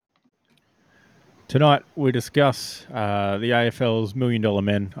Tonight we discuss the AFL's $1 Million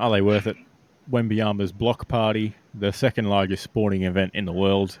Men. Are they worth it? Wembyama's block party, the second largest sporting event in the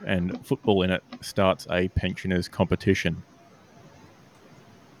world, and football in it starts a pensioners competition.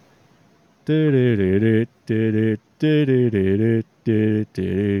 Oh,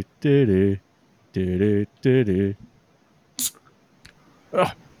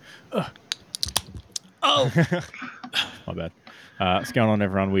 My bad. What's going on,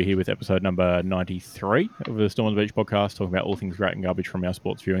 everyone? We're here with episode number 93 of the Storm on the Beach podcast, talking about all things great and garbage from our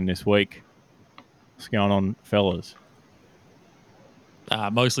sports viewing this week. What's going on, fellas?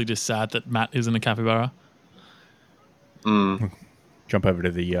 mostly just sad that Matt isn't a capybara. Jump over to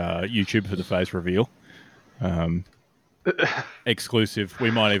the YouTube for the face reveal. Exclusive.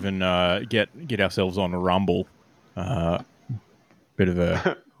 We might even get ourselves on Rumble. Bit of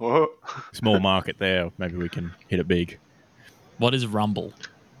a small market there. Maybe we can hit it big. What is Rumble?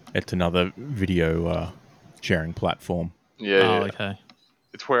 It's another video sharing platform. Yeah, Okay.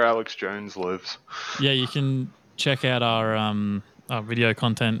 It's where Alex Jones lives. Yeah, you can check out our video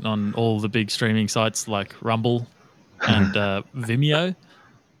content on all the big streaming sites like Rumble and Vimeo,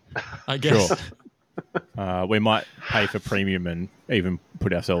 I guess. Sure. We might pay for premium and even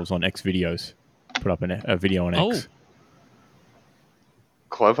put ourselves on X videos. Put up a video on X.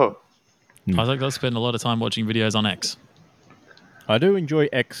 Clever. Isaac does spend a lot of time watching videos on X. I do enjoy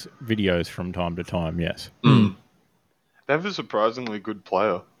X videos from time to time, yes. They have a surprisingly good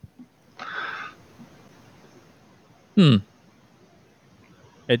player. It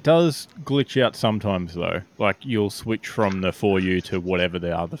does glitch out sometimes, though. Like, you'll switch from the For You to whatever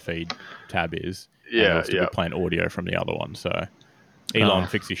the other feed tab is. Yeah, and still be playing audio from the other one. So, Elon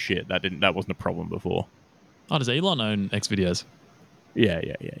fixed his shit. That wasn't a problem before. Oh, does Elon own X videos? Yeah.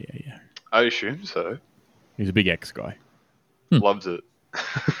 I assume so. He's a big X guy. Loves it.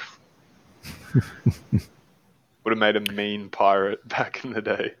 Would have made a mean pirate back in the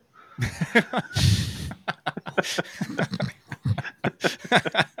day.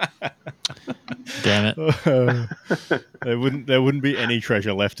 Damn it. There wouldn't be any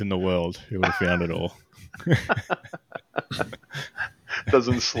treasure left in the world. He would have found it all.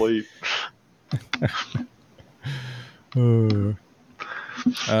 Doesn't sleep. Matt,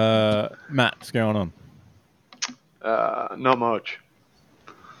 what's going on? Not much.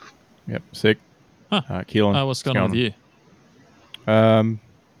 Yep, sick. Huh. Keelan, What's going on with you?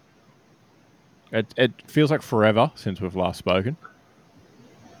 It feels like forever since we've last spoken.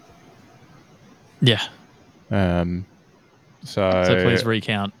 Yeah. So please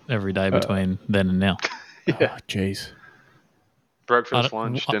recount every day between then and now. Yeah. Jeez. Breakfast,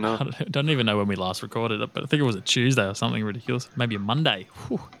 lunch, dinner. I don't even know when we last recorded it, but I think it was a Tuesday or something ridiculous. Maybe a Monday.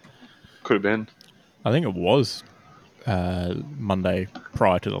 Whew. Could have been. I think it was Monday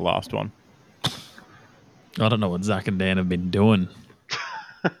prior to the last one. I don't know what Zach and Dan have been doing.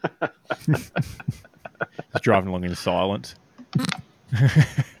 Just driving along in silence. The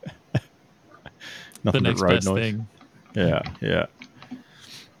Nothing next but road best noise. thing. Yeah.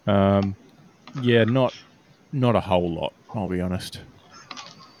 Not a whole lot, I'll be honest.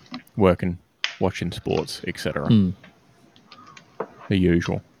 Working, watching sports, etc. The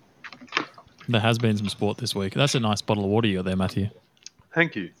usual. There has been some sport this week. That's a nice bottle of water you got there, Matthew.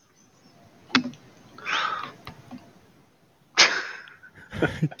 Thank you.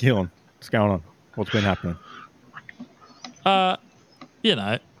 Dylan, what's going on? What's been happening?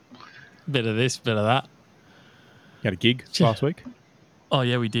 Bit of this, bit of that. You had a gig last week? Oh,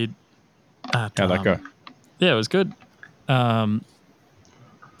 yeah, we did. How'd that go? Yeah, it was good.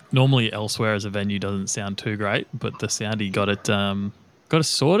 Normally elsewhere as a venue doesn't sound too great, but the soundy got it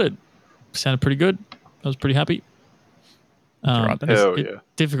sorted. Sounded pretty good. I was pretty happy. Right, then. Hell yeah.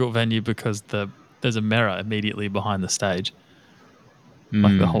 Difficult venue because there's a mirror immediately behind the stage,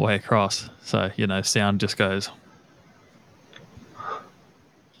 like the whole way across. So, sound just goes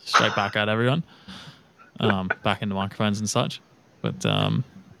straight back at everyone, back into microphones and such. But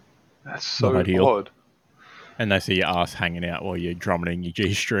That's so Not ideal. odd. And they see your ass hanging out while you're drumming in your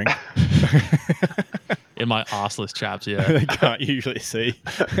G-string. in my arseless chaps, yeah. They can't usually see.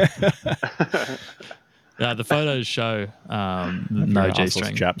 Yeah, the photos show no Arseless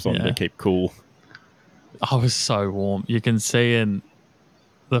G-string. chaps on Yeah. to keep cool. I was so warm. You can see in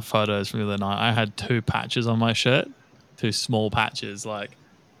the photos from the other night, I had 2 patches on my shirt, 2 small patches.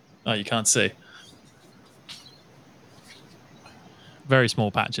 You can't see. Very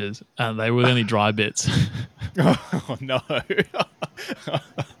small patches, and they were the only dry bits. Oh, no.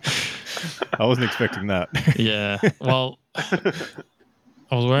 I wasn't expecting that. Yeah. Well, I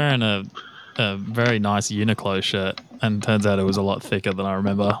was wearing a very nice Uniqlo shirt, and turns out it was a lot thicker than I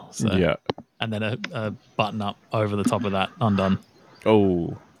remember. So, Yeah. and then a button up over the top of that undone.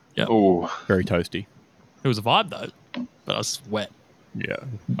 Oh, Yep. Ooh. very toasty. It was a vibe though, but I was wet. Yeah,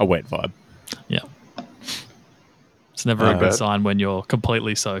 a wet vibe. Yeah. It's never a good bad. sign when you're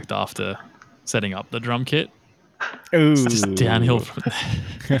completely soaked after setting up the drum kit. Ooh. It's just downhill from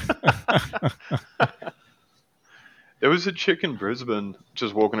there. There was a chick in Brisbane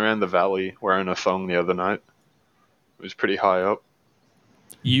just walking around the valley wearing a thong the other night. It was pretty high up.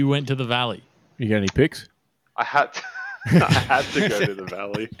 You went to the valley. You got any pics? I had to, I had to go to the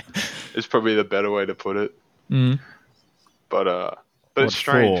valley. It's probably the better way to put it. Mm. But What it's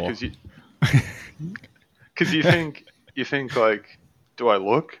strange for? because you think like, do I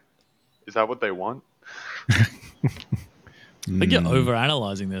look? Is that what they want? I think you're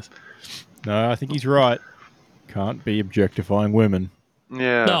overanalyzing this. No, I think he's right. Can't be objectifying women.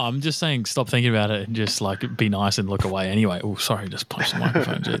 Yeah. No, I'm just saying stop thinking about it and just like be nice and look away anyway. Oh, sorry, just punched the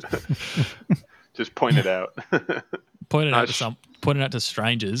microphone. Jeez. Just point it out. Point it out Nice. to point it out to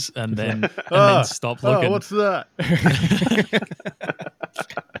strangers and then stop looking. Oh, what's that?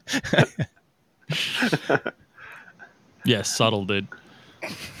 Yeah, subtle, dude.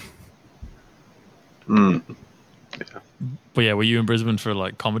 Mm. But yeah, were you in Brisbane for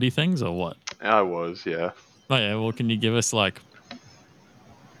like comedy things or what? I was, yeah. Oh yeah, well, can you give us like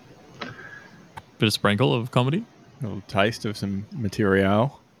a bit of sprinkle of comedy? A little taste of some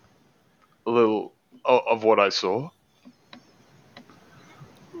material. A little of what I saw.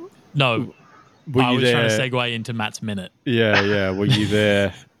 No, Were I you was there? trying to segue into Matt's minute. Yeah. Were you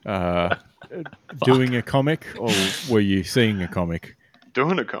there doing a comic, or were you seeing a comic?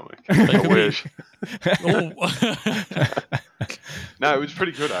 Doing a comic. They I could be- wish. Oh. No, it was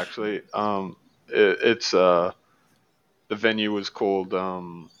pretty good actually. It's the venue was called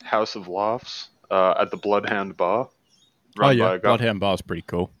House of Laughs at the Bloodhound Bar. Run by a guy. Bloodhound Bar's pretty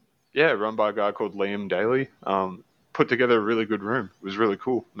cool. Yeah, run by a guy called Liam Daly. Put together a really good room. It was really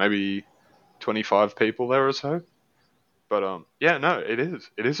cool. Maybe 25 people there or so. But yeah, no, it is.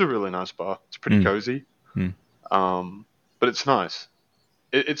 It is a really nice bar. It's pretty cozy. But it's nice.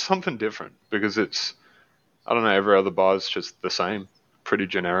 It's something different because it's, I don't know, every other bar is just the same. Pretty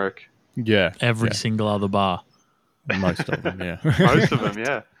generic. Yeah. Every single other bar. Most of them, yeah. Most of them,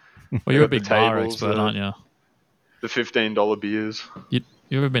 yeah. Well, you're a got the big bar tables, expert, aren't you? The $15 beers. You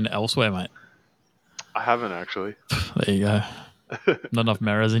ever been elsewhere, mate? I haven't actually. There you go. Not enough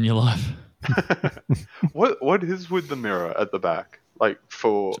mirrors in your life. What is with the mirror at the back? Like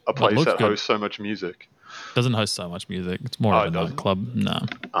for a place looks that good. hosts so much music. Doesn't host so much music. It's more Oh, of a it doesn't? nightclub.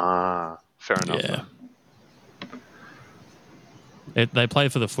 No. Fair enough. Yeah. Then. They play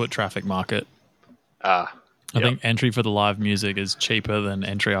for the foot traffic market. I I think entry for the live music is cheaper than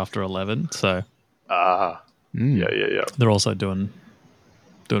entry after 11. So Yeah. they're also doing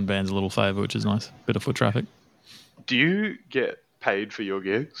bands a little favour, which is nice. Bit of foot traffic. Do you get paid for your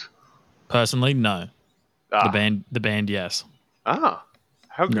gigs? Personally, no. The band, yes. How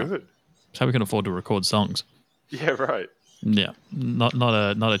No. good. So we can afford to record songs. Yeah, right. Yeah, not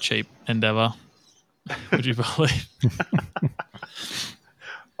a cheap endeavour. Would you believe?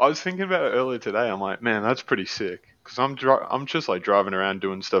 I was thinking about it earlier today. I'm like, man, that's pretty sick. Because I'm just like driving around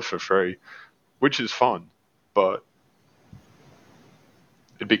doing stuff for free, which is fun, but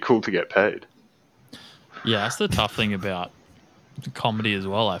it'd be cool to get paid. Yeah, that's the tough thing about comedy as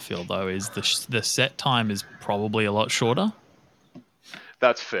well. I feel though is the set time is probably a lot shorter.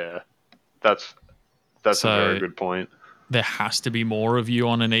 That's fair. That's a So- very good point. There has to be more of you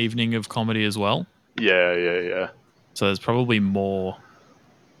on an evening of comedy as well. Yeah. So there's probably more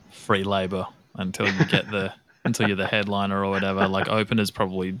free labor until you get until you're the headliner or whatever. Like openers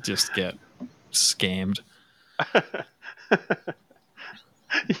probably just get scammed.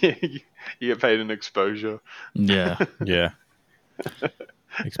 Yeah, you get paid an exposure. Yeah. Yeah.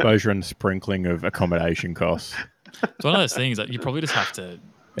 Exposure and sprinkling of accommodation costs. It's one of those things that you probably just have to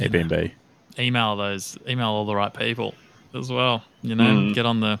Airbnb. email all the right people as well. You know, get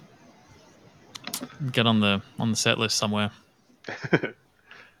on the set list somewhere.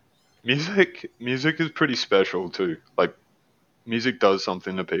 Music is pretty special too. Like, music does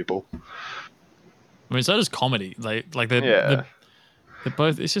something to people. I mean, so does comedy. They're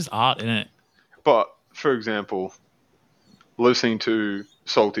both. It's just art, isn't it? But for example, listening to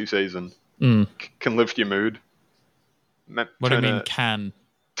Salty Season can lift your mood. What do you mean? Can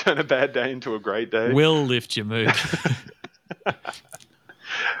Turn a bad day into a great day. will lift your mood.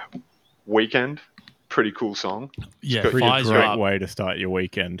 Weekend, pretty cool song. Yeah, Pretty fires you Great up. way to start your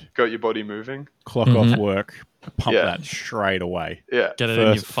weekend. Got your body moving. Clock off work, pump Yeah. that straight away. Yeah. Get it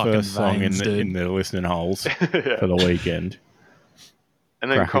in your fucking First song veins, in dude. the listening holes Yeah. for the weekend. And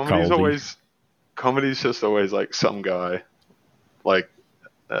then Crack a comedy's coldie. comedy's just always like some guy, like,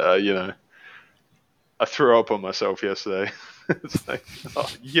 you know, I threw up on myself yesterday. It's like, oh,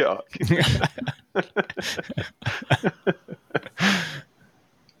 yuck.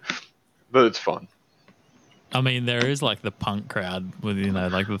 But it's fun. I mean, there is like the punk crowd with, you know,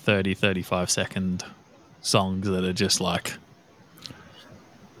 like the 30, 35-second songs that are just like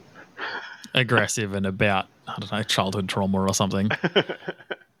aggressive and about, I don't know, childhood trauma or something.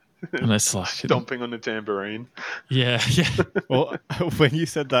 And it's like Stomping on the tambourine. Yeah. Well, when you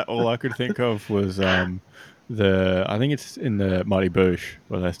said that, all I could think of was I think it's in the Mighty Boosh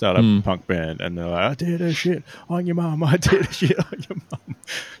where they start a punk band and they're like, I did a shit on your mum, I did a shit on your mum,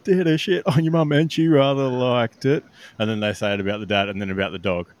 did a shit on your mum, and she rather liked it. And then they say it about the dad and then about the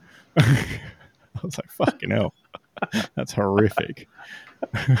dog. I was like, fucking hell, that's horrific.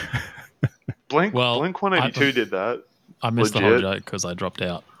 Blink 182 did that. I missed the whole joke because I dropped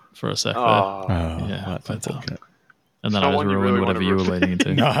out for a sec there. Yeah, that's unfortunate. And then I just ruined whatever you were leading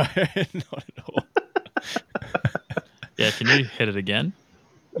into. No, not at all. Yeah, can you hit it again?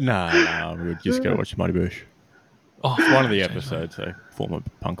 No, we would just go watch Mighty Bush. Oh, one of the episodes, they form a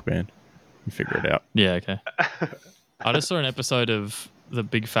punk band. You figure it out. Yeah, okay. I just saw an episode of the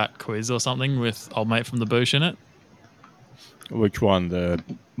Big Fat Quiz or something with old mate from the bush in it. Which one? The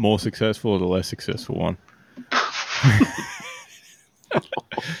more successful or the less successful one?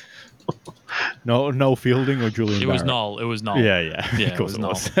 Noel Fielding or Julian It Barrett? was Noel. It was Noel. Yeah. Yeah, Of course it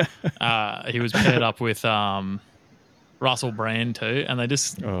was Noel. He was paired up with Russell Brand too, and they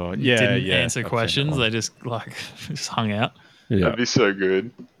just didn't answer questions. They just just hung out. Yeah. That'd be so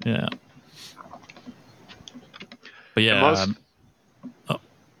good. Yeah. But yeah,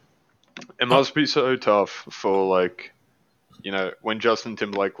 it must be so tough for, like, you know, when Justin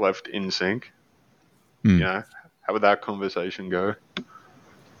Timberlake left NSYNC. You know, how would that conversation go?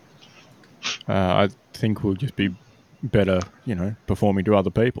 I think we'll just be better, you know, performing to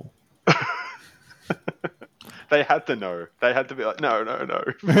other people. They had to know. They had to be like, no.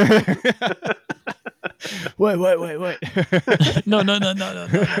 Wait. No.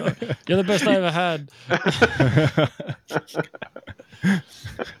 You're the best I ever had.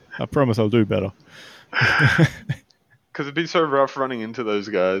 I promise I'll do better. Because it'd be so rough running into those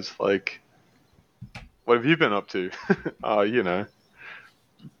guys. Like, what have you been up to? You know,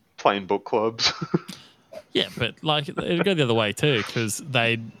 playing book clubs. Yeah, but like it'd go the other way too, because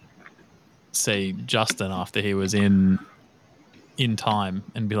they'd see Justin after he was in time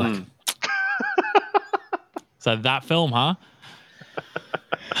and be like, so that film, huh?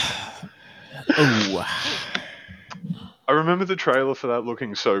 Oh. I remember the trailer for that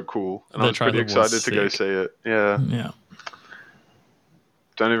looking so cool, and I was pretty excited to go see it. Yeah.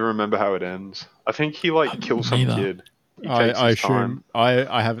 Don't even remember how it ends. I think he kills some kid. I assume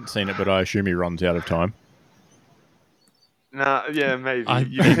I haven't seen it, but I assume he runs out of time. Nah, yeah, maybe. I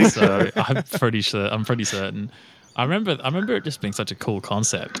think so. I'm pretty sure. I'm pretty certain. I remember it just being such a cool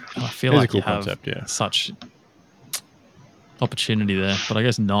concept, and I feel like you have such opportunity there, but I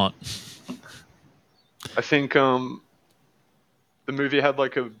guess not. I think the movie had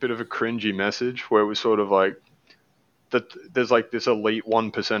like a bit of a cringy message where it was sort of like that there's like this elite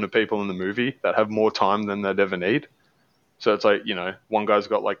 1% of people in the movie that have more time than they'd ever need. So it's like, you know, one guy's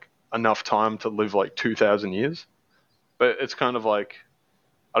got like enough time to live like 2,000 years. But it's kind of like,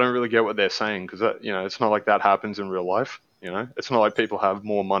 I don't really get what they're saying because, you know, it's not like that happens in real life. You know, it's not like people have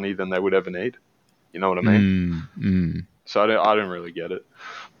more money than they would ever need. You know what I mean? So I don't really get it.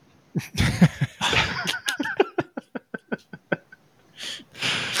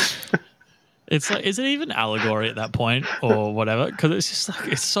 It's like, is it even allegory at that point or whatever? Because it's just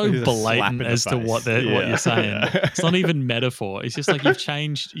like it's so blatant as to what you're saying. Yeah. It's not even metaphor. It's just like you've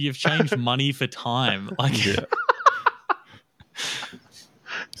changed money for time. Like,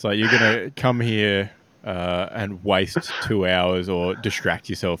 it's like you're gonna come here and waste 2 hours or distract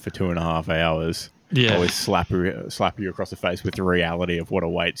yourself for 2.5 hours. Yeah, always slap you across the face with the reality of what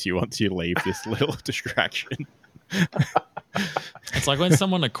awaits you once you leave this little distraction. It's like when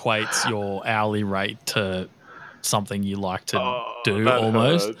someone equates your hourly rate to something you like to do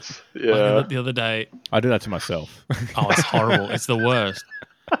almost. Hurts. Yeah. Like the other day. I do that to myself. Oh, it's horrible. It's the worst.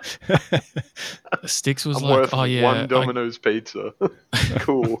 Sticks was I'm like, worth oh yeah. one Domino's pizza.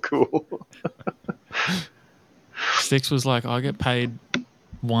 Cool. Sticks was like, I get paid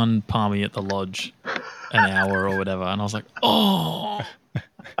one palmy at the lodge an hour or whatever. And I was like, oh.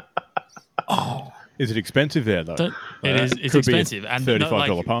 Is it expensive there, though? It's expensive. And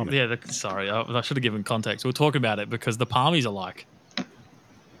 $35 palmy. Yeah, sorry. I should have given context. We're talking about it because the palmies are like...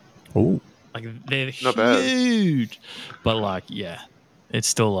 Oh. Like, they're Not huge. Bad. But, like, yeah. It's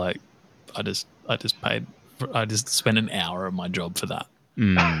still like... I just I just spent an hour of my job for that.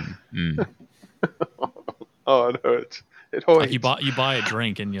 Oh, it hurts. It hurts. Like you buy a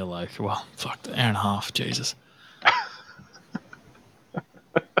drink and you're like, well, fuck, an hour and a half, Jesus.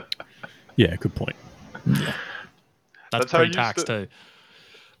 Yeah, good point. Yeah, that's pre-tax too.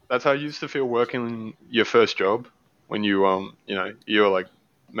 That's how I used to feel working your first job when you you were like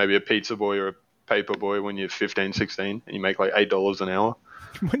maybe a pizza boy or a paper boy when you're 15, 16 and you make like $8 an hour.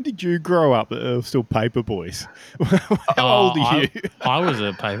 When did you grow up? Still paper boys. How old are you? I was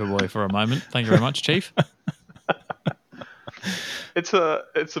a paper boy for a moment. Thank you very much, Chief. It's a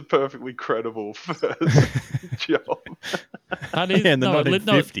perfectly credible first job. That is in the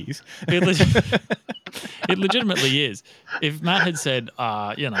 1950s. It legitimately is. If Matt had said,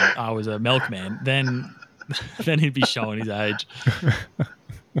 I was a milkman, then he'd be showing his age.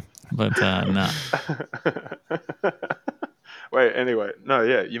 But no. Wait, anyway, no,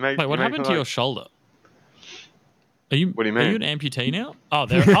 yeah, you make. Wait, what happened to your shoulder? Are you? What do you mean? Are you an amputee now? Oh,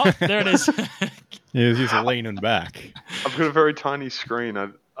 there it is. He was just leaning back. I've got a very tiny screen.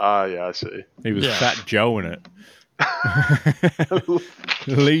 Yeah, I see. He was Fat Joe in it.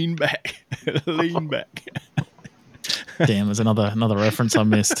 Lean back. Lean back. Damn, there's another reference I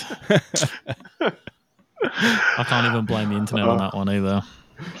missed. I can't even blame the internet on that one either.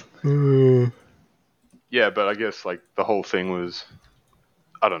 Yeah, but I guess like the whole thing was,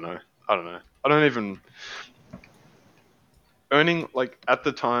 I don't know. I don't even earning like at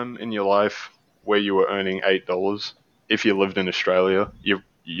the time in your life where you were earning $8. If you lived in Australia, you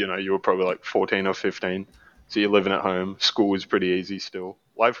were probably like 14 or 15. So you're living at home. School was pretty easy still.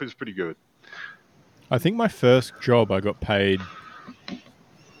 Life was pretty good. I think my first job I got paid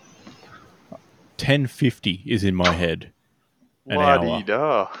 $10.50 is in my head. An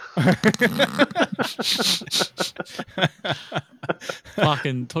hour.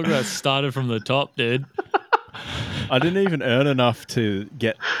 Fucking talk about started from the top, dude. I didn't even earn enough to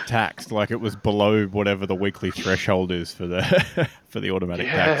get taxed. Like it was below whatever the weekly threshold is for the for the automatic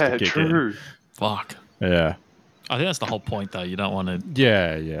tax to kick in. Fuck. Yeah. I think that's the whole point, though. You don't want to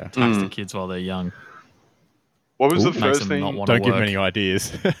tax the kids while they're young. What was the first thing? Don't give them any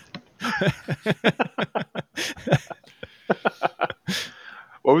ideas.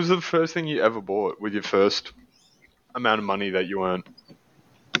 What was the first thing you ever bought with your first amount of money that you earned?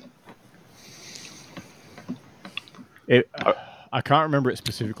 I can't remember it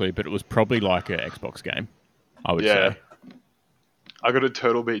specifically, but it was probably like an Xbox game, I would say. I got a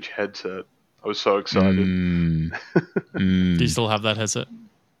Turtle Beach headset. I was so excited. Do you still have that headset?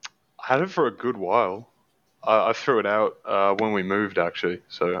 I had it for a good while. I threw it out when we moved, actually,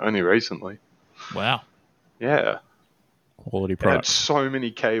 so only recently. Wow. Yeah. Quality product. It had so many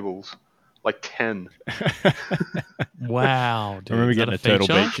cables, like 10. Wow, dude. I remember getting a Turtle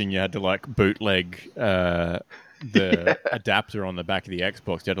Beach and you had to like bootleg the adapter on the back of the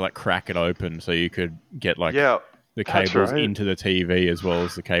Xbox. You had to like crack it open so you could get like the cables into the TV as well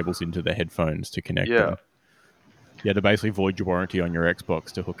as the cables into the headphones to connect them. You had to basically void your warranty on your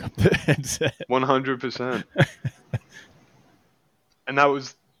Xbox to hook up the headset. 100%. And that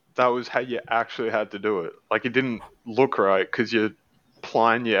was how you actually had to do it. Like it didn't look right because you're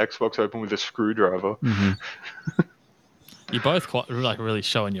plying your Xbox open with a screwdriver. Mm-hmm. You're both quite like really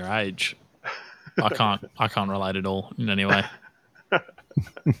showing your age. I can't relate at all in any way.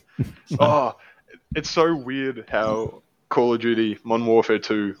 Oh, it's so weird how Call of Duty Modern Warfare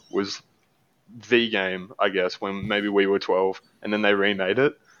 2 was the game, I guess, when maybe we were 12, and then they remade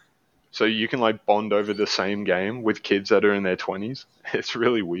it. So you can like bond over the same game with kids that are in their 20s. It's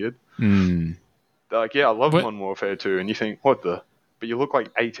really weird. Mm. They're like, yeah, I love Modern Warfare 2, and you think, what the? But you look like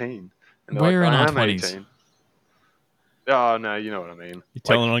 18. And they're We're like, in I our am 20s. 18. Oh, no, you know what I mean. You're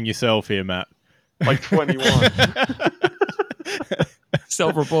telling on yourself here, Matt. Like 21.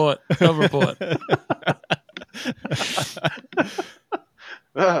 Self-report.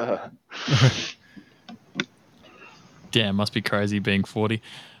 Damn, must be crazy being 40.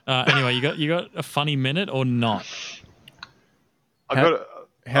 Anyway, you got a funny minute or not?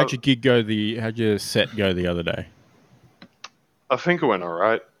 How'd your set go the other day? I think it went all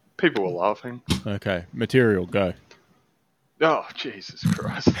right. People were laughing. Okay, material, go. Oh, Jesus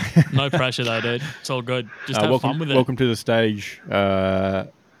Christ. No pressure though, dude. It's all good. Just have fun with it. Welcome to the stage,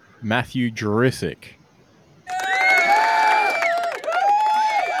 Matthew Jurisic.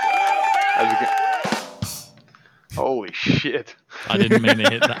 Holy shit. I didn't mean to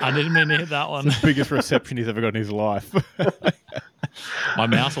hit that one. It's the biggest reception he's ever got in his life. My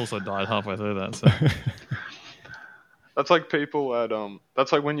mouse also died halfway through that. So. That's like people at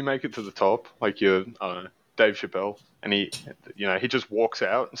that's like when you make it to the top, like you're Dave Chappelle, and he just walks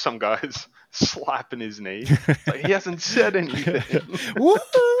out, and some guy's slapping his knee. It's like he hasn't said anything.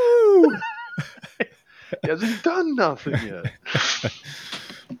 Woo! He hasn't done nothing yet.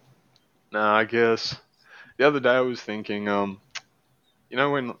 No, I guess the other day I was thinking, when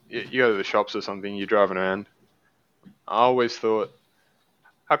you go to the shops or something, you're driving around. I always thought,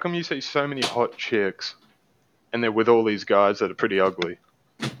 how come you see so many hot chicks, and they're with all these guys that are pretty ugly?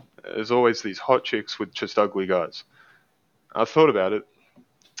 There's always these hot chicks with just ugly guys. I thought about it.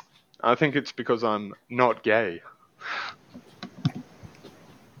 I think it's because I'm not gay.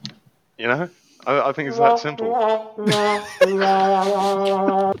 You know? I think it's that simple.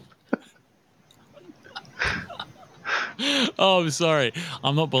 Oh, I'm sorry.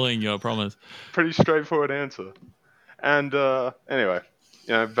 I'm not bullying you, I promise. Pretty straightforward answer. And anyway,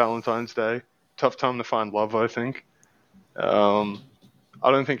 Valentine's Day, tough time to find love, I think. I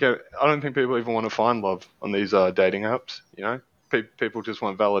don't think people even want to find love on these dating apps. People just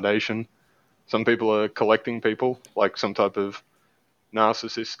want validation. Some people are collecting people, like some type of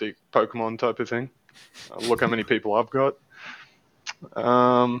narcissistic Pokemon type of thing. Look how many people I've got.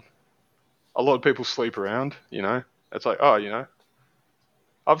 A lot of people sleep around. It's like, I've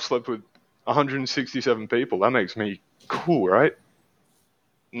slept with 167 people. That makes me cool, right?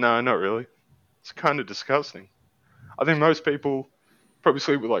 No, not really. It's kind of disgusting. I think most people probably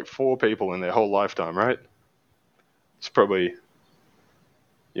sleep with like 4 people in their whole lifetime, right? It's probably,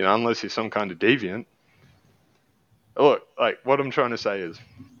 unless you're some kind of deviant. Look, like, what I'm trying to say is,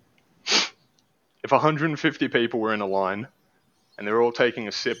 if 150 people were in a line and they're all taking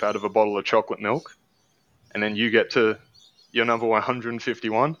a sip out of a bottle of chocolate milk, and then you get to your number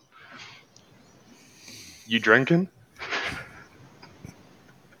 151, you drinking?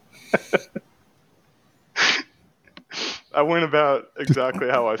 I went about exactly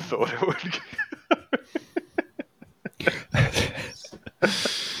how I thought it would.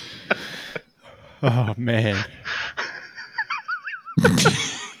 Oh, man.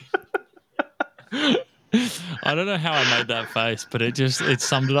 I don't know how I made that face, but it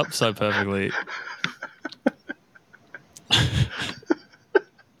summed it up so perfectly.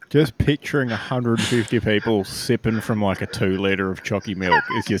 Just picturing 150 people sipping from like a 2 litre of chalky milk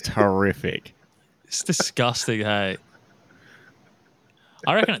is just horrific. It's disgusting, hey.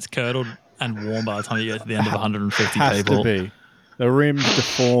 I reckon it's curdled and warm by the time you get to the end of 150 Has people. to be. The rim's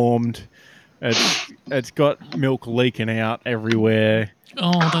deformed. It's got milk leaking out everywhere.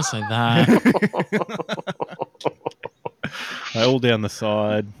 Oh, don't say that. All down the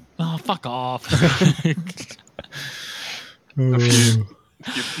side. Oh, fuck off.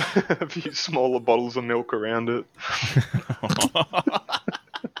 A few smaller bottles of milk around it.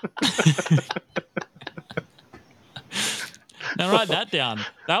 Now write that down.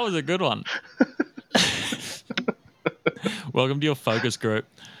 That was a good one. Welcome to your focus group.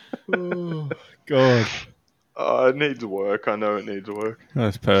 Oh, God. It needs work. I know it needs work.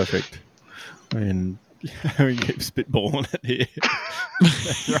 That's perfect. I mean, we keep spitballing it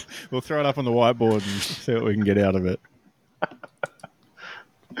here. We'll throw it up on the whiteboard and see what we can get out of it.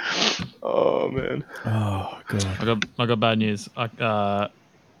 Oh, man. Oh, God. I got bad news. I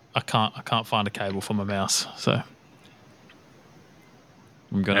can't find a cable for my mouse, so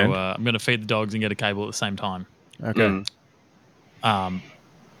I'm gonna feed the dogs and get a cable at the same time. Okay.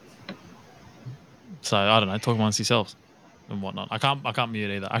 So I don't know. Talk amongst yourselves and whatnot. I can't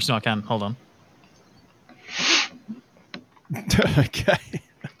mute either. Actually, no, I can. Hold on. Okay.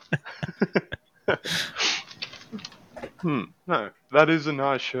 No, that is a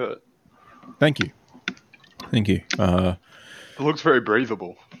nice shirt. Thank you. It looks very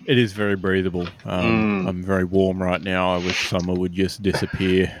breathable. It is very breathable. I'm very warm right now. I wish summer would just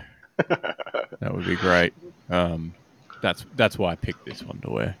disappear. That would be great. That's why I picked this one to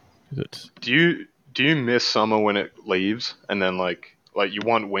wear. Do you miss summer when it leaves, and then like you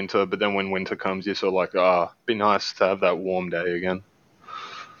want winter, but then when winter comes, you're sort of like, be nice to have that warm day again.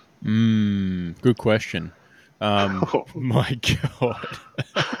 Good question. My God.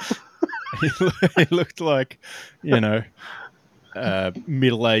 He looked like, a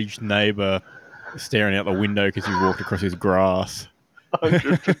middle-aged neighbour staring out the window because he walked across his grass.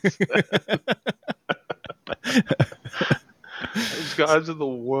 100%. Those guys are the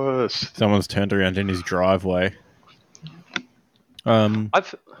worst. Someone's turned around in his driveway. Yeah,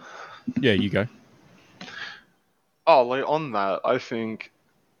 you go. Oh, like on that, I think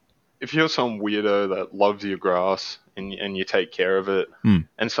if you're some weirdo that loves your grass and you take care of it,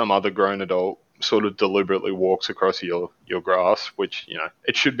 and some other grown adult sort of deliberately walks across your grass, which,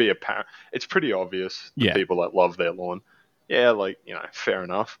 it should be apparent. It's pretty obvious to people that love their lawn. Yeah, fair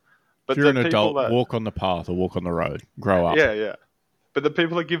enough. But if you're an adult, walk on the path or walk on the road. Grow up. Yeah. But the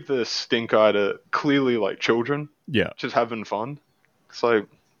people that give the stink eye to clearly like children, just having fun, it's like,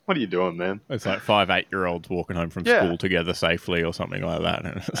 what are you doing, man? It's like 5 8-year-olds walking home from school together safely or something like that.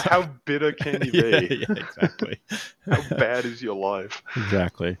 How bitter can you be? Yeah, exactly. How bad is your life?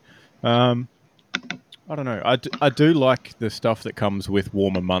 Exactly. I don't know. I do like the stuff that comes with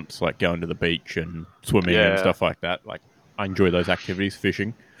warmer months, like going to the beach and swimming and stuff like that. Like, I enjoy those activities,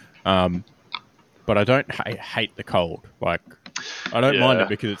 fishing. But I don't hate the cold. Like, I don't mind it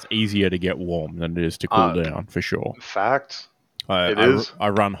because it's easier to get warm than it is to cool down, for sure. Fact. I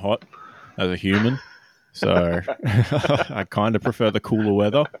run hot as a human, so I kind of prefer the cooler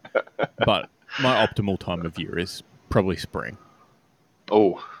weather. But my optimal time of year is probably spring.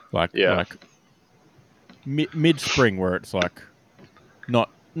 Oh, like mid spring, where it's like not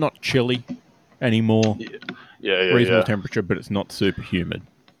chilly anymore. Reasonable temperature, but it's not super humid.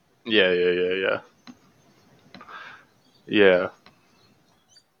 Yeah.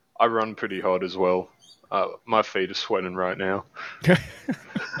 I run pretty hard as well. My feet are sweating right now.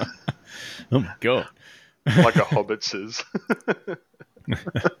 Oh my god. Like a hobbit says.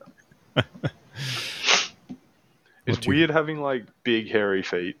 It's weird having like big hairy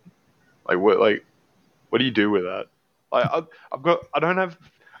feet. Like what do you do with that? Like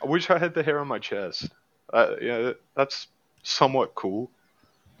I wish I had the hair on my chest. That's somewhat cool.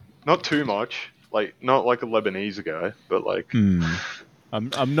 Not too much. Like not like a Lebanese guy, but like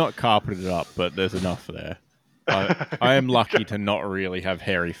I'm not carpeted up, but there's enough there. I am lucky to not really have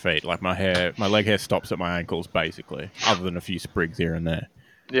hairy feet. Like my leg hair stops at my ankles, basically, other than a few sprigs here and there.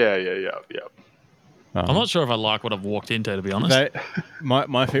 Yeah. I'm not sure if I like what I've walked into, to be honest.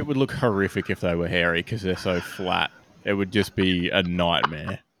 My feet would look horrific if they were hairy because they're so flat. It would just be a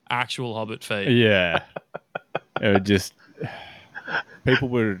nightmare. Actual hobbit feet. Yeah. It would just... People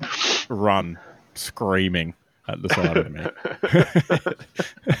would run screaming at the side of me.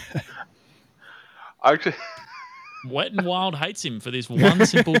 Actually... Wet and Wild hates him for this one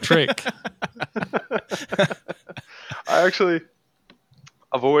simple trick. I've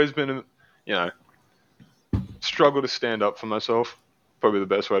always been, struggle to stand up for myself. Probably the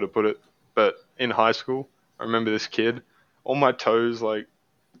best way to put it. But in high school, I remember this kid, all my toes, like,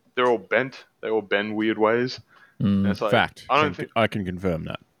 they're all bent. They all bend weird ways. And it's like, fact. I can confirm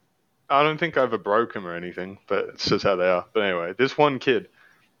that. I don't think I ever broke them or anything, but it's just how they are. But anyway, this one kid,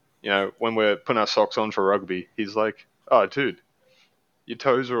 when we're putting our socks on for rugby, he's like, "Oh, dude, your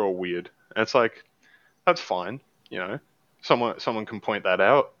toes are all weird." And it's like, that's fine, someone can point that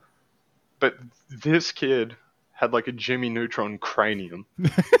out. But this kid had like a Jimmy Neutron cranium.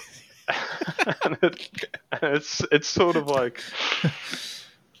 and it's sort of like...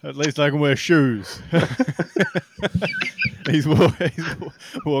 At least I can wear shoes. He's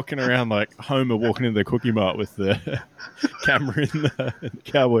walking around like Homer walking into the Cookie Mart with the camera in the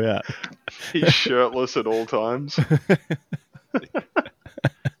cowboy hat. He's shirtless at all times.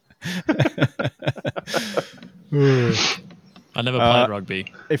 I never played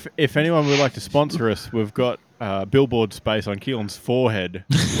rugby. If anyone would like to sponsor us, we've got billboard space on Keelan's forehead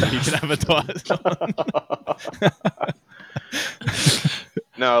that he can advertise on.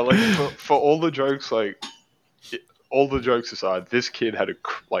 No, like for all the jokes, all the jokes aside, this kid had a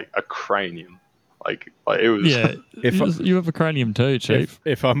cranium. Like it was. Yeah, you have a cranium too, Chief.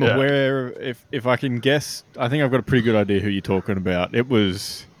 If I'm aware, if I can guess, I think I've got a pretty good idea who you're talking about. It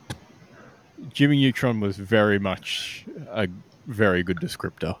was Jimmy Neutron was very much a very good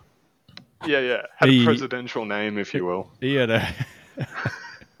descriptor. Yeah. Had a presidential name, if you will. He had a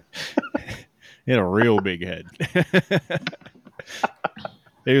real big head.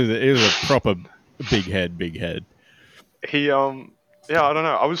 He was a proper big head. He I don't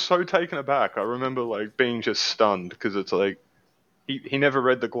know. I was so taken aback. I remember like being just stunned because it's like he never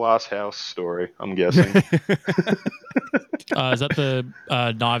read the Glass House story, I'm guessing. Is that the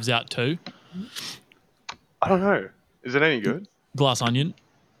Knives Out 2? I don't know. Is it any good? Glass Onion.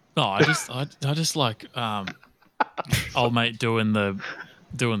 No, I just like old mate doing the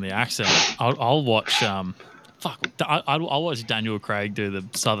accent. I'll watch I'll watch Daniel Craig do the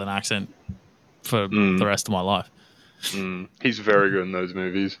Southern accent for the rest of my life. He's very good in those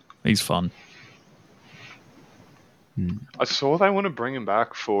movies. He's fun. I saw they want to bring him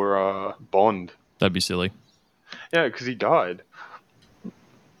back for Bond. That'd be silly. Yeah, because he died.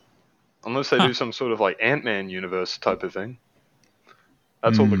 Unless they do some sort of like Ant-Man universe type of thing.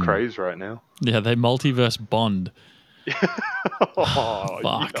 That's all the craze right now. Yeah, they multiverse Bond. Oh,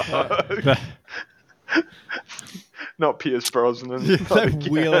 fuck. not Pierce Brosnan. They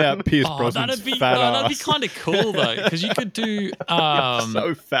wheel out Pierce Brosnan's fat ass. that'd be kind of cool though, because you could do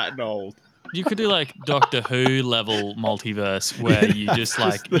so fat and old. You could do like Doctor Who level multiverse where you just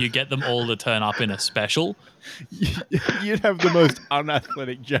you get them all to turn up in a special. You'd have the most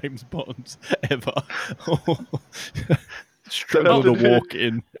unathletic James Bonds ever. Struggle to walk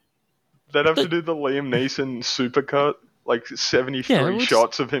in. They'd have to do the Liam Neeson supercut, like 73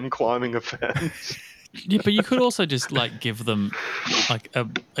 shots of him climbing a fence. Yeah, but you could also just give them like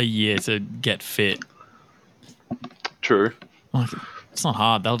a year to get fit. True. It's not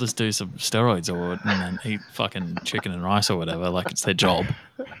hard. They'll just do some steroids and then eat fucking chicken and rice or whatever. Like it's their job.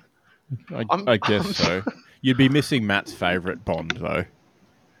 I guess so. You'd be missing Matt's favourite Bond though,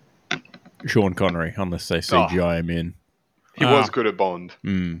 Sean Connery, unless they CGI him in. He was good at Bond.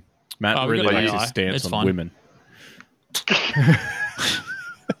 Matt really likes his stance on women.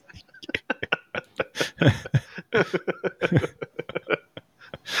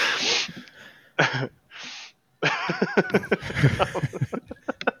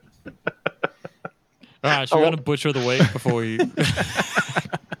 All right, should we go to Butcher of the Week before we...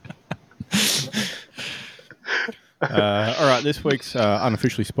 all right, this week's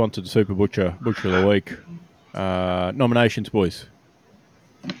unofficially sponsored Super Butcher of the Week. Nominations, boys.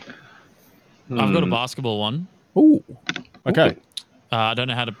 I've got a basketball one. Ooh. Okay. I don't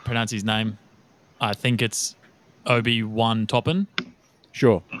know how to pronounce his name. I think it's Obi-Wan Toppin.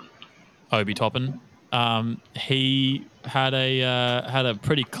 Sure. Obi Toppin. He had a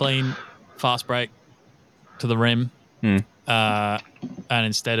pretty clean fast break to the rim. And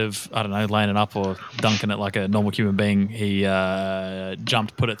instead of, I don't know, laying it up or dunking it like a normal human being, he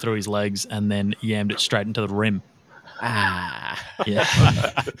jumped, put it through his legs, and then yammed it straight into the rim. Yeah.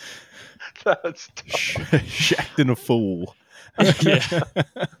 That's tough. Shaqtin' a fool. Yeah.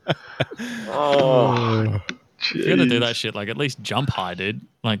 Oh, if you're going to do that shit, at least jump high, dude.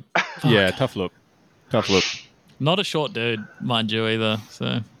 Yeah, tough look. Not a short dude, mind you, either.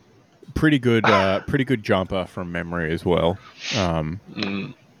 So pretty good jumper from memory as well. Yeah,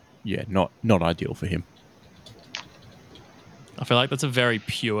 not ideal for him. I feel like that's a very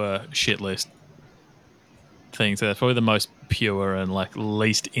pure shit list thing. So that's probably the most pure and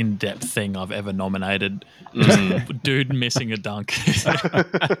least in-depth thing I've ever nominated. Just dude missing a dunk.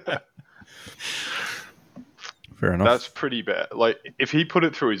 Fair enough. That's pretty bad. If he put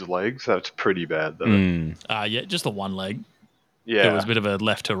it through his legs, that's pretty bad, though. Yeah, just the one leg. Yeah. It was a bit of a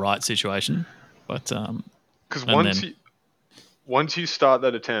left to right situation. But because once you start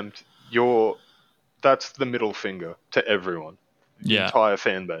that attempt, that's the middle finger to everyone. The entire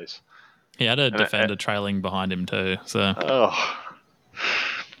fan base. He had a defender trailing behind him too. So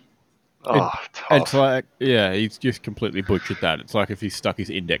it's he's just completely butchered that. It's like if he stuck his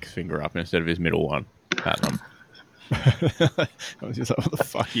index finger up instead of his middle one at them. I was just like, what the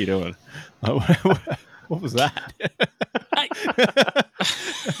fuck are you doing? What was that?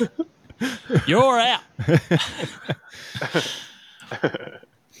 You're out.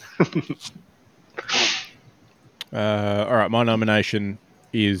 All right, my nomination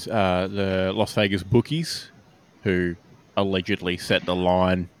is the Las Vegas bookies, who allegedly set the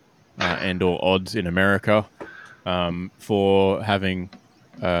line and/or odds in America for having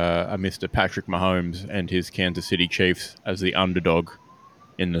a Mr. Patrick Mahomes and his Kansas City Chiefs as the underdog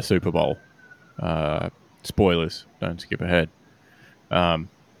in the Super Bowl. Spoilers, don't skip ahead.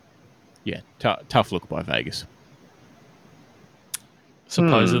 Tough look by Vegas.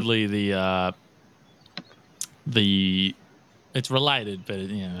 Supposedly the it's related, but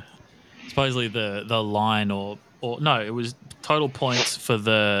supposedly the line or no, it was total points for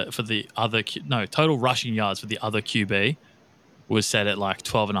the other total rushing yards for the other QB was set at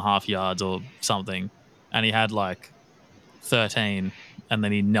 12.5 yards or something, and he had 13, and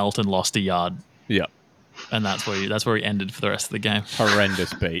then he knelt and lost a yard. Yeah, and that's where he ended for the rest of the game.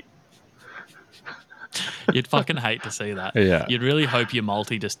 Horrendous beat. You'd fucking hate to see that. Yeah. You'd really hope your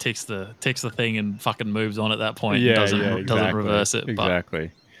multi just ticks the thing and fucking moves on at that point. Yeah, and doesn't reverse it.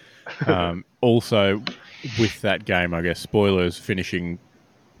 Exactly. Also, with that game, I guess, spoilers, finishing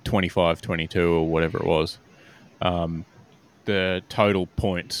 25-22 or whatever it was, the total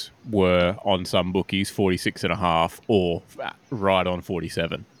points were on some bookies 46.5 or right on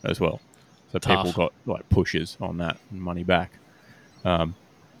 47 as well. So Tough. People got pushes on that and money back,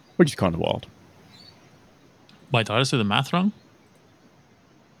 which is kind of wild. Wait, did I just do the math wrong?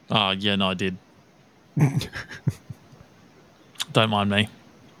 Oh, yeah, no, I did. Don't mind me.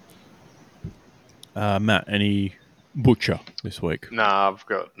 Matt, any butcher this week? Nah, I've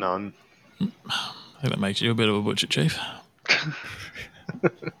got none. I think that makes you a bit of a butcher, Chief.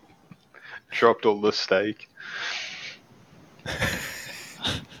 Dropped all the steak.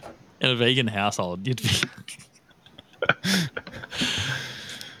 In a vegan household, you'd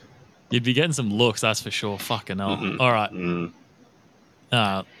be getting some looks, that's for sure. Fucking hell. Mm-hmm. All right. Mm.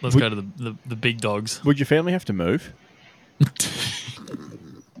 Let's go to the big dogs. Would your family have to move?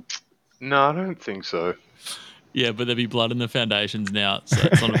 No, I don't think so. Yeah, but there'd be blood in the foundations now, so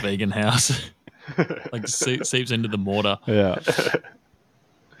it's not a vegan house. Like seeps into the mortar. Yeah.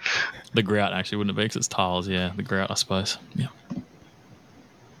 The grout actually wouldn't it be because it's tiles. Yeah, the grout, I suppose. Yeah.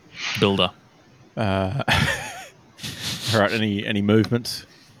 Builder. All right. Any movements?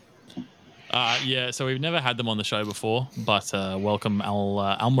 Yeah, so we've never had them on the show before, but welcome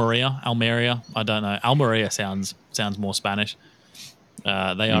Almeria. I don't know. Almeria sounds more Spanish.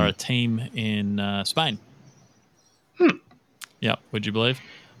 They are a team in Spain. Yeah, would you believe?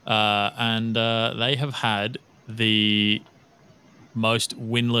 And they have had the most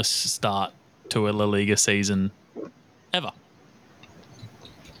winless start to a La Liga season ever.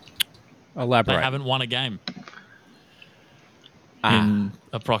 Elaborate. They haven't won a game in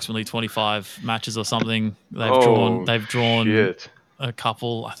approximately 25 matches or something. They've drawn shit. a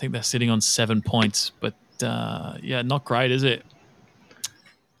couple. I think they're sitting on 7 points, but not great, is it?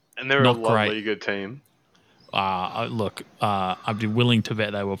 And they're Not a La great. Liga team. Look, I'd be willing to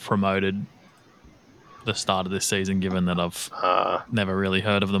bet they were promoted the start of this season, given that I've never really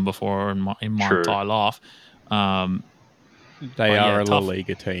heard of them before in my entire life. They are a La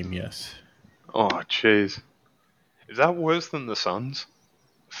Liga team, yes. Oh, jeez. Is that worse than the Suns?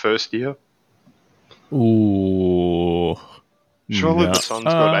 First year? Ooh. Surely the Suns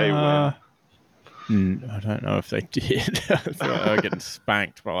got a win. I don't know if they did. I feel like they're getting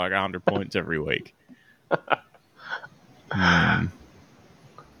spanked by like 100 points every week.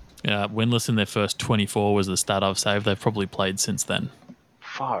 Yeah, winless in their first 24 was the stat I've saved. They've probably played since then.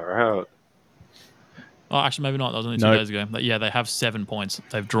 Far out. Oh, actually, maybe not. That was only 2 days ago. But yeah, they have 7 points.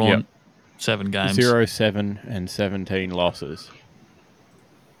 They've drawn 7 games. 0-7 and 17 losses.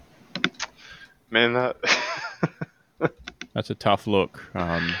 Man, that's a tough look.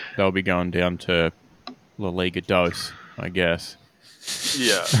 They'll be going down to La Liga Dos, I guess.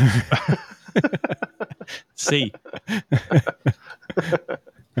 Yeah. See.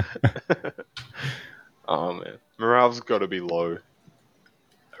 Oh man, morale's got to be low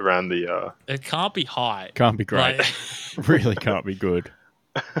around the. It can't be high. Can't be great. Really can't be good.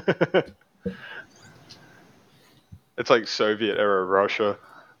 It's like Soviet era Russia.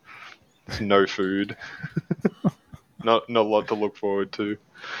 There's no food. not a lot to look forward to.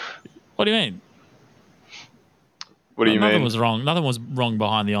 What do you mean? What do you mean? Nothing was wrong. Nothing was wrong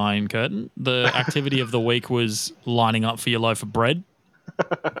behind the Iron Curtain. The activity of the week was lining up for your loaf of bread.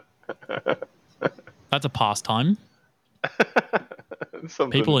 That's a pastime.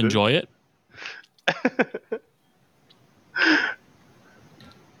 People enjoy it.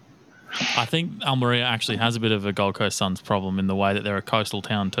 I think Almeria actually has a bit of a Gold Coast Suns problem in the way that they're a coastal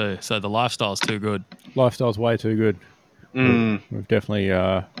town too. So the lifestyle's too good. Lifestyle's way too good. We've definitely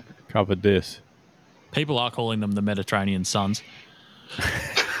covered this. People are calling them the Mediterranean Suns.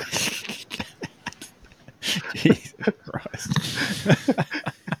 Jesus Christ.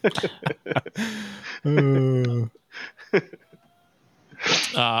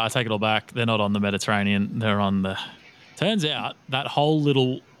 I take it all back. They're not on the Mediterranean. They're on the... Turns out that whole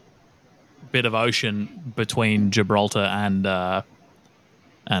little bit of ocean between Gibraltar and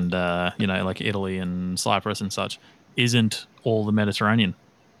like Italy and Cyprus and such isn't all the Mediterranean.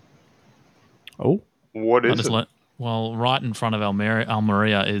 Oh? What is it? Well, right in front of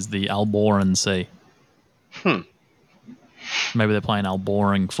Almeria is the Alboran Sea. Maybe they're playing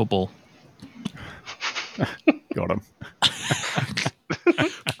Alboring football. Got him.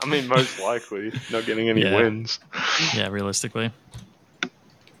 I mean, most likely. Not getting any wins. Yeah, realistically.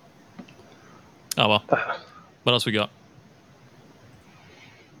 Oh, well. What else we got?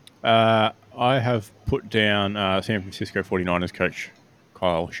 I have put down San Francisco 49ers coach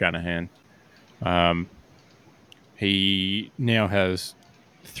Kyle Shanahan. He now has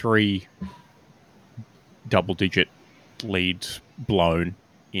 3 double-digit leads blown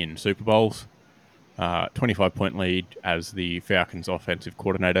in Super Bowls. 25-point lead as the Falcons offensive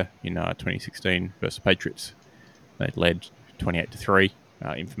coordinator in 2016 versus Patriots. They led 28-3,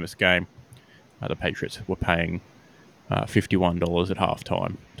 infamous game. The Patriots were paying $51 at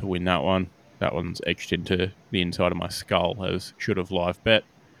halftime to win that one. That one's etched into the inside of my skull as should have live bet.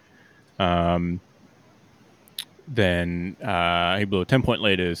 Then he blew a 10-point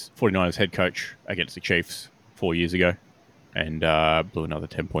lead as 49ers head coach against the Chiefs 4 years ago, and blew another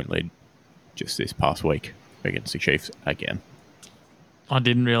 10-point lead just this past week against the Chiefs again. I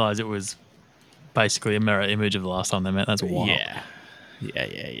didn't realize it was basically a mirror image of the last time they met. That's wild. Yeah.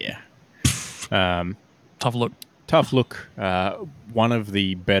 Tough look. Tough look. One of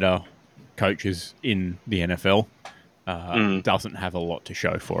the better coaches in the NFL doesn't have a lot to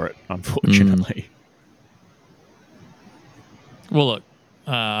show for it, unfortunately. Well, look.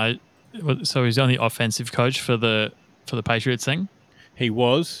 So he's only offensive coach for the Patriots thing. He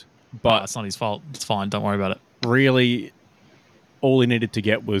was, but it's not his fault. It's fine. Don't worry about it. Really, all he needed to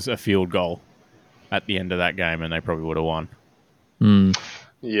get was a field goal at the end of that game, and they probably would have won.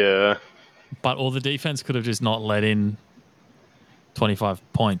 Yeah. But all the defense could have just not let in 25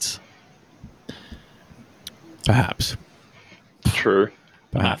 points. Perhaps. True.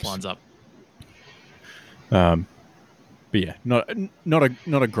 Perhaps. Math lines up. But yeah, not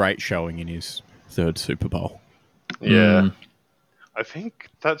a great showing in his third Super Bowl. Yeah. I think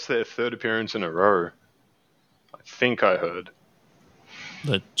that's their third appearance in a row. I think I heard.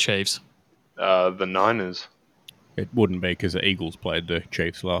 The Chiefs. The Niners. It wouldn't be because the Eagles played the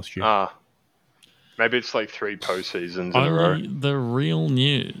Chiefs last year. Maybe it's like 3 postseasons in a row. The real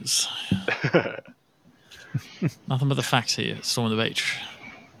news. Nothing but the facts here. Storm the beach.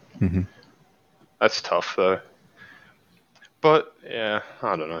 Mm-hmm. That's tough, though. But, yeah,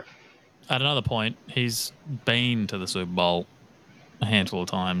 I don't know. At another point, he's been to the Super Bowl a handful of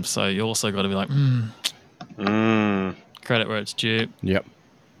times, so you also got to be like, credit where it's due. Yep.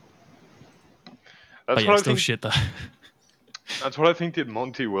 That's but yeah, still shit, though. That's what I think did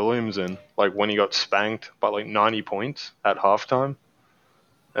Monty Williams in, like, when he got spanked by, like, 90 points at halftime.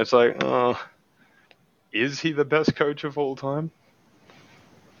 It's like, is he the best coach of all time?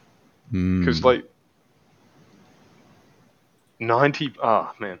 Because, like, 90...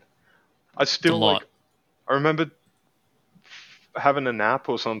 man. I still, like... I remember having a nap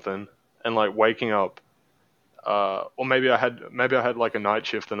or something and, like, waking up. Or maybe I had, like, a night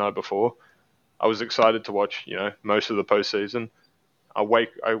shift the night before. I was excited to watch, most of the postseason. I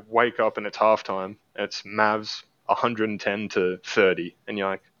wake up and it's halftime. And it's Mavs 110-30, and you're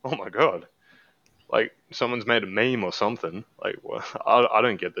like, oh my god, like someone's made a meme or something. Like, well, I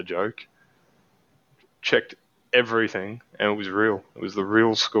don't get the joke. Checked everything, and it was real. It was the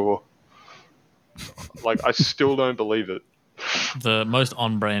real score. Like, I still don't believe it. The most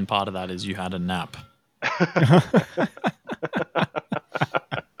on-brand part of that is you had a nap.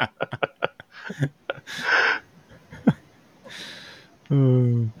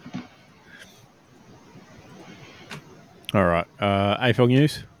 All right. AFL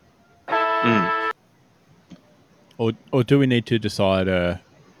news? Or do we need to decide a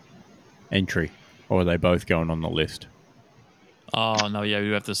entry? Or are they both going on the list? Oh, no, yeah,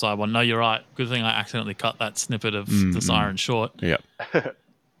 you have to decide one. No, you're right. Good thing I accidentally cut that snippet of the siren short. Yep.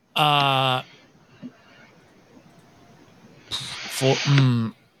 I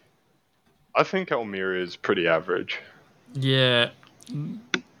think Almeria is pretty average. Yeah.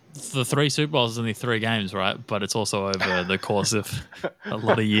 The 3 Super Bowls is only 3 games, right? But it's also over the course of a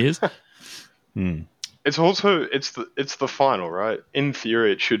lot of years. It's also it's the final, right? In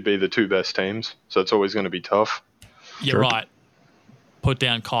theory, it should be the 2 best teams, so it's always going to be tough. You're right. Put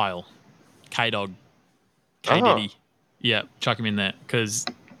down Kyle, K-Dog, K-Diddy. Yeah, chuck him in there because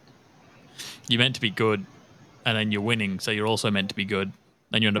you're meant to be good, and then you're winning, so you're also meant to be good,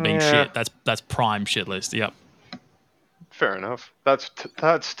 and you end up being shit. That's prime shit list. Yep. Fair enough. That's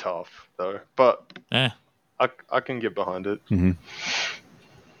tough though, but yeah, I can get behind it. Mm-hmm.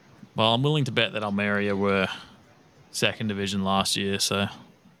 Well, I'm willing to bet that Almeria were 2nd division last year, so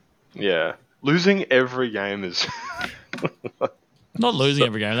yeah, losing every game is not losing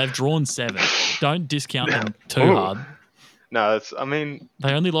every game. They've drawn 7. Don't discount them too hard. No,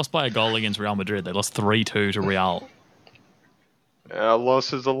 they only lost by a goal against Real Madrid. They lost 3-2 to Real. A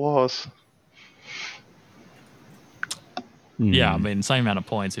loss is a loss. Yeah, I mean, same amount of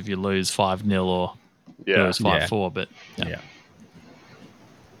points if you lose 5-0 or lose 5-4, but yeah.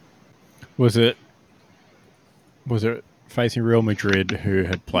 Was it facing Real Madrid who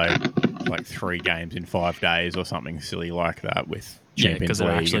had played like 3 games in 5 days or something silly like that with Champions League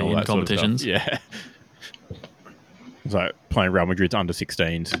actually and all in that competitions? Sort of stuff? Yeah. It's like playing Real Madrid's under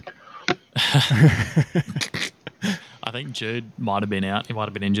 16s. I think Jude might have been out. He might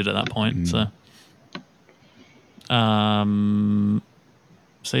have been injured at that point. So,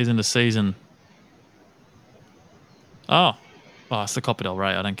 season to season. Oh, it's the Copa del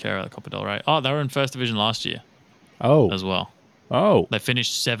Rey. I don't care about the Copa del Rey. Oh, they were in 1st division last year. Oh. As well. Oh. They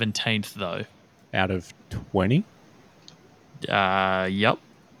finished 17th, though. Out of 20? Yep.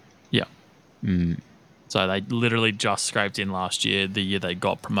 Yeah. Mm. So they literally just scraped in last year, the year they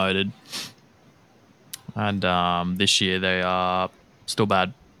got promoted. And this year they are still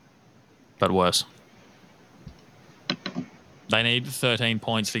bad, but worse. They need 13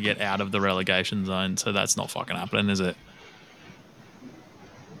 points to get out of the relegation zone, so that's not fucking happening, is it?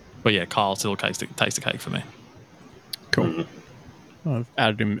 But yeah, Kyle still takes the cake for me. Cool. I've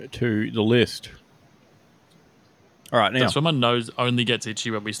added him to the list. All right, now. That's when my nose only gets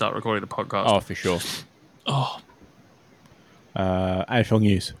itchy when we start recording the podcast. Oh, for sure. Oh. AFL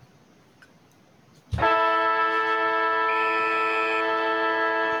news.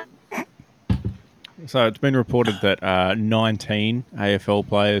 So it's been reported that 19 AFL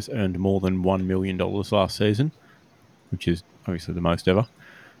players earned more than $1 million last season, which is obviously the most ever,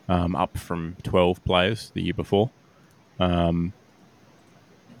 up from 12 players the year before.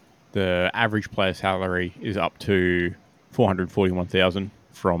 The average player salary is up to $441,000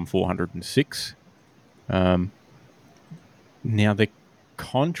 from $406,000. Now, the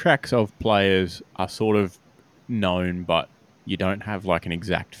contracts of players are sort of known, but you don't have like an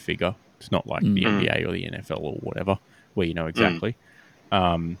exact figure. It's not like the NBA or the NFL or whatever, where you know exactly.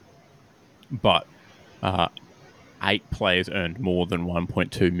 But 8 players earned more than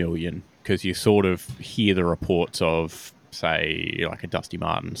 1.2 million because you sort of hear the reports of, say, like a Dusty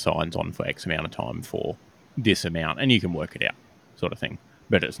Martin signs on for X amount of time for this amount, and you can work it out, sort of thing.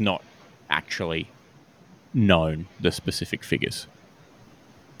 But it's not actually known, the specific figures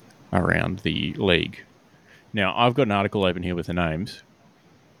around the league. Now, I've got an article open here with the names.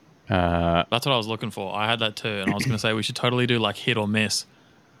 That's what I was looking for. I had that too, and I was going to say we should totally do like hit or miss.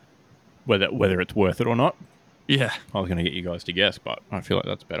 Whether it's worth it or not. Yeah. I was going to get you guys to guess, but I feel like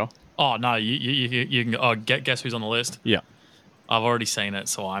that's better. Oh no, you can guess who's on the list. Yeah. I've already seen it,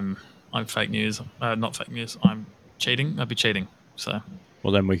 so I'm fake news. Not fake news. I'm cheating. I'd be cheating. So.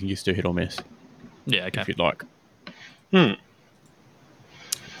 Well, then we can just do hit or miss. Yeah. Okay. If you'd like. Oh,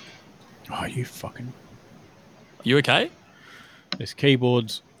 you fucking. You okay? This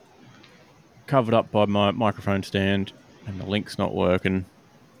keyboard's covered up by my microphone stand, and the link's not working.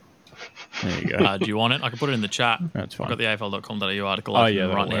 There you go. Do you want it? I can put it in the chat. That's fine. I've got the AFL.com.au article Oh, yeah,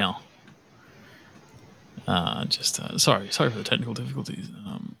 right that'll now. Sorry for the technical difficulties.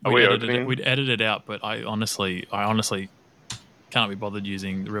 We'd edited it out, but I honestly can't be bothered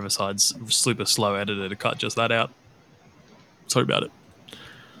using the Riverside's super slow editor to cut just that out. Sorry about it.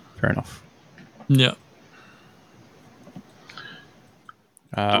 Fair enough. Yeah.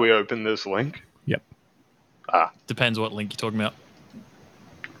 Do we open this link? Yep. Depends what link you're talking about.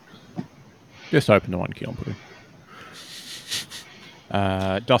 Just open the one key I'm putting.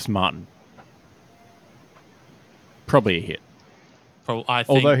 Dustin Martin. Probably a hit. I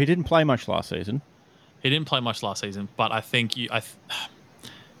think, although he didn't play much last season. He didn't play much last season, but I think bit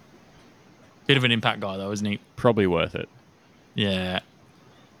of an impact guy though, isn't he? Probably worth it. Yeah.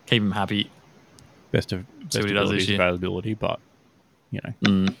 Keep him happy. Best of what he does this year. Availability, but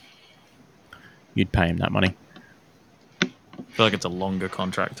you'd pay him that money. I feel like it's a longer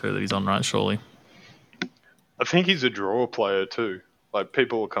contract too that he's on, right? Surely. I think he's a draw player too. Like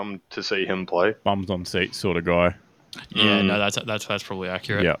people will come to see him play. Bums on seats sort of guy. Yeah, no, that's probably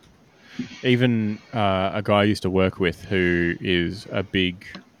accurate. Yeah. Even a guy I used to work with who is a big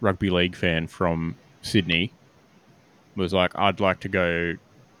rugby league fan from Sydney was like, I'd like to go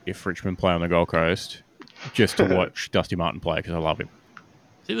if Richmond play on the Gold Coast just to watch Dusty Martin play because I love him.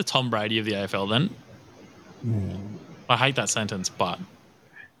 Is he the Tom Brady of the AFL then? I hate that sentence, but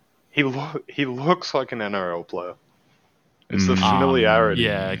he looks like an NRL player. It's the familiarity.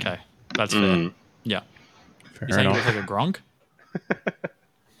 Yeah, okay, that's fair. Yeah, you saying he looks like a Gronk?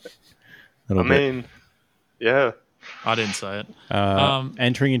 Yeah. I didn't say it.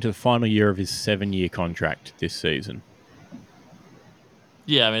 Entering into the final year of his 7-year contract this season.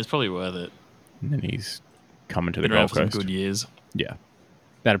 Yeah, I mean it's probably worth it. And then he's coming to the Gold Coast. Some good years. Yeah,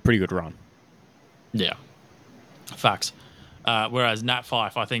 they had a pretty good run. Yeah, facts. Whereas Nat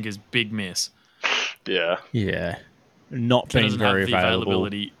Fyfe, I think, is big miss. Yeah. Not being very available,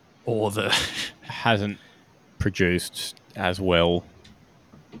 availability or the hasn't produced as well.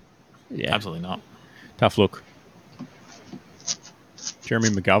 Yeah, absolutely not. Tough look. Jeremy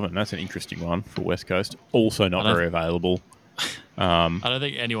McGovern, that's an interesting one for West Coast. Also not very available. I don't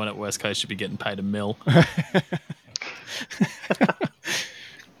think anyone at West Coast should be getting paid $1 million.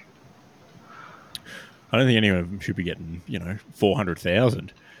 I don't think any of them should be getting,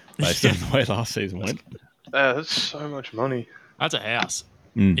 400,000 based on the way last season went. That's so much money. That's a house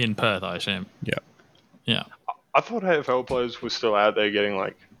in Perth, I assume. Yeah. I thought AFL players were still out there getting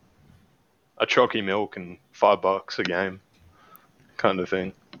like a chalky milk and $5 a game kind of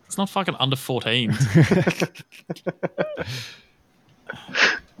thing. It's not fucking under 14.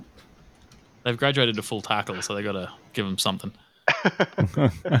 They've graduated to full tackle, so they got to give them something.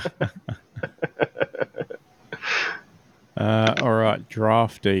 All right,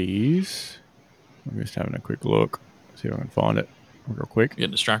 draftees. I'm just having a quick look. See if I can find it real quick.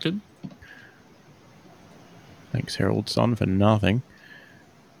 Getting distracted. Thanks, Harold Son, for nothing.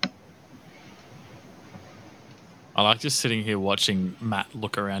 I like just sitting here watching Matt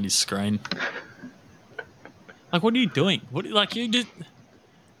look around his screen. Like, what are you doing? You just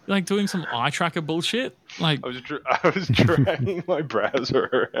like doing some eye tracker bullshit? Like, I was dragging my browser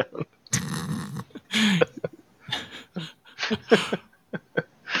around.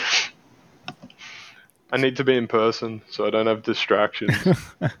 I need to be in person so I don't have distractions.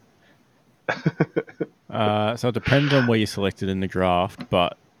 So it depends on where you're selected in the draft,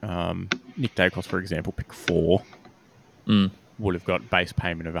 but Nick Dacos, for example, pick 4, would have got base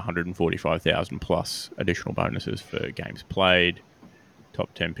payment of $145,000 plus additional bonuses for games played.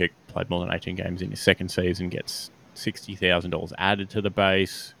 Top 10 pick, played more than 18 games in his second season, gets $60,000 added to the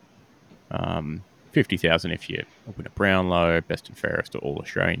base. $50,000 if you win a Brownlow, best and fairest, or All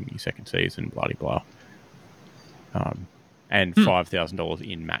Australian in your second season, blah blah. And $5,000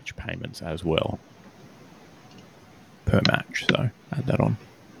 in match payments as well per match. So add that on.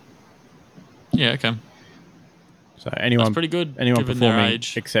 yeah, okay. So anyone That's pretty good. Anyone given their performing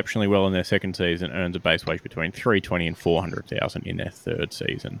age. exceptionally well in their second season earns a base wage between $320,000 and $400,000 in their third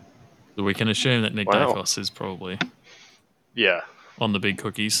season. So we can assume that Nick Dacos is probably on the big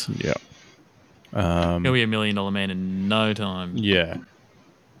cookies. Yeah. He'll be $1 million man in no time. Yeah.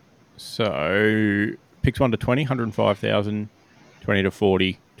 So picks 1 to 20, 105,000, 20 to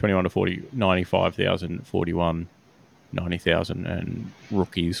 40, 21 to 40, 95,000, 41, 90,000, and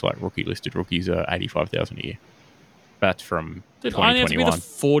rookies, like rookie listed rookies, are 85,000 a year. That's from 2021. I need to be the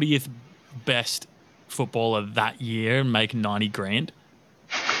 40th best footballer that year and make 90 grand.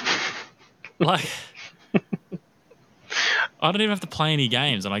 Like, I don't even have to play any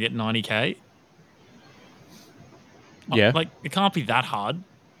games and I get 90K. Yeah. Like, it can't be that hard.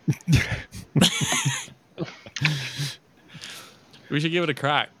 We should give it a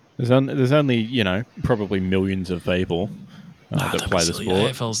crack. There's only, probably millions of people that play the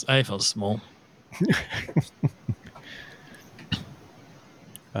sport. AFL's small.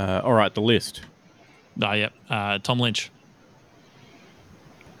 All right, the list. Tom Lynch.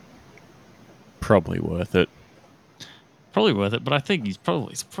 Probably worth it. But I think he's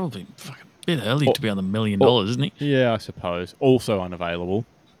probably fucking a bit early to be on the $1 million, isn't he? Yeah, I suppose. Also unavailable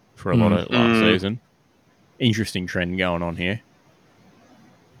for a lot of last season. Interesting trend going on here.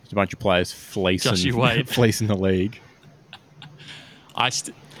 Just a bunch of players fleecing the league. I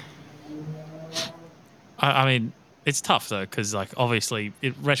mean, it's tough though because, like, obviously,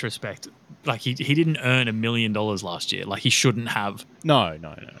 in retrospect, like he didn't earn $1 million last year. Like he shouldn't have. No.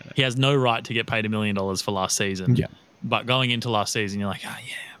 He has no right to get paid $1 million for last season. Yeah. But going into last season, you're like,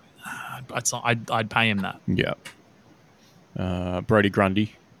 I'd pay him that. Yeah. Brody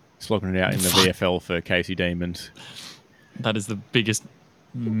Grundy slogging it out in the VFL for Casey Demons. That is the biggest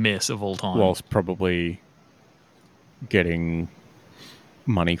miss of all time. Whilst probably getting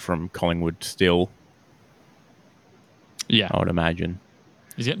money from Collingwood still. Yeah. I would imagine.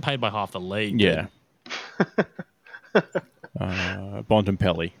 He's getting paid by half the league. Yeah.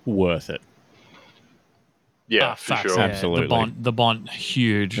 Bontempelli, worth it. Yeah, for facts, sure. yeah. Absolutely. The Bont,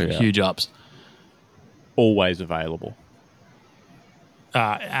 huge ups. Always available.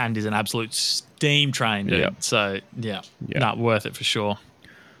 And is an absolute steam train, dude. Yep. So, not worth it for sure.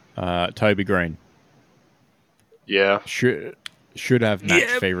 Toby Green. Yeah. Should have match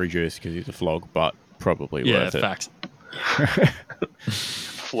fee reduced because he's a flog, but probably worth it. Yeah, facts.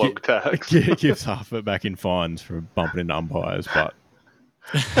 Flog tax. Gives half of it back in fines for bumping into umpires, but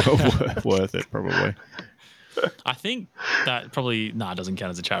worth it probably. I think that probably it doesn't count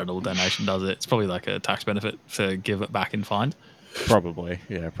as a charitable donation, does it? It's probably like a tax benefit to give it back in fine. Probably.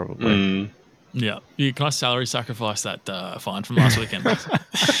 Yeah. Can I salary sacrifice that fine from last weekend?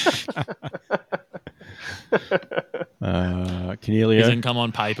 Canelio. His income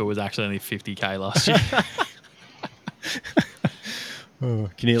on paper was actually only $50K last year.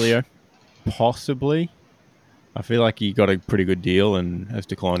 Canelio, possibly. I feel like he got a pretty good deal and has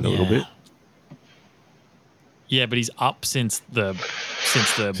declined a little bit. Yeah, but he's up since the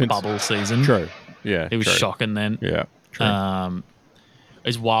bubble season. True. Yeah. It was shocking then. Yeah. True.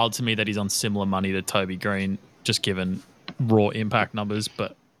 It's wild to me that he's on similar money to Toby Green, just given raw impact numbers.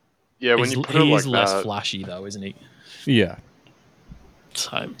 But yeah, when you put he it is like less that, flashy though, isn't he? Yeah.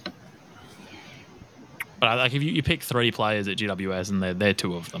 So, but like if you pick 3 players at GWS and they're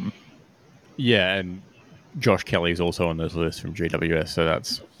 2 of them. Yeah, and Josh Kelly's also on this list from GWS, so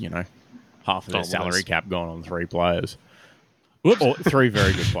that's half of their salary cap gone on 3 players. Whoops. Or 3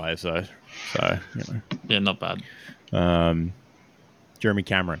 very good players, though. So, Yeah, not bad. Jeremy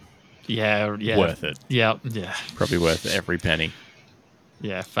Cameron. Yeah. Worth it. Yeah. Probably worth every penny.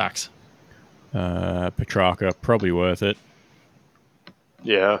 Yeah, facts. Petrarca, probably worth it.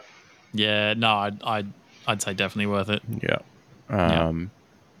 Yeah. Yeah, no, I'd say definitely worth it. Yeah.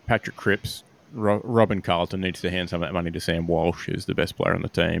 Patrick Cripps, Robin Carlton needs to hand some of that money to Sam Walsh, who's the best player on the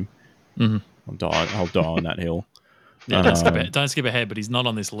team. Mm-hmm. I'll die on that hill. Yeah, don't skip ahead, but he's not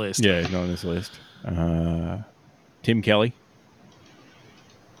on this list. Yeah, he's not on this list. Tim Kelly,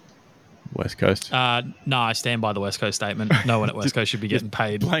 West Coast. No, I stand by the West Coast statement. No one at West Coast should be getting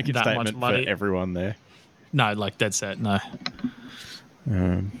paid blanket that statement much money. for everyone there. No, like dead set, no.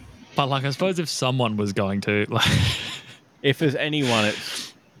 But like, I suppose if someone was going to, like, if there's anyone,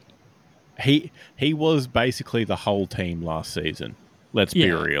 it's he was basically the whole team last season. Let's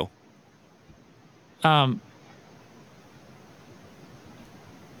be real.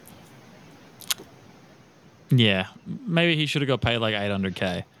 Yeah, maybe he should have got paid like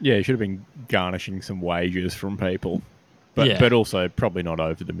 $800K. Yeah, he should have been garnishing some wages from people, but also probably not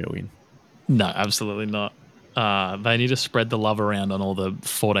over the $1 million. No, absolutely not. They need to spread the love around on all the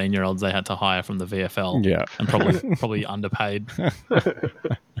 14-year-olds they had to hire from the VFL. Yeah, and probably underpaid.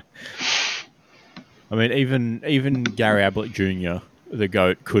 I mean, even Gary Ablett Jr., the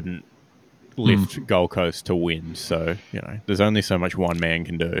GOAT, couldn't lift Gold Coast to win. So there's only so much one man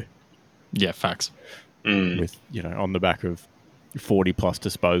can do. Yeah, facts. With on the back of 40 plus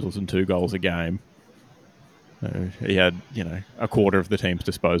disposals and 2 goals a game. He had, a quarter of the team's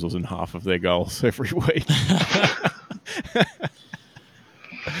disposals and half of their goals every week.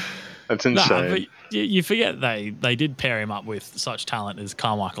 That's insane. But you forget they did pair him up with such talent as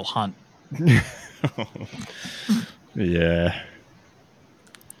Carmichael Hunt. Yeah.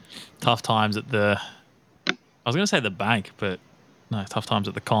 Tough times at I was going to say the bank, but no, tough times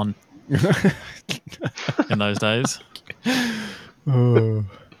at the con in those days. Oh,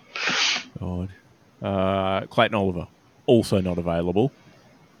 God. Clayton Oliver, also not available.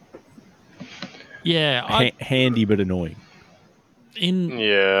 Yeah. Handy but annoying.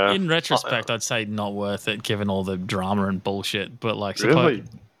 In retrospect, I'd say not worth it given all the drama and bullshit. But like, really?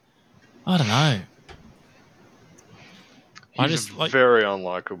 I don't know. He's very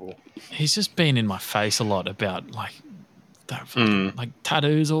unlikable. He's just been in my face a lot about like like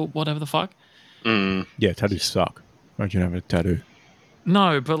tattoos or whatever the fuck. Yeah, tattoos suck. Why don't you have a tattoo?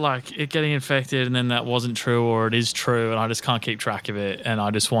 No, but like it getting infected and then that wasn't true or it is true and I just can't keep track of it and I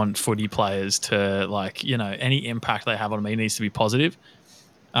just want footy players to like, any impact they have on me needs to be positive.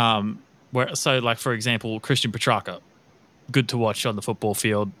 So like, for example, Christian Petrarca, good to watch on the football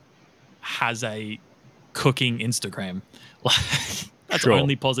field, has a cooking Instagram. That's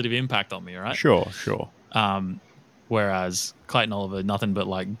only positive impact on me, right? Sure. Whereas Clayton Oliver, nothing but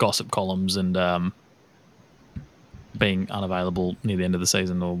like gossip columns and being unavailable near the end of the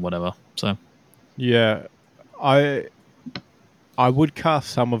season or whatever. So, yeah, I would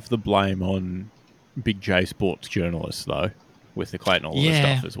cast some of the blame on Big J Sports journalists though, with the Clayton Oliver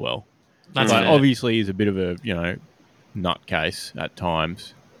stuff as well. That's like, obviously he's a bit of a nutcase at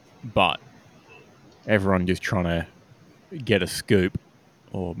times, but everyone just trying to get a scoop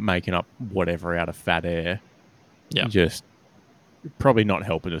or making up whatever out of fat air. Yeah, just probably not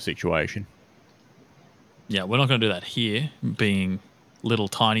helping the situation. Yeah, we're not going to do that here, being little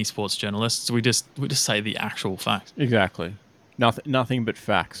tiny sports journalists. We just say the actual facts. Exactly. Nothing but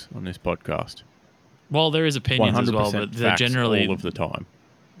facts on this podcast. Well, there is opinions as well, but they're generally all of the time.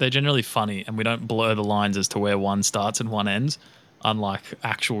 They're generally funny, and we don't blur the lines as to where one starts and one ends, unlike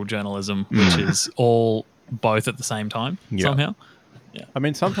actual journalism, which is all both at the same time somehow. Yeah. I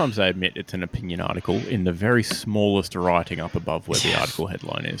mean, sometimes they admit it's an opinion article in the very smallest writing up above where the article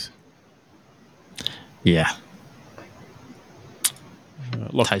headline is. Yeah.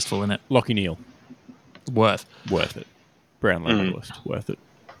 Tasteful, innit? Lockie Neal. Worth it. Brown List. Worth it.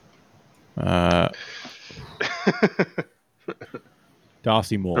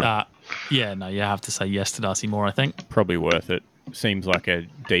 Darcy Moore. You have to say yes to Darcy Moore, I think. Probably worth it. Seems like a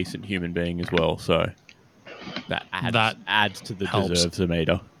decent human being as well, so that adds to the deserves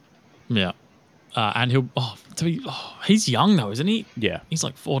meter. Yeah. And he's young though, isn't he? Yeah. He's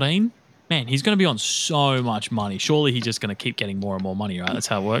like 14. Man, he's going to be on so much money. Surely he's just going to keep getting more and more money, right? That's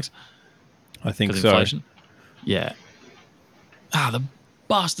how it works. I think so. Inflation. Yeah. The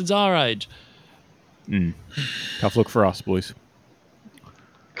bastards our age. Tough look for us, boys.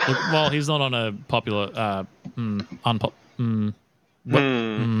 Look, well, he's not on a popular, undiscovered.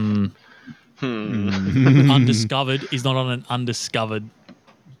 He's not on an undiscovered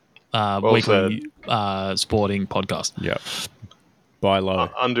weekly sporting podcast. Yeah. Buy low.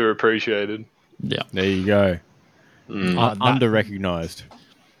 Underappreciated. Yeah. There you go. Under-recognised.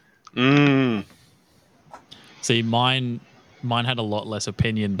 See, mine had a lot less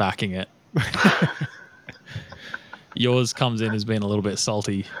opinion backing it. Yours comes in as being a little bit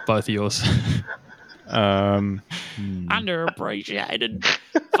salty. Both of yours. Underappreciated.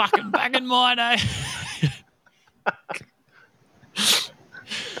 Fucking banging mine, eh?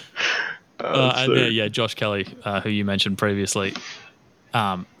 Josh Kelly, who you mentioned previously.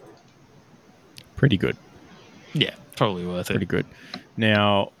 Pretty good. Yeah, probably worth it. Pretty good.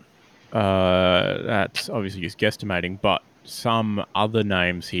 Now, that's obviously just guesstimating, but some other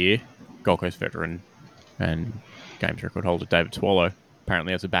names here, Gold Coast veteran and games record holder David Swallow,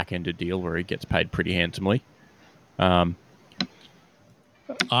 apparently has a back-ended deal where he gets paid pretty handsomely. I'm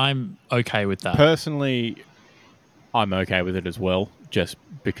okay with that. Personally, I'm okay with it as well, just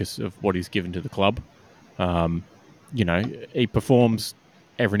because of what he's given to the club. He performs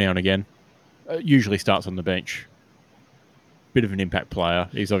every now and again. Usually starts on the bench. Bit of an impact player.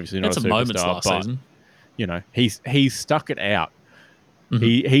 He's obviously not a superstar, last season. He's stuck it out.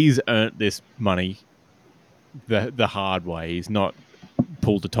 Mm-hmm. He's earned this money the hard way. He's not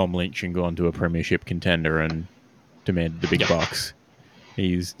pulled a Tom Lynch and gone to a premiership contender and demanded the big bucks.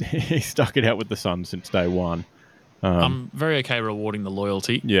 He's stuck it out with the Suns since day one. I'm very okay rewarding the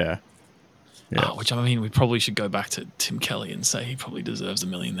loyalty. Yeah. Which, I mean, we probably should go back to Tim Kelly and say he probably deserves $1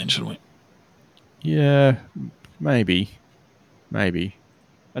 million then, shouldn't we? Yeah, maybe.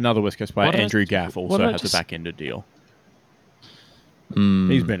 Another West Coast player, Andrew Gaff, also has a back-ended deal.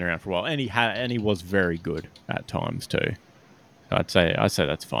 He's been around for a while, and he was very good at times too. So I'd say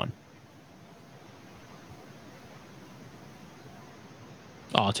that's fine.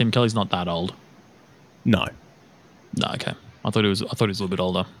 Oh, Tim Kelly's not that old. No, okay. I thought he was a little bit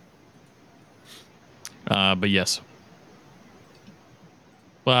older. But yes.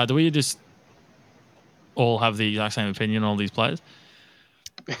 Well, do we just all have the exact same opinion on all these players?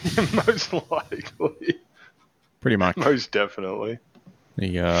 Most likely. Pretty much. Most definitely.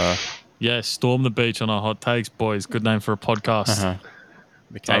 Storm the beach on our hot takes, boys. Good name for a podcast. Uh-huh.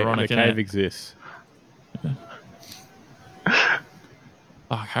 The cave exists.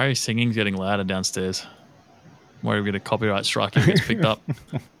 Oh, Harry's singing's getting louder downstairs. I'm worried we get a copyright strike if it gets picked up.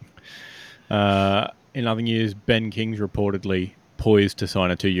 In other news, Ben King's reportedly poised to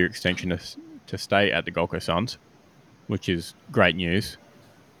sign a 2-year extension to stay at the Gold Coast Suns, which is great news.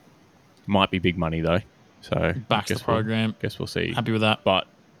 Might be big money though. So back to the program. Guess we'll see. Happy with that. But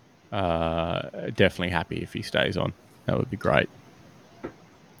definitely happy if he stays on. That would be great.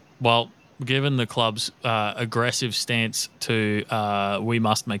 Well, given the club's aggressive stance to we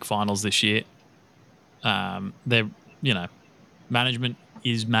must make finals this year, management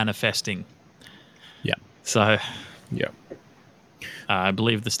is manifesting. Yeah. So, yeah. I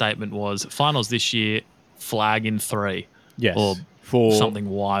believe the statement was finals this year, flag in 3. Yes. Or for something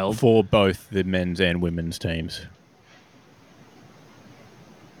wild. For both the men's and women's teams.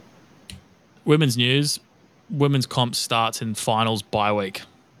 Women's news. Women's comp starts in finals bye week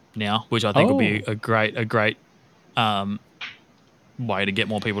now, which I think will be a great way to get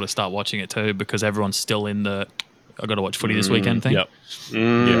more people to start watching it too, because everyone's still in the I got to watch footy this weekend thing. Yep.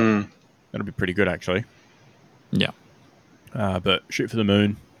 Yeah. That'll be pretty good actually. Yeah. But shoot for the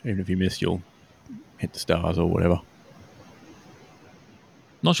moon. Even if you miss, you'll hit the stars or whatever.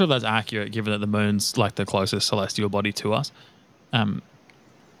 Not sure if that's accurate, given that the moon's like the closest celestial body to us.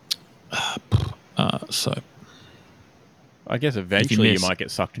 So I guess eventually you might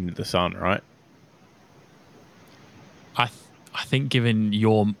get sucked into the sun, right? I think given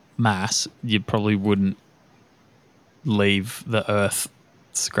your mass, you probably wouldn't leave the Earth's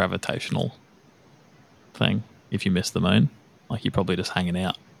gravitational thing if you miss the moon. Like you're probably just hanging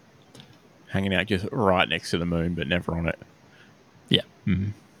out. Hanging out just right next to the moon, but never on it. Yeah. Mm-hmm.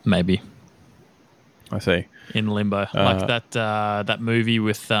 Maybe. I see. In limbo. Like that movie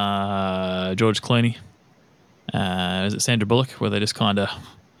with George Clooney. Is it Sandra Bullock, where they just kind of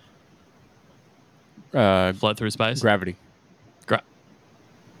float through space? Gravity.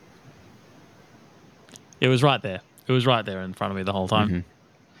 It was right there. It was right there in front of me the whole time.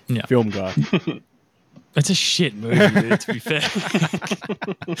 Mm-hmm. Yeah. Film guy. It's a shit movie, dude, to be fair.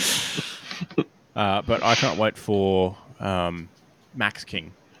 But I can't wait for Max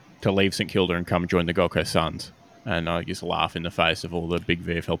King to leave St Kilda and come join the Gold Coast Suns. And I just laugh in the face of all the big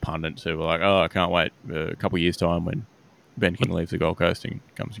VFL pundits who were like, I can't wait a couple of years' time when Ben King leaves the Gold Coast and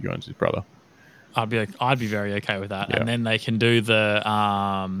comes and joins his brother. I'd be very okay with that. Yeah. And then they can do the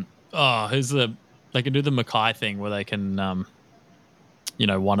they can do the Mackay thing where they can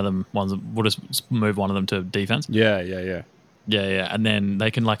we'll just move one of them to defense. Yeah. Yeah. And then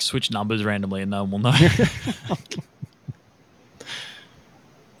they can like switch numbers randomly and no one will know.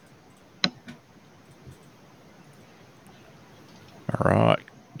 All right.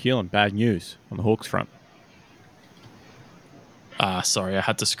 Keelan, bad news on the Hawks front. Sorry, I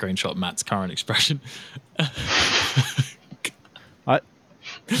had to screenshot Matt's current expression.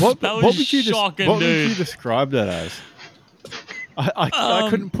 What would you describe that as? I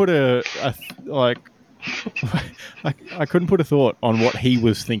couldn't put I couldn't put a thought on what he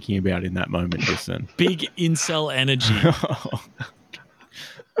was thinking about in that moment just then. Big incel energy.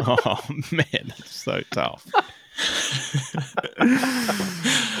 Oh man, that's so tough.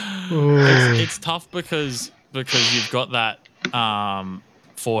 It's tough because you've got that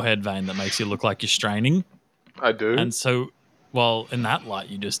forehead vein that makes you look like you're straining. I do. And so, well, in that light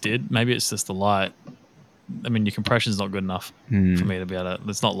you just did, maybe it's just the light. I mean, your compression's not good enough for me to be able to.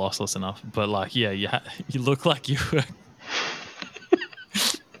 It's not lossless enough. But like, yeah, you look like you were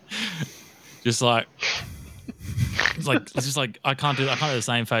just like. It's just like I can't do the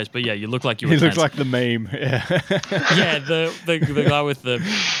same face, but yeah, you look like you were. He looks like the meme. Yeah, yeah, the guy with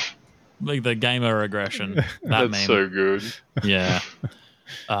the gamer aggression. That's meme. So good. Yeah.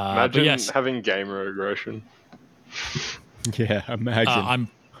 Imagine having gamer aggression. Yeah, imagine.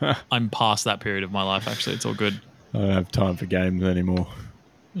 I'm past that period of my life. Actually, it's all good. I don't have time for games anymore.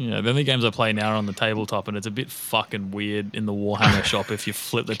 Yeah, the only games I play now are on the tabletop, and it's a bit fucking weird in the Warhammer shop if you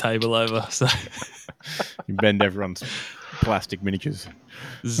flip the table over. So you bend everyone's plastic miniatures.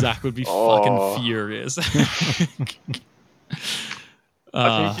 Zach would be fucking furious. I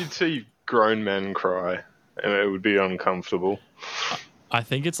think you'd see grown men cry, and it would be uncomfortable. I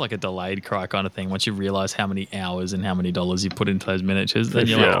think it's like a delayed cry kind of thing. Once you realize how many hours and how many dollars you put into those miniatures, then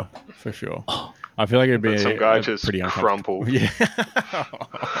you're like, for sure. I feel like it'd be some guy just pretty crumpled. Yeah,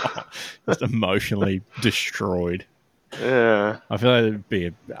 just emotionally destroyed. Yeah, I feel like it'd be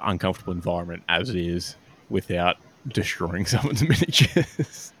an uncomfortable environment as it is without destroying someone's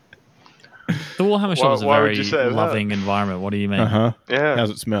miniatures. The Warhammer shop is a very loving environment. What do you mean? Yeah. How's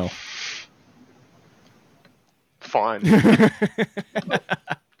it smell? Fine.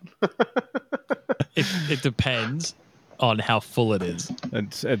 It depends on how full it is.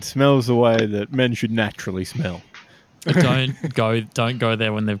 It smells the way that men should naturally smell. Don't go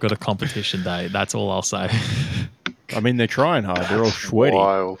there when they've got a competition day. That's all I'll say. I mean, they're trying hard. They're all sweaty.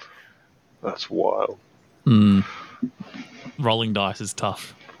 Wild. That's wild. Rolling dice is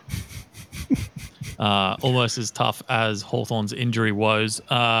tough. Almost as tough as Hawthorn's injury woes.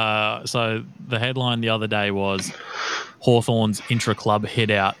 So the headline the other day was Hawthorn's intra-club hit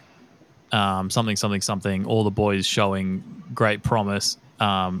out, something. All the boys showing great promise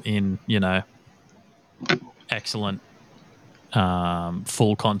in, excellent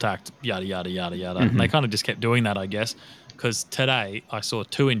full contact, yada, yada, yada, yada. And they kind of just kept doing that, I guess, because today I saw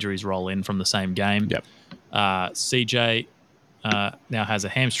 2 injuries roll in from the same game. Yep. CJ now has a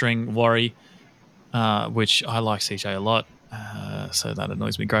hamstring worry, which I like CJ a lot. So that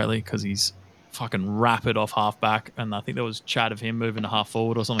annoys me greatly because he's fucking rapid off halfback. And I think there was chat of him moving to half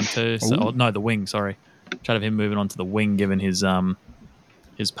forward or something too. So, no, the wing, sorry. Chat of him moving onto the wing given his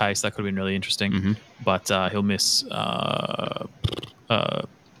pace. That could have been really interesting. But he'll miss a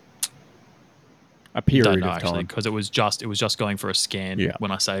period of time because it was just going for a scan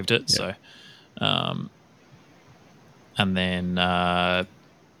when I saved it. So, and then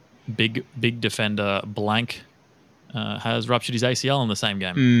big defender Blank has ruptured his ACL in the same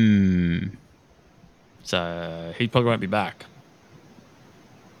game. So he probably won't be back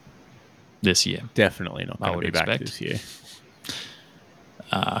this year. Definitely not going to be back this year.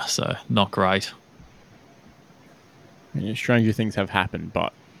 So not great. Stranger things have happened,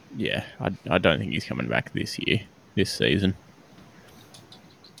 but yeah, I don't think he's coming back this season.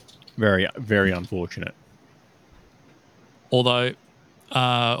 Very, very unfortunate. Although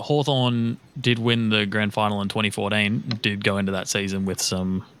Hawthorn did win the grand final in 2014, did go into that season with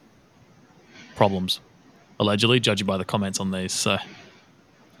some problems, allegedly, judging by the comments on these. So,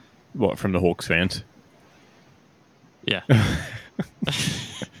 what, from the Hawks fans? Yeah.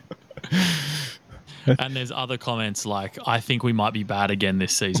 And there's other comments like, I think we might be bad again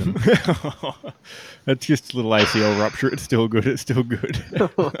this season. That's just a little ACL rupture. It's still good.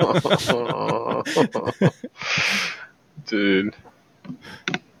 Dude.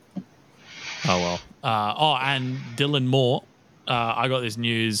 Oh, well. And Dylan Moore. I got this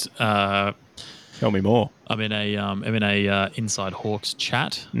news. Tell me more. I'm in a Inside Hawks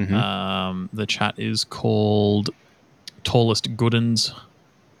chat. The chat is called Tallest Goodens.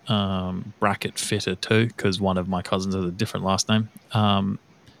 Bracket fitter too, because one of my cousins has a different last name. And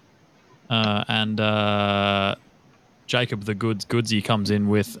Jacob the Goodsy comes in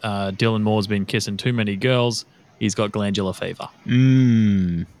with Dylan Moore's been kissing too many girls. He's got glandular fever.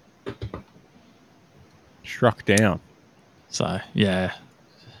 Struck down. So, yeah.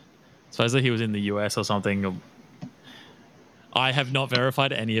 Supposedly he was in the US or something. I have not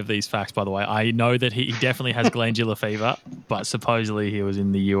verified any of these facts, by the way. I know that he definitely has glandular fever, but supposedly he was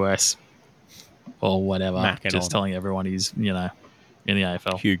in the US or whatever. Macking just on. telling everyone he's, in the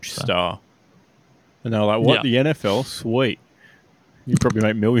AFL. Huge star. And they were like, what, the NFL? Sweet. You probably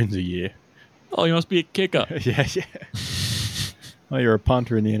make millions a year. Oh, you must be a kicker. yeah. Oh, you're a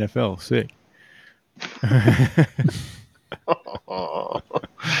punter in the NFL. Sick.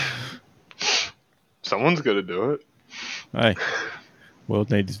 Someone's got to do it. Hey, world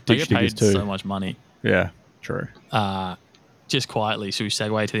needs They ditch get diggers paid too. so much money. Yeah, true. Just quietly, should we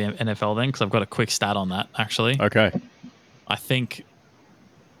segue to the NFL then? Because I've got a quick stat on that, actually. Okay. I think,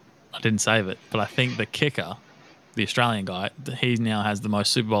 I didn't save it, but I think the kicker, the Australian guy, he now has the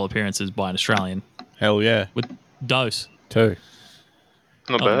most Super Bowl appearances by an Australian. Hell yeah. With Dose. 2.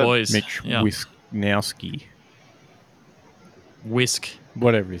 Not bad. The boys. Mitch Wisnowski. Whisk.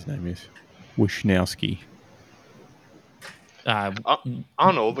 Whatever his name is. Wisnowski. Aren't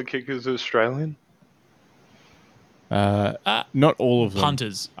all the kickers Australian? Not all of them.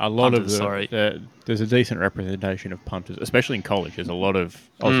 Punters. A lot punters, of there's a decent representation of punters, especially in college. There's a lot of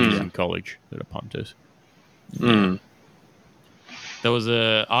Aussies in college that are punters. There was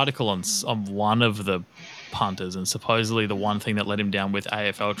an article on one of the punters, and supposedly the one thing that let him down with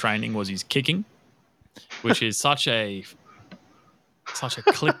AFL training was his kicking, which is such a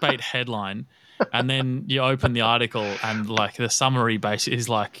clickbait headline. And then you open the article and like the summary base is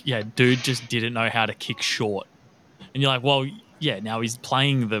like, yeah, dude just didn't know how to kick short. And you're like, well, yeah, now he's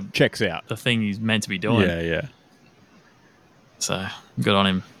playing the checks out the thing he's meant to be doing. Yeah. So good on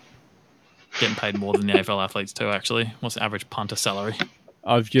him. Getting paid more than the AFL athletes too, actually. What's the average punter salary?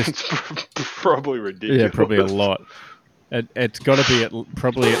 It's probably ridiculous. Yeah, probably a lot. It's got to be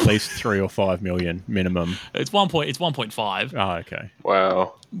probably at least 3 or 5 million minimum. It's 1.5. Oh, okay.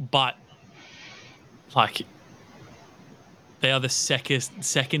 Wow. But like they are the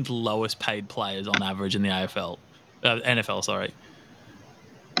second lowest paid players on average in the AFL. NFL, sorry.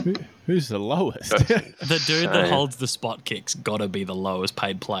 Who's the lowest? The dude that holds the spot kicks got to be the lowest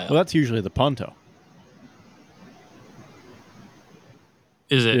paid player. Well, that's usually the punter.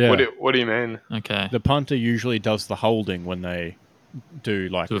 Is it? Yeah. What do you mean? Okay. The punter usually does the holding when they do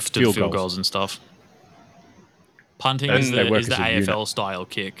like field goals and stuff. Punting is the AFL style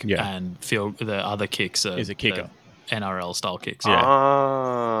kick, and the other kicks is a kicker. NRL style kicks.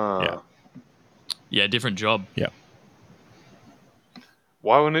 Yeah, different job. Yeah.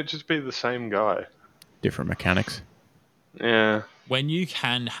 Why wouldn't it just be the same guy? Different mechanics. Yeah. When you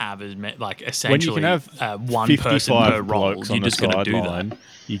can have essentially one 55 person per role, blokes you're on just the going to do sideline, that.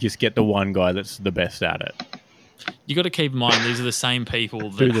 you just get the one guy that's the best at it. You got to keep in mind these are the same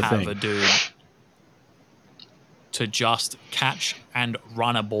people that have a dude to just catch and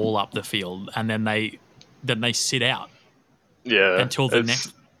run a ball up the field, and then they sit out. Yeah. Until the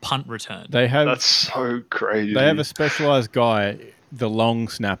next punt return. That's so crazy. They have a specialised guy, the long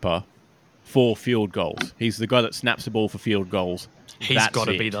snapper, for field goals. He's the guy that snaps the ball for field goals. He's got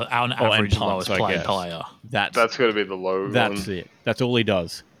to be our average lowest paid player. That's got to be the low one. That's it. That's all he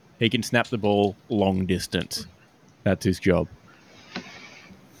does. He can snap the ball long distance. That's his job.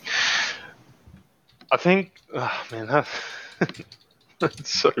 I think, man, that's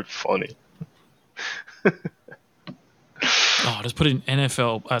so funny. I just put in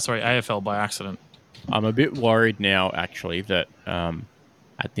AFL by accident. I'm a bit worried now, actually, that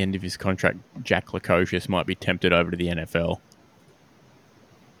at the end of his contract, Jack Lukosius might be tempted over to the NFL.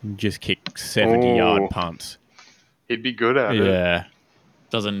 Just kick 70-yard punts. He'd be good at it. Yeah.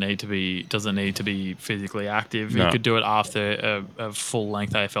 Doesn't need to be physically active. No. He could do it after a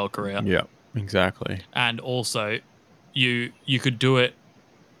full-length AFL career. Yeah, exactly. And also, you could do it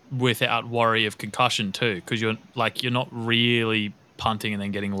without worry of concussion too, because you're not really punting and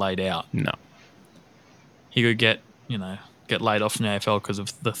then getting laid out. No. He could get laid off from the AFL because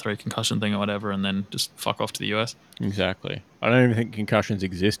of the 3 concussion thing or whatever, and then just fuck off to the US. Exactly. I don't even think concussions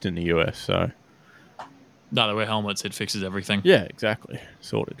exist in the US, so... No, they wear helmets. It fixes everything. Yeah, exactly.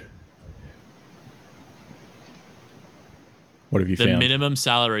 Sorted. What have you found? The minimum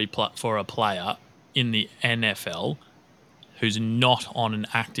salary for a player in the NFL who's not on an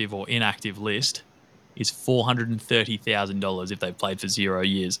active or inactive list is $430,000 if they've played for 0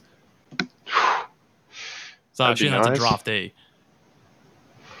 years. So I assume that's a draftee.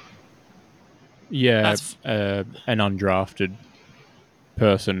 Yeah, an undrafted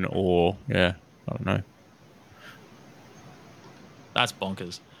person or, I don't know. That's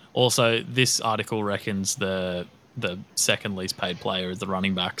bonkers. Also, this article reckons the second least paid player is the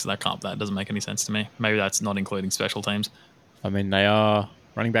running back, so that doesn't make any sense to me. Maybe that's not including special teams. I mean,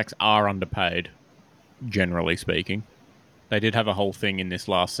 running backs are underpaid, generally speaking. They did have a whole thing in this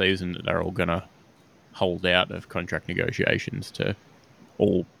last season that they're all going to hold out of contract negotiations to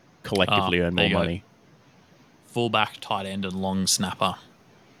all collectively earn more money. Fullback, tight end, and long snapper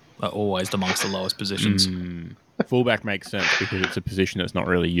are always amongst the lowest positions. Fullback makes sense because it's a position that's not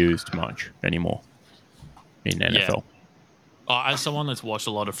really used much anymore in NFL. As someone that's watched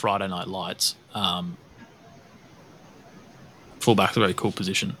a lot of Friday Night Lights, fullback's a very cool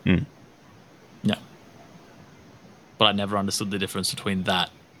position. Yeah. But I never understood the difference between that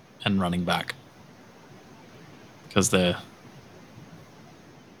and running back. Because they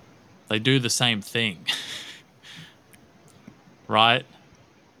do the same thing. Right?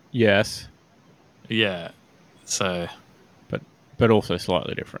 Yes. Yeah. So... But also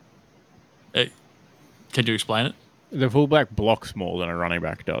slightly different. Can you explain it? The fullback blocks more than a running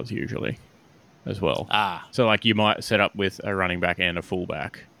back does usually as well. So like you might set up with a running back and a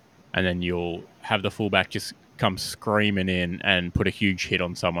fullback, and then you'll have the fullback just come screaming in and put a huge hit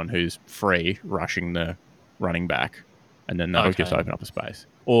on someone who's free rushing the running back, and then they'll just open up a space.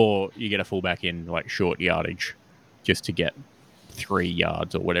 Or you get a fullback in like short yardage just to get 3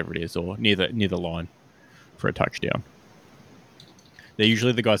 yards or whatever it is, or near the line for a touchdown. They're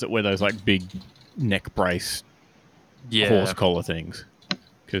usually the guys that wear those like big neck brace horse collar things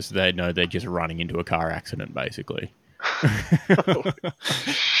because they know they're just running into a car accident basically.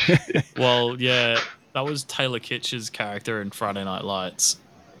 Well, yeah, that was Taylor Kitsch's character in Friday Night Lights,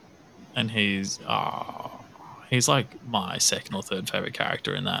 and he's like my second or third favorite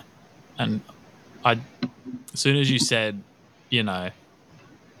character in that. And as soon as you said,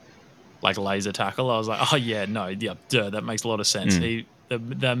 like laser tackle, I was like, oh yeah, no, yeah, duh, that makes a lot of sense.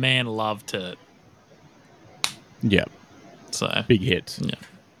 The man loved to. Yeah. So big hits. Yeah.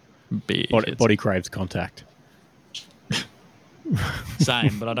 Big hits. Body craves contact.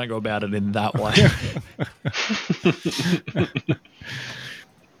 Same, but I don't go about it in that way.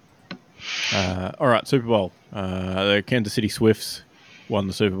 All right, Super Bowl. The Kansas City Swifts won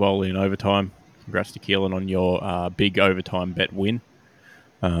the Super Bowl in overtime. Congrats to Keelan on your big overtime bet win.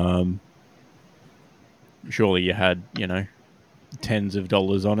 Surely you had, tens of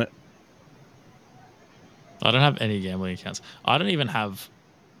dollars on it. I don't have any gambling accounts. I don't even have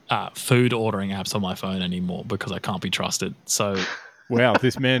food ordering apps on my phone anymore because I can't be trusted. So, wow,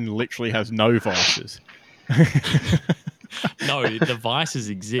 this man literally has no vices. No, the vices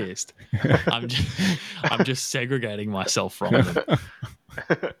exist. I'm just segregating myself from them.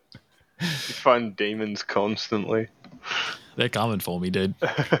 You find demons constantly. They're coming for me, dude.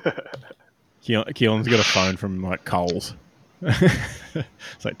 Keelan's got a phone from like Coles.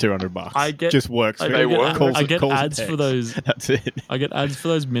 It's like $200. Just works. I get ads for those. That's it. I get ads for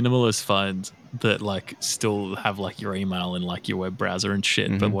those minimalist phones that like still have like your email and like your web browser and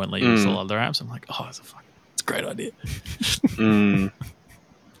shit, but won't let you install other apps. I'm like, oh, it's a great idea.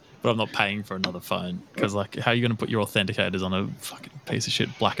 But I'm not paying for another phone because like, how are you going to put your authenticators on a fucking piece of shit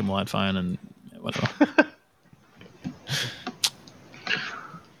black and white phone and whatever?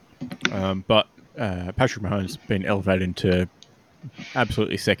 But Patrick Mahomes been elevated into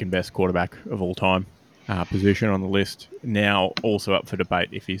absolutely second best quarterback of all time position on the list. Now also up for debate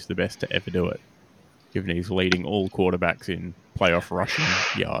if he's the best to ever do it, given he's leading all quarterbacks in playoff rushing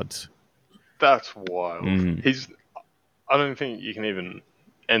yards. That's wild. I don't think you can even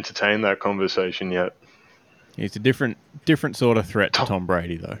entertain that conversation yet. He's a different sort of threat to Tom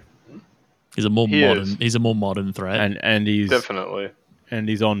Brady, though. He's a more modern threat, and he's definitely, and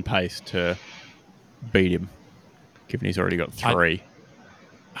he's on pace to beat him, given he's already got 3.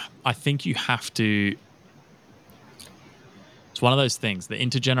 I think you have to. It's one of those things, the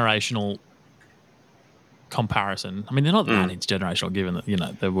intergenerational comparison. I mean, they're not that intergenerational, given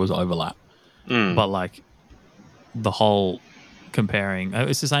that there was overlap, but like the whole comparing,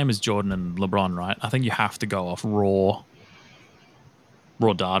 it's the same as Jordan and LeBron, right? I think you have to go off raw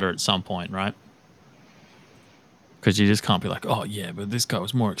data at some point, right? Because you just can't be like, oh yeah, but this guy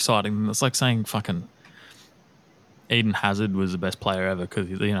was more exciting. It's like saying fucking Eden Hazard was the best player ever because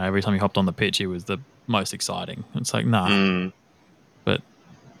every time he hopped on the pitch, he was the most exciting. It's like, nah. But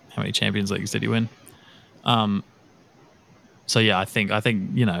how many Champions Leagues did he win? So yeah, I think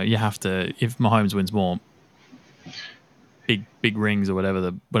you have to, if Mahomes wins more big rings or whatever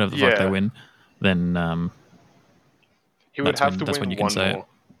the fuck they win, then he would have to win when you can one say more.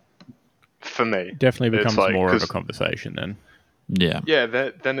 For me, definitely becomes more of a conversation then. Yeah. Yeah,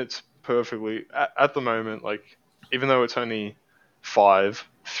 then it's perfectly at the moment. Like, even though it's only 5,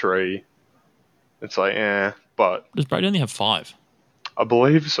 3. It's like, but Does Brady only have 5? I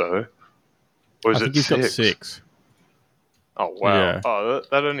believe so. Or I is think it he's 6? got 6. Oh, wow. Yeah. Oh,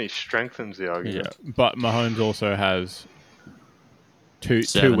 that only strengthens the argument. Yeah, but Mahomes also has two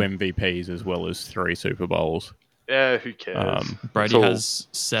 7. MVPs as well as 3 Super Bowls. Yeah, who cares? Brady has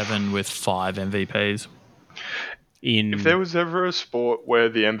 7 with 5 MVPs. If there was ever a sport where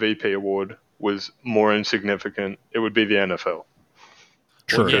the MVP award was more insignificant, it would be the NFL.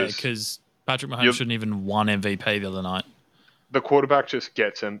 True. Well, yeah, because Patrick Mahomes shouldn't even won MVP the other night. The quarterback just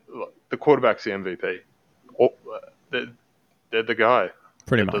gets him. The quarterback's the MVP. Or, they're the guy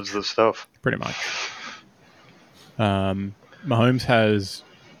Pretty that much. does the stuff. Pretty much. Mahomes has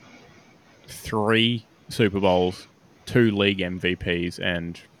 3 Super Bowls, 2 league MVPs,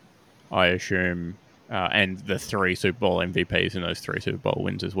 and I assume, and the 3 Super Bowl MVPs in those 3 Super Bowl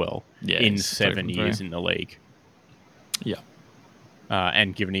wins as well. Yeah, in 7 years in the league. Yeah.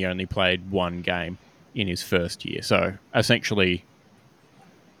 And given he only played 1 game in his first year. So essentially,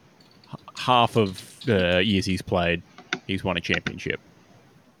 half of the years he's played, he's won a championship.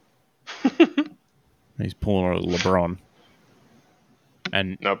 He's pulling a LeBron.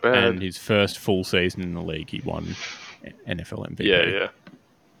 And Not bad. And his first full season in the league, he won NFL MVP. Yeah.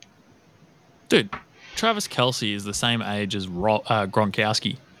 Dude, Travis Kelce is the same age as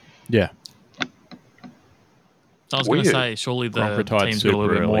Gronkowski. Yeah. I was going to say, surely the team's got a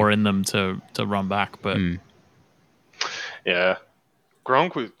little bit more in them to run back, but yeah,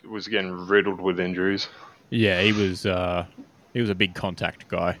 Gronk was getting riddled with injuries. Yeah, he was a big contact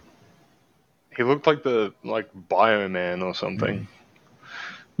guy. He looked like the Bioman or something.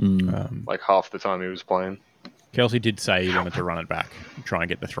 Like half the time he was playing. Kelce did say he wanted to run it back and try and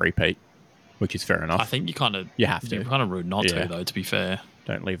get the 3-peat, which is fair enough. I think you have to. You're kind of rude not to, though, to be fair.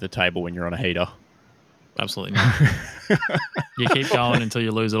 Don't leave the table when you're on a heater. Absolutely not. You keep going until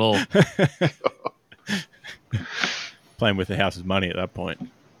you lose it all. Playing with the house's money at that point.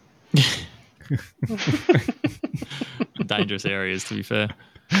 Dangerous areas, to be fair.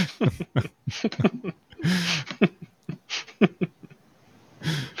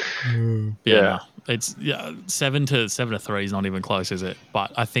 No, it's 7 to 3 is not even close, is it?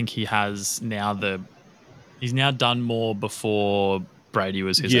 But I think he's now done more before Brady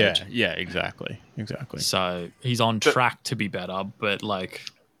was his age. Yeah, exactly. So he's on track to be better, but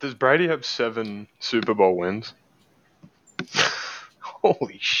does Brady have 7 Super Bowl wins? Yeah.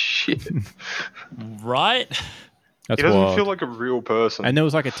 Holy shit! Right? He doesn't feel like a real person. And there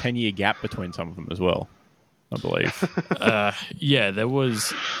was like a 10-year gap between some of them as well, I believe. There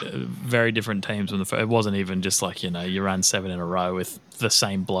was very different teams. It wasn't even just you ran 7 in a row with the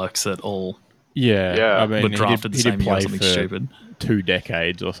same blokes that all I mean, were drafted the same year or something stupid. 2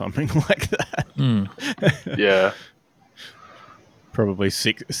 decades or something like that. Yeah. Probably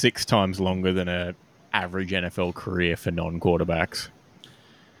six times longer than an average NFL career for non-quarterbacks.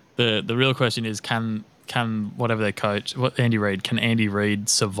 The real question is, can whatever their coach, Andy Reid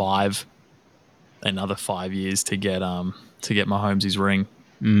survive another 5 years to get Mahomes his ring?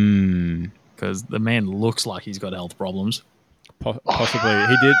 Because the man looks like he's got health problems.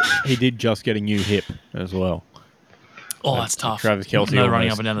 Possibly. He did just get a new hip as well. Oh, that's tough. Travis Kelce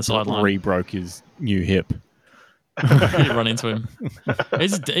running up and down the sideline. Re-broke his new hip. You run into him.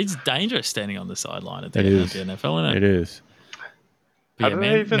 It's dangerous standing on the sideline at the NFL, isn't it? It is. But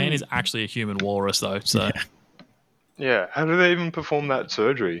man is actually a human walrus, though. So yeah. How do they even perform that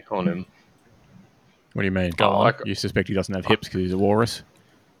surgery on him? What do you mean? Go on. You suspect he doesn't have hips because he's a walrus?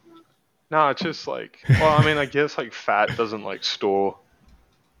 No, it's just I guess fat doesn't store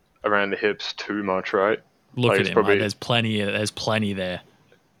around the hips too much, right? Look at him. There's plenty there.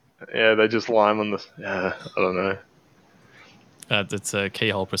 Yeah, they just lie him on the. Yeah, I don't know. It's a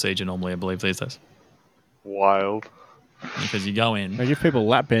keyhole procedure normally, I believe, these days. Wild. Because you go in. They give people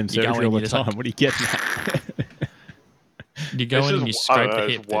lap band surgery all the time. What are you getting at? You go in and you scrape the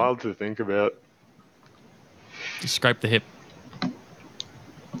hip. It's wild to think about. You scrape the hip. It's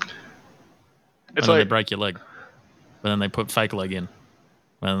and then they break your leg. And then they put fake leg in.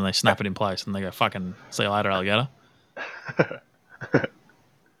 And then they snap it in place and they go, fucking see you later, alligator.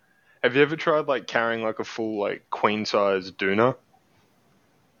 Have you ever tried carrying a full queen size doona?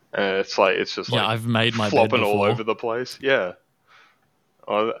 It's just I've made my flopping bed all over the place. Yeah.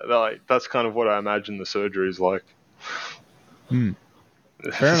 That's kind of what I imagine the surgery is like.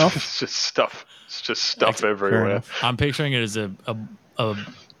 Fair enough. It's just stuff. It's just stuff everywhere. I'm picturing it as a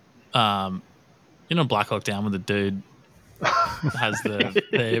Black Hawk Down with the dude has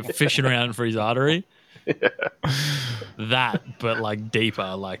they're fishing around for his artery. Yeah. That, but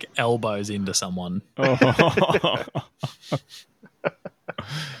deeper, elbows into someone.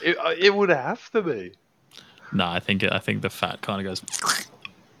 It would have to be. No, I think the fat kind of goes.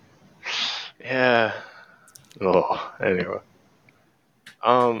 Yeah. Oh, anyway.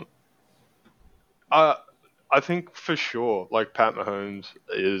 I I think for sure, like Pat Mahomes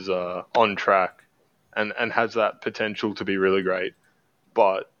is on track, and has that potential to be really great,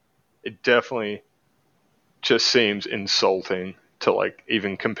 but it definitely just seems insulting to like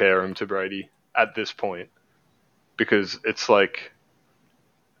even compare him to Brady at this point, because it's like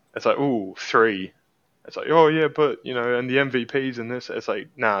ooh 3. It's like, oh yeah, but and the MVPs and this. It's like,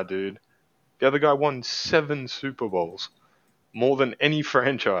 nah, dude. The other guy won 7 Super Bowls, more than any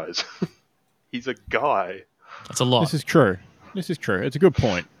franchise. He's a guy. That's a lot. This is true. It's a good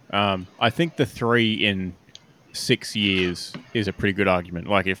point. I think the 3 in 6 years is a pretty good argument.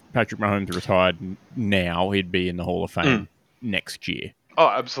 Like if Patrick Mahomes retired now, he'd be in the Hall of Fame next year. Oh,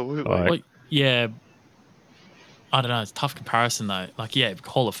 absolutely. Like, yeah. I don't know. It's a tough comparison though. Like, yeah,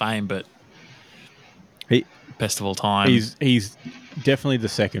 Hall of Fame, but best of all time. He's definitely the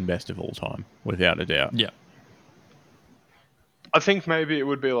second best of all time, without a doubt. Yeah. I think maybe it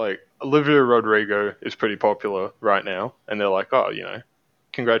would be like Olivia Rodrigo is pretty popular right now, and they're like, oh,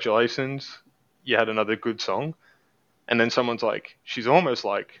 congratulations, you had another good song. And then someone's like, she's almost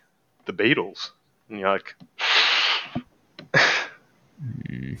like the Beatles. And you're like,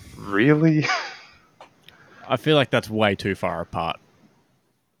 really? I feel like that's way too far apart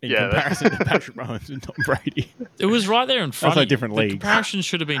in comparison to Patrick Mahomes and Tom Brady. It was right there in front of you. Different leagues. The comparison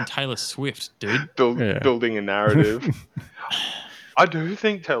should have been Taylor Swift, dude. Building a narrative. I do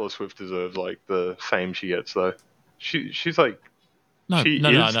think Taylor Swift deserves like the fame she gets, though. She's like, no.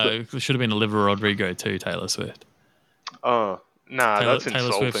 It should have been Olivia Rodrigo too. Taylor Swift. Oh, nah, that's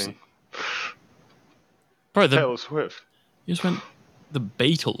insulting. Swift's... Bro, Taylor Swift. You just went the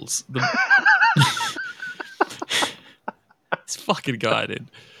Beatles. This fucking guy, dude.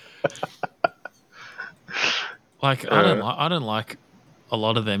 Like, I don't like a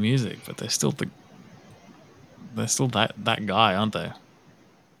lot of their music, but they're still that guy, aren't they?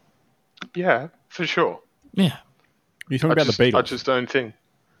 Yeah, for sure. Yeah. You're talking about the Beatles. I just don't think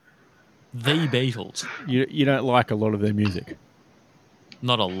the Beatles. You don't like a lot of their music.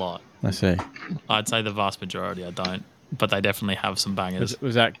 Not a lot. I see. I'd say the vast majority I don't, but they definitely have some bangers.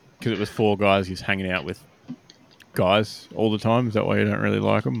 Was that because it was 4 guys he's hanging out with guys all the time? Is that why you don't really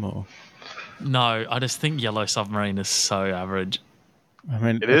like them? Or? No, I just think Yellow Submarine is so average. I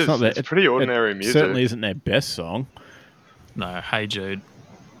mean, it's pretty ordinary music. It certainly isn't their best song. No, Hey Jude.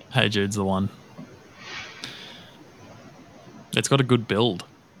 Hey Jude's the one. It's got a good build.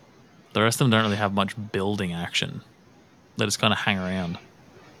 The rest of them don't really have much building action. They just kind of hang around.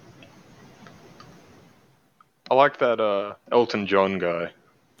 I like that Elton John guy.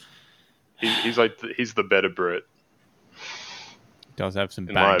 He's the better Brit. Does have some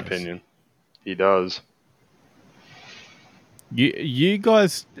in bangers. my opinion. He does. You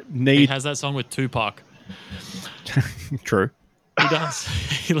guys need. He has that song with Tupac. True. He does.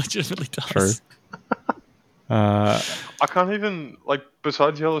 He legitimately does. True. I can't even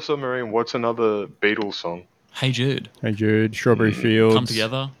besides Yellow Submarine. What's another Beatles song? Hey Jude. Hey Jude. Strawberry Fields. Come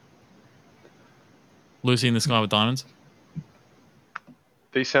Together. Lucy in the Sky with Diamonds.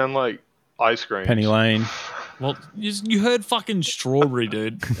 They sound like ice cream. Penny Lane. Well, you heard fucking Strawberry,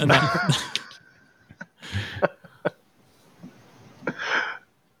 dude. And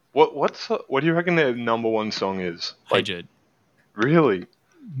What do you reckon their number 1 song is? Hey Jude. Really?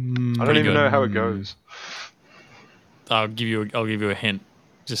 I don't even know how it goes. I'll give you a hint.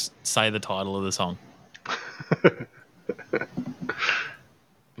 Just say the title of the song.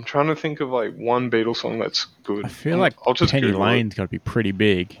 I'm trying to think of one Beatles song that's good. I feel like I'll just Penny Google Lane's got to be pretty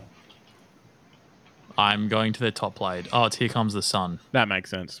big. I'm going to their top played. Oh, it's Here Comes the Sun. That makes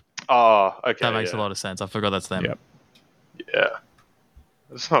sense. Oh, okay. That makes a lot of sense. I forgot that's them. Yep. Yeah.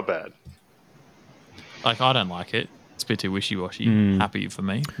 It's not bad. I don't like it. It's a bit too wishy-washy. Happy for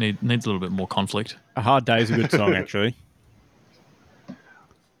me. Needs a little bit more conflict. A Hard Day is a good song, actually.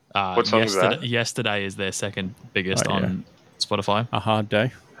 What song is that? Yesterday is their second biggest on Spotify. A Hard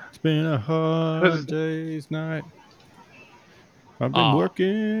Day. It's been a hard day's night. I've been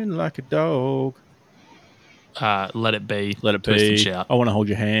working like a dog. Let It Be. Let It Twist Be. And Shout. I Want to Hold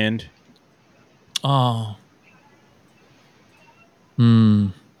Your Hand. Oh.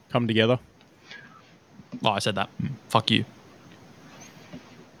 Come Together. Oh, I said that. Fuck you.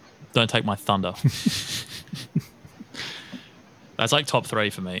 Don't take my thunder. That's like top 3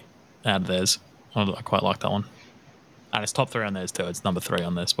 for me out of theirs. I quite like that one. And it's top 3 on theirs too. It's number 3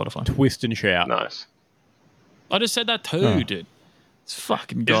 on their Spotify. Twist and Shout. Nice. I just said that too, dude. This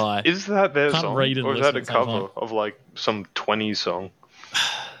fucking guy. Is that their Can't song? read and or is listen that a at the same cover time. of some 20s song?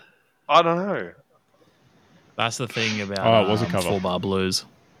 I don't know. That's the thing about it was a cover. 4 Bar Blues.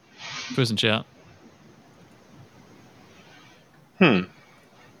 Twist and Shout. There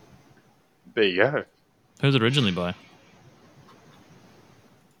you go. Who's it originally by?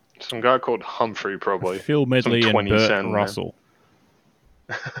 Some guy called Humphrey, probably. Phil Medley Some and Burt 20 Cent, Russell.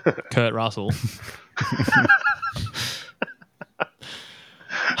 Kurt Russell.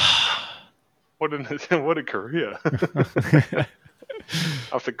 What a career.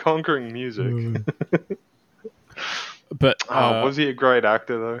 After conquering music. But was he a great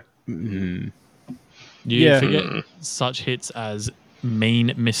actor, though? You forget such hits as Mean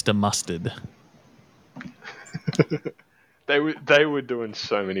Mr. Mustard. They were doing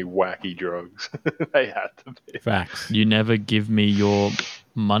so many wacky drugs. They had to be. Facts. You Never Give Me Your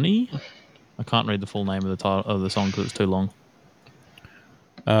Money? I can't read the full name of the title of the song because it's too long.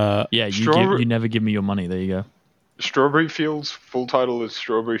 You Never Give Me Your Money. There you go. Strawberry Fields' full title is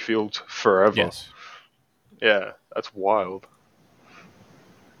Strawberry Fields Forever. Yes. Yeah, that's wild.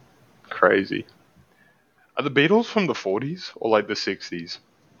 Crazy. Are the Beatles from the 40s or like the 60s?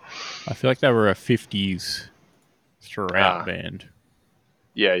 I feel like they were a 50s throughout band.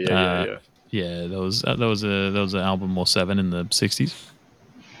 Yeah. Yeah, there was an album or 7 in the 60s.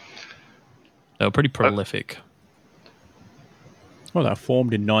 They were pretty prolific. Well, they were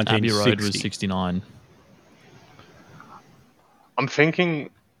formed in 1960. Abbey Road was 69. I'm thinking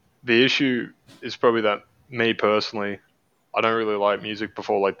the issue is probably that me personally, I don't really like music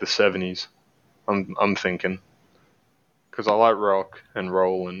before like the 70s. I'm thinking. Because I like rock and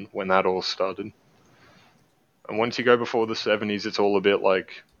roll and when that all started. And once you go before the 70s, it's all a bit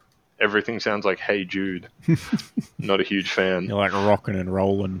like everything sounds like Hey Jude. Not a huge fan. You're like rocking and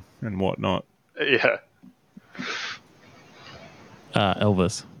rolling and whatnot. Yeah.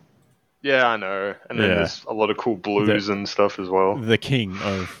 Elvis. Yeah, I know. And then there's a lot of cool blues and stuff as well. The king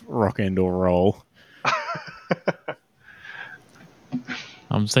of rock and or roll.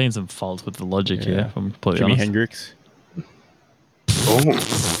 I'm seeing some faults with the logic here, if I'm completely Jimi honest. Hendrix. Oh.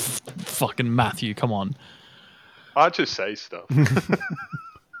 Fucking Matthew, come on. I just say stuff.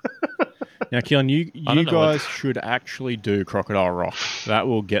 Now, Keelan, you guys should actually do Crocodile Rock. That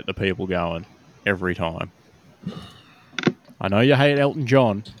will get the people going every time. I know you hate Elton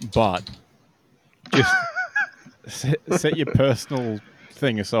John, but just set your personal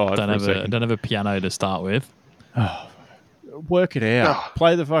thing aside for a second. Don't have a piano to start with. Work it out.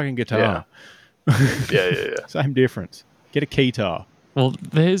 Play the fucking guitar. Yeah. Same difference. Get a keytar. Well,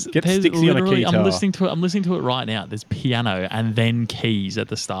 there's Stixie on a literally keytar. I'm listening to it right now. There's piano and then keys at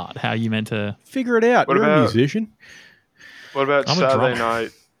the start. How are you meant to figure it out? You're a musician. What about I'm a Saturday drummer.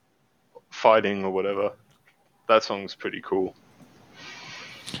 Night Fighting or whatever? That song's pretty cool.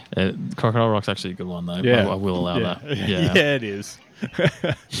 Crocodile Rock's actually a good one though. Yeah. I will allow that. Yeah, it is.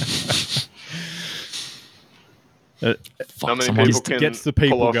 How many people can gets the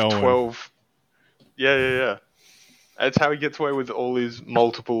people pull off going. 12? Yeah. That's how he gets away with all his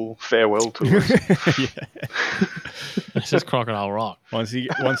multiple farewell tours. It's just Crocodile Rock. Once you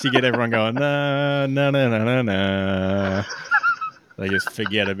get everyone going, nah, they just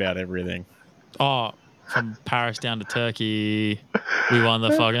forget about everything. Oh, from Paris down to Turkey, we won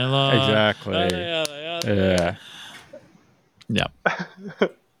the fucking lot. Exactly. Yeah. Yep.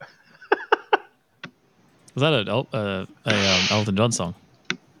 Was that a Elton John song?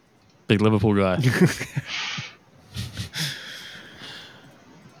 Big Liverpool guy.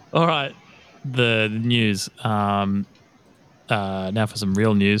 All right, the news. Now for some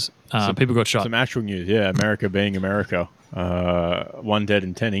real news. People got shot. Some actual news, yeah. America being America. 1 dead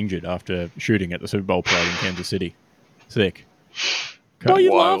and 10 injured after shooting at the Super Bowl parade in Kansas City. Sick. Why are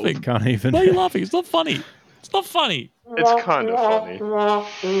you laughing? Can't even. Why are you laughing? It's not funny. It's not funny. It's kind of funny.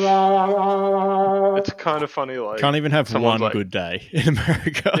 It's kind of funny. Like can't even have one good day in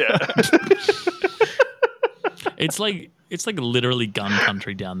America. Yeah. It's like literally gun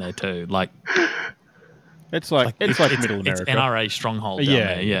country down there too. Like it's like middle America. It's NRA stronghold down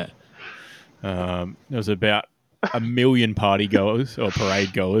there. Yeah. There was about 1 million party goers or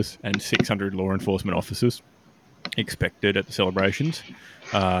parade goers and 600 law enforcement officers expected at the celebrations.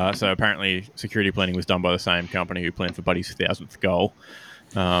 So apparently security planning was done by the same company who planned for Buddy's 1,000th goal.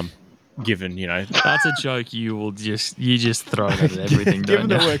 Given, that's a joke you just throw it at everything. Given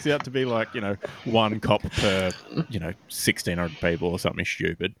that it works out to be like, one cop per, 1,600 people or something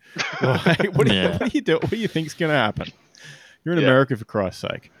stupid. Like, what do you do? What do you think's going to happen? You're in America, for Christ's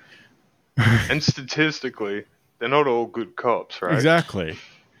sake. And statistically, they're not all good cops, right? Exactly.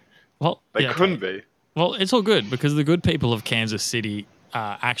 Well, they couldn't be. Well, it's all good because the good people of Kansas City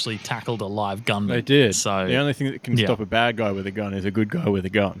actually tackled a live gunman. They did. So the only thing that can stop a bad guy with a gun is a good guy with a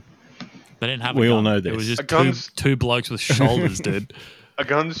gun. They didn't have. We a gun. all know this. It was just two blokes with shoulders, dude. A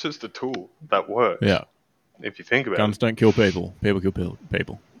gun's just a tool that works. Yeah. If you think about Guns it. don't kill people. People kill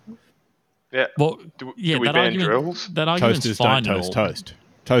people. Yeah. Well, do yeah, we that ban argument, drills? That argument's Toasters fine. don't toast toast.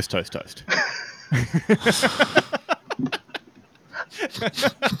 Toast.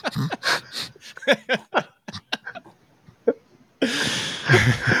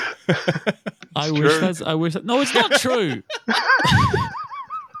 I wish that. No, it's not true.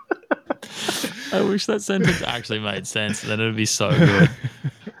 I wish that sentence actually made sense. Then it'd be so good.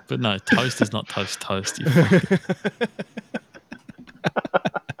 But no, toast is not toast. You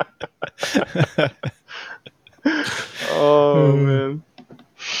Oh man.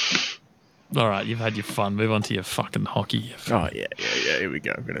 All right, you've had your fun. Move on to your fucking hockey. Oh, yeah. Here we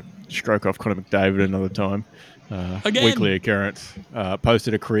go. I'm going to stroke off Connor McDavid another time. Again? Weekly occurrence.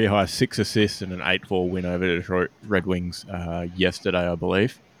 Posted a career-high 6 assists and an 8-4 win over the Detroit Red Wings yesterday, I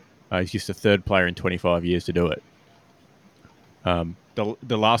believe. He's just the third player in 25 years to do it.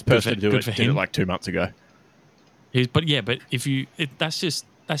 The last person to do it did it like 2 months ago. But that's just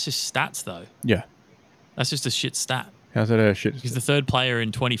stats, though. Yeah. That's just a shit stat. How's that a shit? He's the third player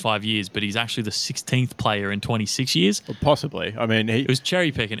in 25 years, but he's actually the 16th player in 26 years. Well, possibly. I mean, it was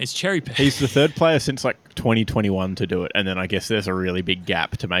cherry picking. It's cherry picking. He's the third player since like 2021 to do it, and then I guess there's a really big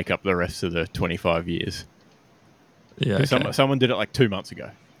gap to make up the rest of the 25 years. Yeah, okay. Someone did it like 2 months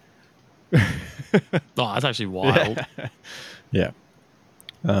ago. Oh, that's actually wild. Yeah.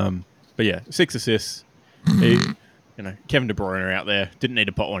 But yeah, 6 assists. Kevin De Bruyne out there didn't need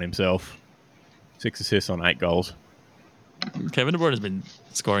to pot one himself. 6 assists on 8 goals. Kevin De Bruyne has been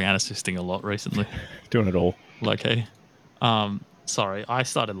scoring and assisting a lot recently. Doing it all. Okay. Sorry, I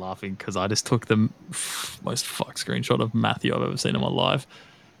started laughing because I just took the most fucked screenshot of Matthew I've ever seen in my life.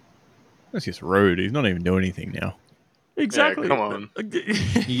 That's just rude. He's not even doing anything now. Exactly. Yeah, come on.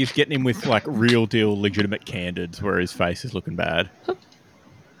 You're just getting him with like real deal legitimate candids where his face is looking bad.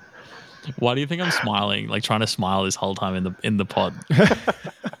 Why do you think I'm smiling? Like trying to smile this whole time in the pod.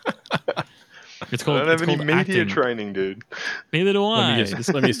 It's called. I don't have any media acting. training, dude. Neither do I.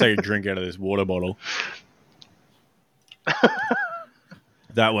 Let me just take a drink out of this water bottle.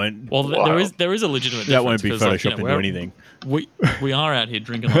 That won't. Well, there is a legitimate. That won't be photoshopped into anything. We are out here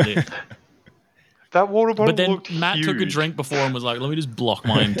drinking on this. That water bottle But then looked Matt huge. took a drink before and was like, "Let me just block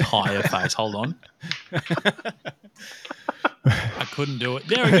my entire face. Hold on." I couldn't do it.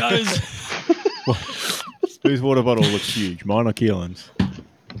 There it goes. Whose water bottle looks huge? Mine or Keelan's?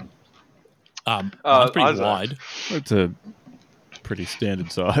 Mine's pretty wide. It's a pretty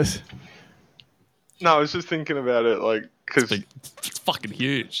standard size. No, I was just thinking about it, like, because it's fucking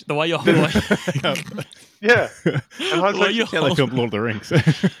huge. The way you're holding. yeah, and I was like, how they filmed Lord of the Rings.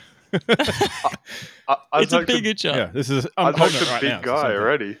 It's a picture. Yeah, this is. I'm holding a right big now, guy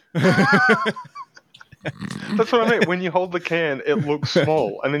already. That's what I mean. When you hold the can, it looks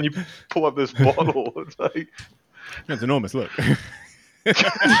small, and then you pull up this bottle. It's like it's enormous. Look.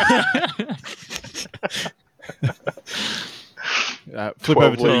 Flip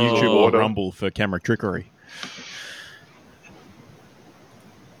over to the YouTube or Rumble for camera trickery.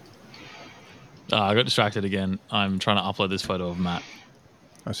 I got distracted again. I'm trying to upload this photo of Matt.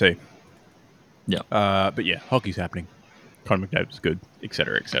 I see. Yeah. But yeah, hockey's happening. Conor McDavid's good,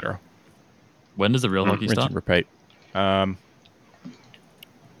 etc., etc. When does the real hockey rinse start? And repeat.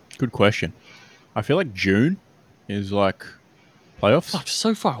 Good question. I feel like June is like playoffs. Fuck,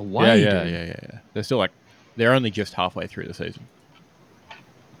 so far away. Yeah. They're still like they're only just halfway through the season.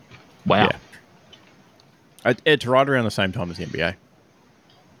 Wow. Yeah. It's right around the same time as the NBA.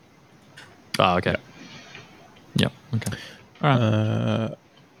 Oh, okay. Yep. Okay. All right.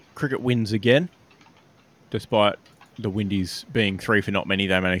 Cricket wins again. Despite the Windies being 3 for not many,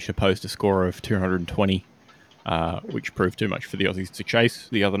 they managed to post a score of 220, which proved too much for the Aussies to chase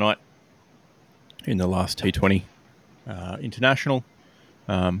the other night in the last T20 international.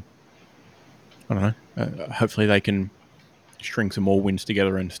 I don't know. Hopefully they can string some more wins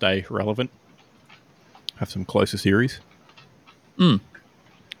together and stay relevant. Have some closer series.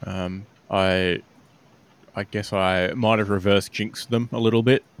 I guess I might have reverse jinxed them a little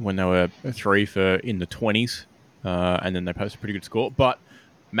bit when they were 3 for in the 20s, and then they posted a pretty good score. But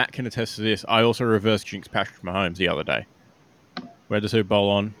Matt can attest to this. I also reverse jinxed Patrick Mahomes the other day. We had the Super Bowl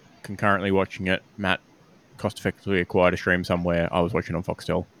on, concurrently watching it. Matt cost-effectively acquired a stream somewhere. I was watching on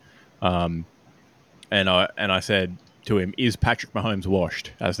Foxtel, and I said to him, "Is Patrick Mahomes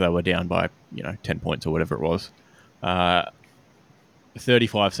washed?" As they were down by 10 points or whatever it was.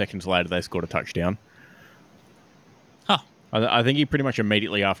 35 seconds later, they scored a touchdown. Huh. I think he pretty much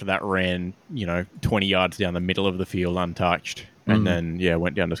immediately after that ran, 20 yards down the middle of the field untouched. And then,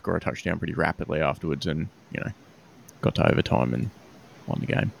 went down to score a touchdown pretty rapidly afterwards and, got to overtime and won the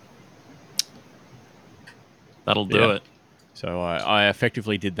game. That'll do it. So I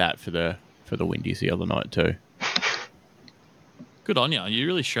effectively did that for the Windies the other night too. Good on you. You're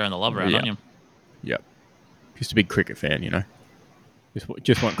really sharing the love around, aren't you? Yep. Just a big cricket fan,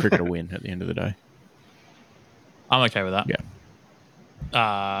 Just want cricket to win at the end of the day. I'm okay with that.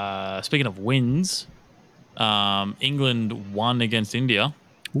 Yeah. Speaking of wins, England won against India.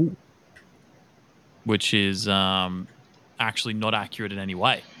 Ooh. Which is actually not accurate in any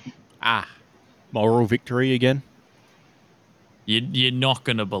way. Moral victory again? You're not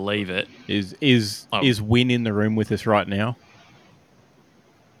going to believe it. Is Win in the room with us right now?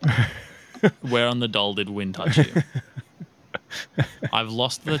 Where on the doll did Win touch you? I've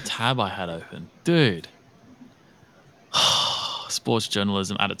lost the tab I had open. Dude. Sports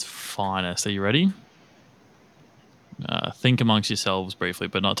journalism at its finest. Are you ready? Think amongst yourselves briefly,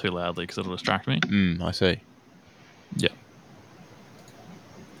 but not too loudly because it'll distract me. I see. Yeah.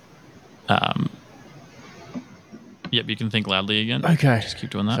 Yep, you can think loudly again. Okay. Just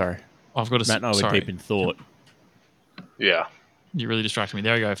keep doing that. Sorry. I've got to. Matt and I were deep in thought. Yeah. You really distracted me.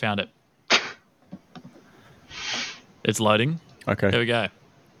 There we go. I found it. It's loading. Okay. There we go.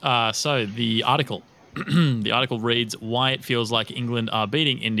 So the article. The article reads, why it feels like England are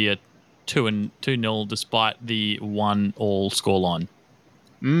beating India 2-0 despite the 1-all scoreline.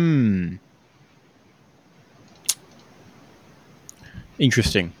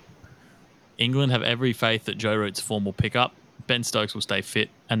 Interesting. England have every faith that Joe Root's form will pick up. Ben Stokes will stay fit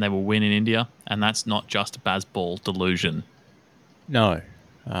and they will win in India. And that's not just Bazball delusion. No.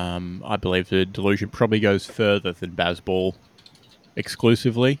 I believe the delusion probably goes further than Bazball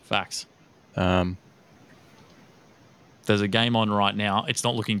exclusively. Facts. There's a game on right now. It's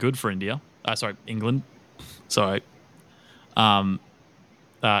not looking good for India. England. Sorry.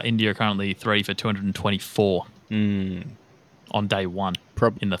 India are currently 3 for 224 on day one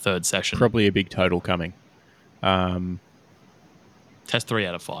in the third session. Probably a big total coming. Test 3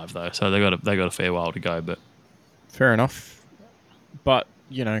 out of 5 though, so they got a fair while to go. But fair enough. But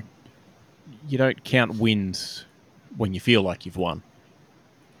you don't count wins when you feel like you've won.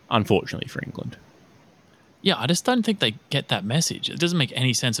 Unfortunately for England. Yeah, I just don't think they get that message. It doesn't make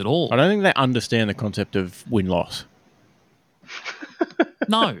any sense at all. I don't think they understand the concept of win-loss.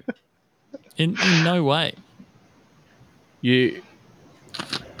 No. In no way.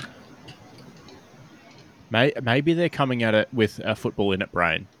 Maybe they're coming at it with a football in it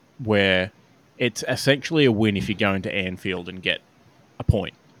brain, where it's essentially a win if you go into Anfield and get a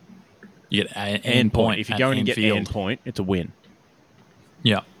point. You get an point. If you go in and get an point, it's a win.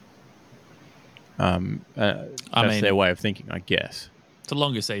 Yeah. That's their way of thinking, I guess. It's a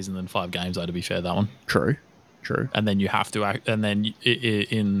longer season than 5 games, though, to be fair, that one. True. And then you have to act, and then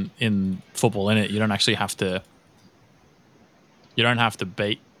in football, in it, you don't actually have to. You don't have to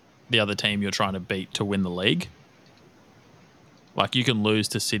beat the other team you're trying to beat to win the league. Like, you can lose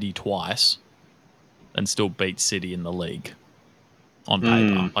to City twice and still beat City in the league on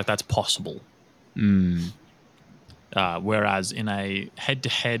paper. Like, that's possible. Whereas in a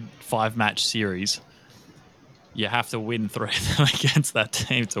head-to-head 5-match series, you have to win 3 of them against that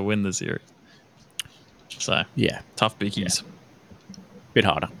team to win the series. So, yeah, tough bickies. Yeah. Bit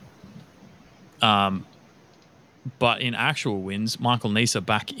harder. But in actual wins, Michael Neser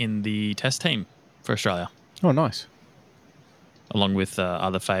back in the test team for Australia. Oh, nice. Along with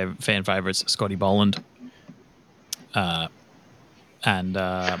other fan favourites, Scotty Boland. And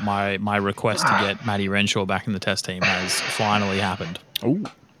my request to get Matty Renshaw back in the test team has finally happened. Oh.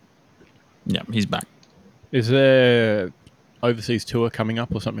 Yeah, he's back. Is there overseas tour coming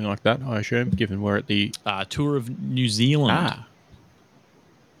up or something like that, I assume, given we're at the... Tour of New Zealand.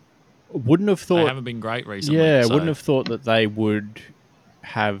 Wouldn't have thought... They haven't been great recently. Yeah, wouldn't have thought that they would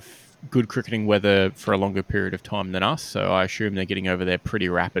have good cricketing weather for a longer period of time than us, so I assume they're getting over there pretty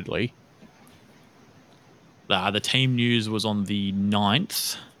rapidly. The team news was on the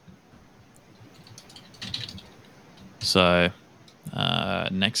 9th. So,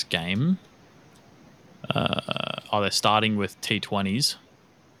 next game... they're starting with T20s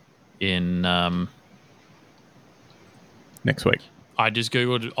in... next week. I just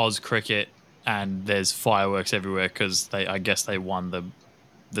Googled Oz Cricket and there's fireworks everywhere because I guess they won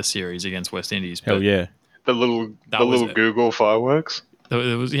the series against West Indies. Hell yeah. The little Google fireworks?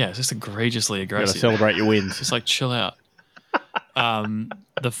 It was, it's just egregiously aggressive. You gotta celebrate your wins. Just like, chill out.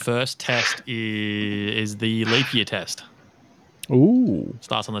 The first test is the leap year test. Ooh.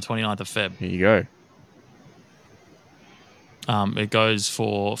 Starts on the 29th of Feb. There you go. It goes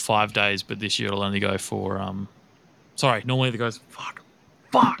for 5 days, but this year it'll only go for Sorry, normally it goes fuck.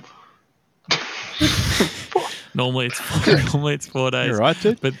 normally it's 4 days. You're right,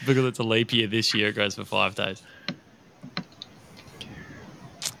 dude. But because it's a leap year this year, it goes for 5 days.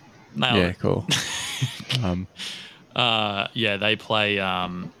 Nailed it. Cool. Yeah, they play.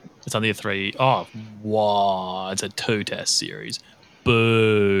 It's only a 3. Oh, wow! It's a 2-test series.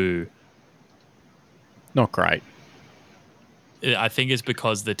 Boo. Not great. I think it's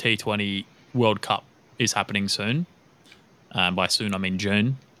because the T20 World Cup is happening soon. By soon, I mean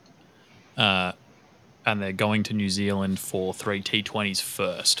June. And they're going to New Zealand for 3 T20s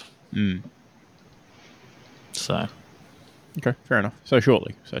first. So. Okay, fair enough. So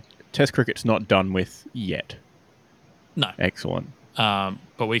shortly. So Test cricket's not done with yet. No. Excellent.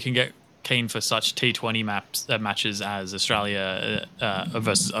 But we can get keen for such T20 matches as Australia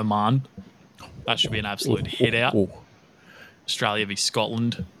versus Oman. That should be an absolute hit out. Australia v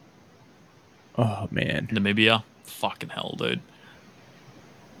Scotland. Oh, man. Namibia. Fucking hell, dude.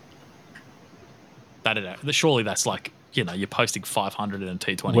 Surely that's like, you're posting 500 in a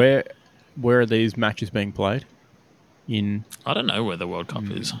T20. Where are these matches being played? I don't know where the World Cup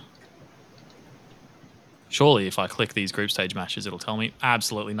is. Surely if I click these group stage matches, it'll tell me.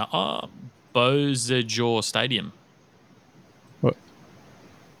 Absolutely not. Oh, Beausejour Stadium. What?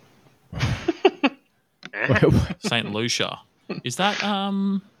 St. Lucia. Is that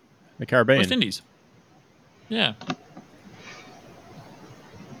the Caribbean? West Indies. Yeah.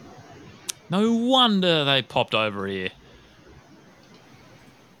 No wonder they popped over here.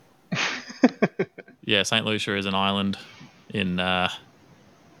 Yeah, St. Lucia is an island in that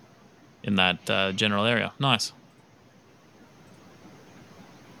general area. Nice.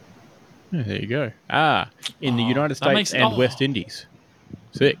 Yeah, there you go. In the United States and West Indies.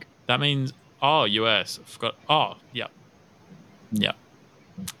 Sick. That means, US. I forgot. Oh, yep. Yep.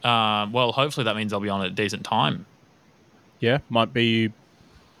 Well, hopefully that means I'll be on at a decent time. Yeah, might be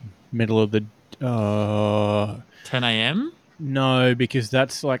middle of the... 10 a.m.? No, because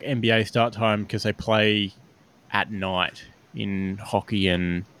that's like NBA start time because they play at night in hockey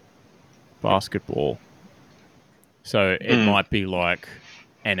and basketball. So it might be like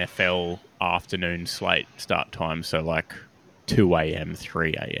NFL afternoon slate start time. So like 2 a.m.,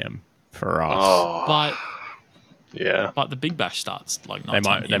 3 a.m. for us. Oh. But yeah, but the Big Bash starts like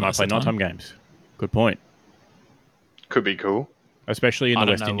nighttime. They might play nighttime games. Good point. Could be cool. Especially in the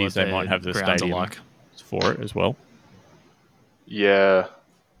West Indies, they might have the stadium for it as well. Yeah.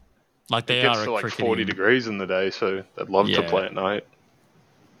 Like it gets to like 40 degrees in the day, so they'd love to play at night.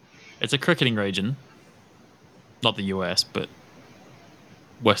 It's a cricketing region. Not the US, but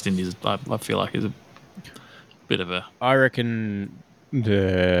West Indies, I feel like, is a bit of a... I reckon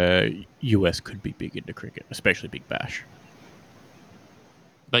the US could be big into cricket, especially Big Bash.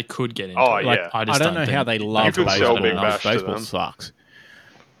 They could get into it. Yeah. I don't know how they love baseball. Big Bash baseball sucks.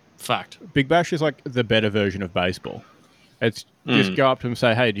 Fact. Big Bash is like the better version of baseball. It's just go up to them and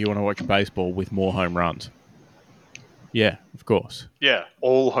say, hey, do you want to watch baseball with more home runs? Yeah, of course. Yeah,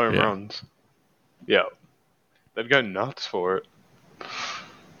 all home runs. Yeah. They'd go nuts for it.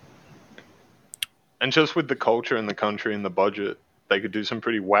 And just with the culture in the country and the budget, they could do some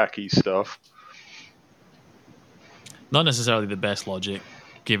pretty wacky stuff. Not necessarily the best logic,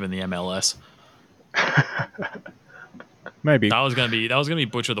 given the MLS. Maybe that was going to be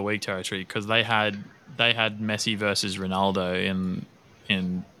Butcher of the Week territory because they had Messi versus Ronaldo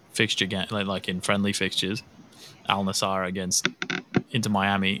in fixture game, like in friendly fixtures. Al Nassr against Inter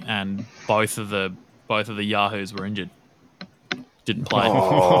Miami, and both of the Yahoos were injured. Didn't play.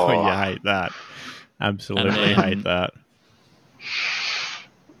 Oh, you hate that. Absolutely hate that.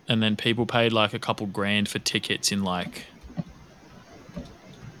 And then people paid like a couple grand for tickets in like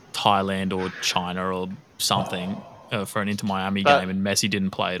Thailand or China or something for an Inter Miami game, and Messi didn't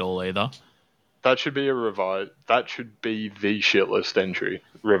play at all either. That should be that should be the shit list entry.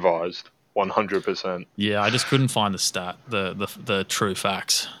 Revised. 100%. Yeah, I just couldn't find the stat, the true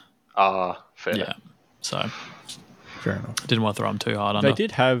facts. Fair. Yeah, so fair enough. Didn't want to throw them too hard under. They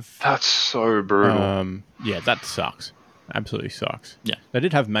did have... That's so brutal. Yeah, that sucks. Absolutely sucks. Yeah. They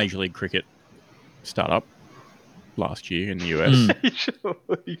did have Major League Cricket start up last year in the US. Major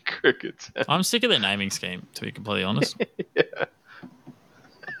League Cricket. I'm sick of their naming scheme, to be completely honest. Yeah.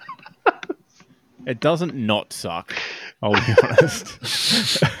 It doesn't not suck, I'll be honest.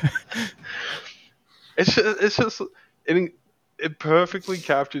 It's just it perfectly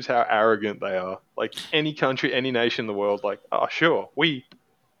captures how arrogant they are. Like any country, any nation in the world, like, sure, we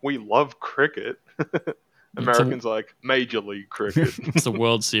love cricket. Americans like Major League Cricket. It's the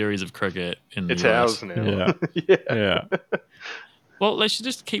World Series of cricket in the US. It's ours now. Yeah. Well, they should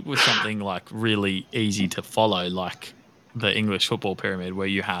just keep with something like really easy to follow, like the English football pyramid, where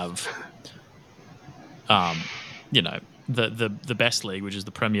you have, the best league, which is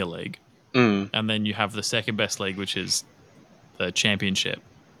the Premier League, and then you have the second best league, which is the Championship,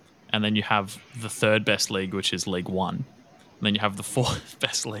 and then you have the third best league, which is League One, and then you have the fourth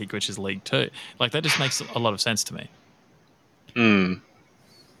best league, which is League Two. Like that just makes a lot of sense to me. And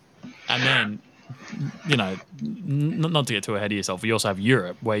then, not to get too ahead of yourself, you also have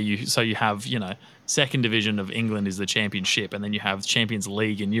Europe, where you have, second division of England is the Championship, and then you have Champions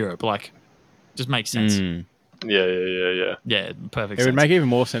League in Europe. Like, just makes sense. Yeah. Yeah, perfect It sense. would make even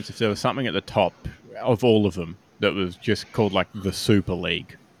more sense if there was something at the top of all of them that was just called like the Super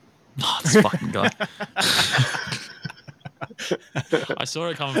League. Oh, this fucking guy. I saw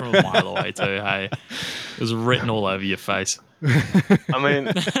it coming from a mile away too. Hey, it was written all over your face. I mean,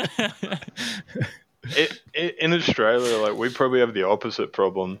 in Australia, like we probably have the opposite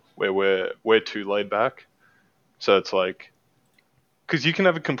problem where we're too laid back. So it's like, because you can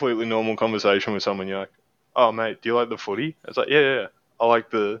have a completely normal conversation with someone. You're like, "Oh, mate, do you like the footy?" It's like, "Yeah. I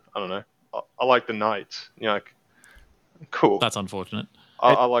like I don't know. I like the Knights." And you're like, "Cool." That's unfortunate.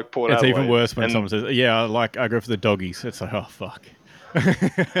 I like Port Adelaide. It's even worse when someone says, "Yeah, I go for the doggies." It's like, oh fuck.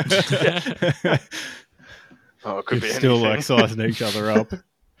 Oh, it could be still anything. like sizing each other up.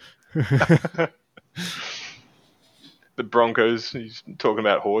 The Broncos, he's talking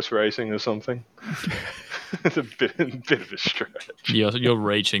about horse racing or something. It's a bit of a stretch. You're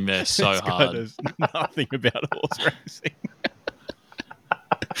reaching there so This guy hard. knows nothing about horse racing.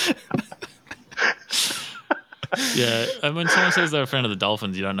 Yeah, and when someone says they're a friend of the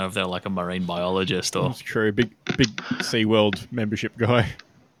Dolphins, you don't know if they're like a marine biologist or. That's true. Big SeaWorld membership guy.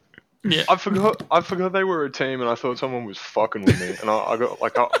 Yeah, I forgot they were a team, and I thought someone was fucking with me, and I got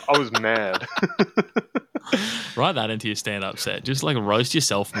like I was mad. Write that into your stand-up set. Just like roast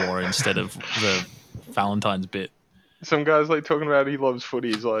yourself more instead of the Valentine's bit. Some guys like talking about he loves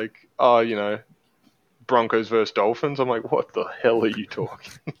footy. He's like, oh, Broncos versus Dolphins. I'm like, what the hell are you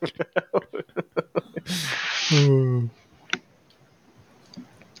talking about?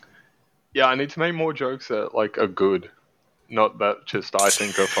 Yeah, I need to make more jokes that like are good, not that just I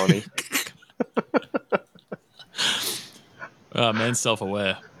think are funny. Man's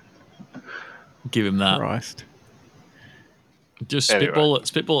self-aware. Give him that. Christ. Just spitball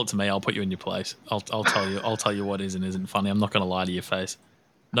it to me. I'll put you in your place. I'll tell you what is and isn't funny. I'm not going to lie to your face.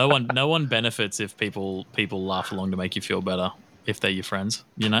 No one benefits if people laugh along to make you feel better if they're your friends.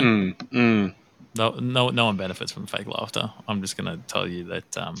 You know. No one benefits from fake laughter. I'm just going to tell you that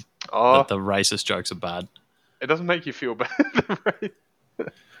that the racist jokes are bad. It doesn't make you feel bad, right?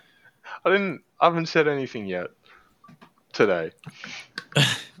 I haven't said anything yet today. I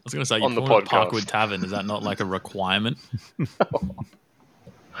was going to say, you call it Parkwood Tavern. Is that not like a requirement?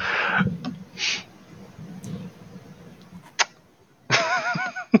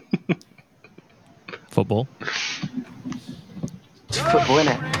 Football. It's football,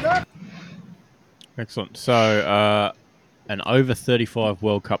 innit? Excellent. So, an over 35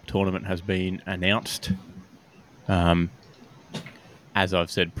 World Cup tournament has been announced. As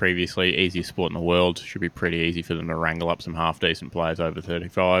I've said previously, easiest sport in the world. Should be pretty easy for them to wrangle up some half-decent players over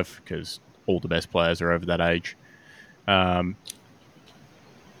 35 because all the best players are over that age. Go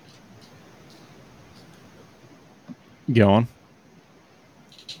on.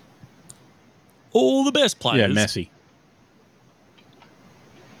 All the best players. Yeah, Messi.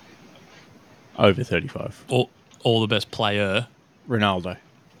 Over 35. All the best player. Ronaldo.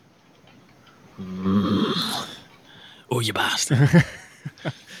 Oh, you bastard.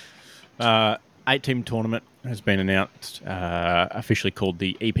 8-team tournament has been announced, officially called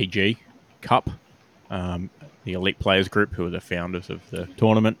the EPG Cup. The Elite Players Group, who are the founders of the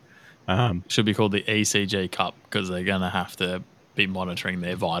tournament. Should be called the ECG Cup because they're going to have to be monitoring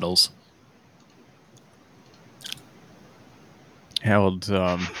their vitals. How old's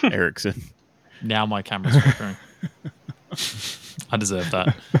Ericsson? Now my camera's flickering. I deserve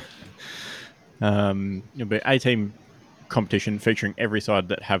that. It'll be 8-team competition featuring every side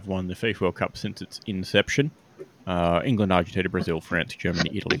that have won the FIFA World Cup since its inception. England, Argentina, Brazil, France, Germany,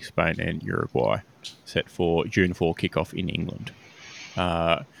 Italy, Spain, and Uruguay. Set for June 4 kickoff in England.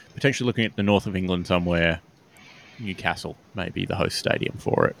 Potentially looking at the north of England somewhere. Newcastle may be the host stadium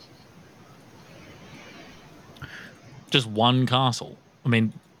for it. Just one castle. I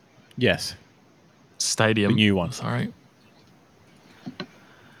mean, yes, stadium. The new one. Sorry.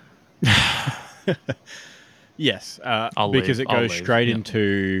 Yes, leave. because it goes straight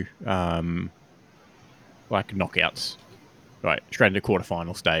into like knockouts, right? Straight into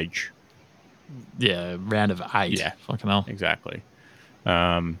quarterfinal stage. Yeah, round of 8. Yeah, Fucking hell. exactly.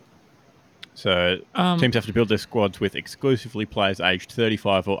 So teams have to build their squads with exclusively players aged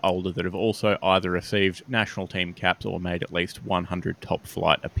 35 or older that have also either received national team caps or made at least 100 top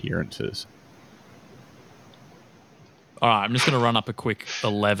flight appearances. All right, I'm just going to run up a quick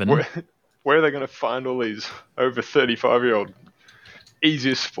 11. Where are they going to find all these over 35-year-old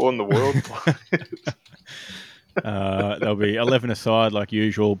easiest sport in the world? There'll be 11 aside like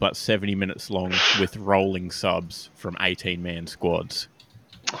usual, but 70 minutes long with rolling subs from 18-man squads.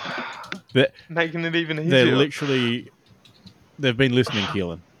 Making it even easier. They've been listening,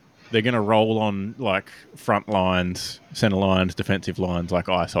 Keelan. They're going to roll on like front lines, centre lines, defensive lines like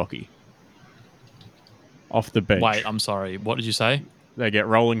ice hockey. Off the bench. Wait, I'm sorry. What did you say? They get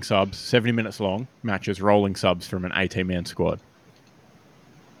rolling subs, 70 minutes long, matches rolling subs from an 18-man squad.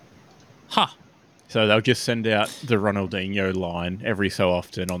 Huh. So they'll just send out the Ronaldinho line every so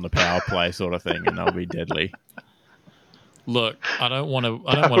often on the power play sort of thing, and they'll be deadly. Look, I don't want to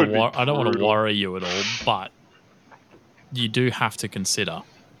worry you at all, but you do have to consider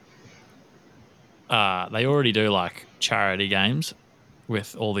they already do like charity games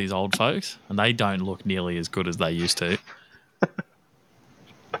with all these old folks, and they don't look nearly as good as they used to.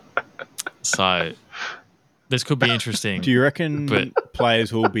 So this could be interesting. Do you reckon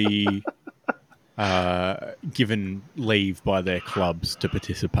players will be given leave by their clubs to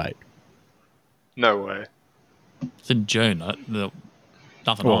participate? No way. It's in June.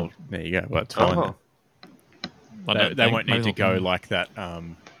 Nothing on. There you go. Well, that's fine then. They won't need to go like that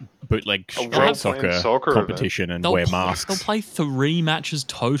bootleg street soccer competition and wear masks. They'll play 3 matches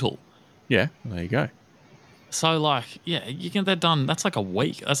total. Yeah, there you go. So, like, yeah, you get that done. That's like a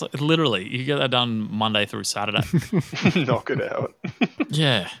week. That's like, literally, you get that done Monday through Saturday. Knock it out.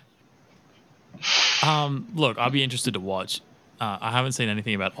 Yeah. Look, I'd be interested to watch. I haven't seen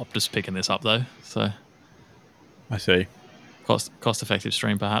anything about Optus picking this up, though. So, I see. Cost-effective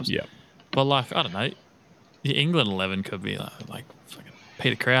stream, perhaps. Yeah. But, like, I don't know. The England 11 could be like fucking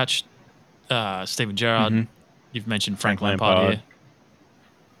Peter Crouch, Steven Gerrard. Mm-hmm. You've mentioned Frank Lampard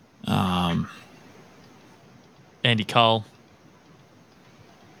here. Andy Cole.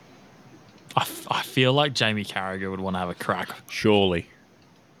 I feel like Jamie Carragher would want to have a crack. Surely.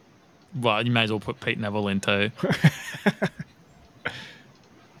 Well, you may as well put Pete Neville in too.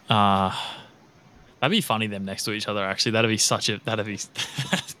 That'd be funny, them next to each other, actually. That'd be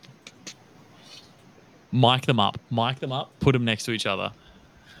mic them up, put them next to each other.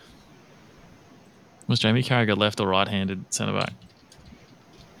 Was Jamie Carragher left or right-handed centre back?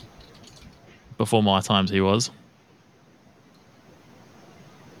 Before my times, he was.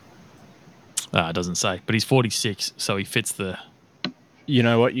 It doesn't say, but he's 46, so he fits the. You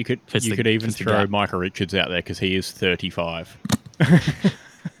know what? You could even throw Michael Richards out there because he is 35.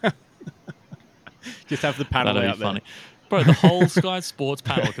 Just have the panel out there. Funny. Bro, the whole Sky Sports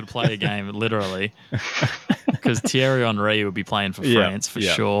panel could play a game, literally, because Thierry Henry would be playing for France for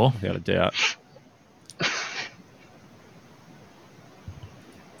sure. Without a doubt.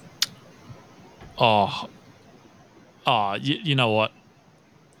 You know what?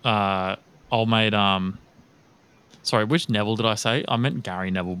 Old mate, sorry, which Neville did I say? I meant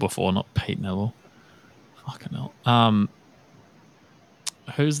Gary Neville before, not Pete Neville. Fucking hell.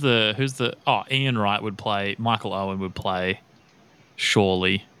 Who's the Ian Wright would play, Michael Owen would play,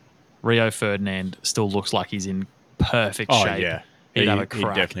 surely. Rio Ferdinand still looks like he's in perfect shape. Yeah. He'd have a crack.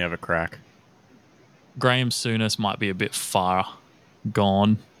 He'd definitely have a crack. Graham Souness might be a bit far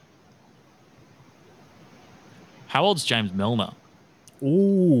gone. How old's James Milner?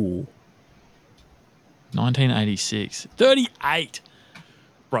 Ooh. 1986. 38.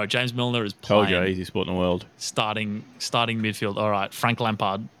 Bro, James Milner is playing. Told you, easy sport in the world. Starting midfield. All right, Frank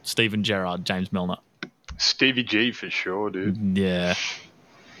Lampard, Steven Gerrard, James Milner. Stevie G for sure, dude. Yeah.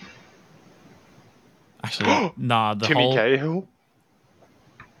 Actually, Timmy Cahill?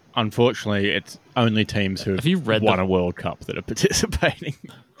 Unfortunately, it's only teams who have won a World Cup that are participating.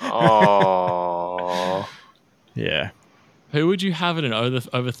 Oh. Yeah. Who would you have in an over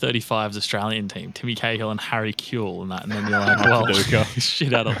 35s Australian team? Timmy Cahill and Harry Kewell and that, and then you're like, well,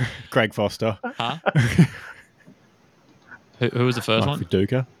 shit out of Craig Foster. Huh? who was the first one?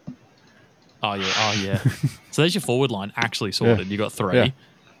 Viduka. Oh yeah. So there's your forward line actually sorted. You got 3. Yeah.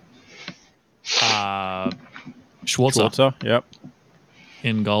 Schwarzer. Yep.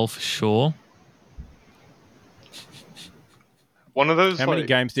 In goal for sure. One of those. How many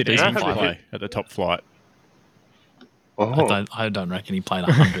games did he play at the top flight? Oh. I don't reckon he played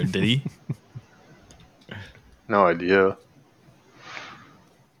 100, did he? No idea.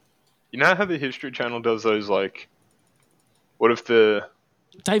 You know how the History Channel does those, like, David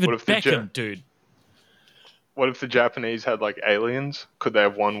Beckham, dude. What if the Japanese had like aliens? Could they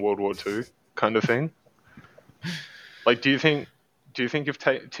have won World War II kind of thing? Like, do you think if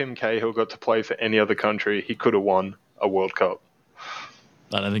Tim Cahill got to play for any other country, he could have won a World Cup?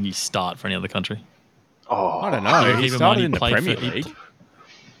 I don't think he'd start for any other country. Oh, I don't know. He started in the Premier League.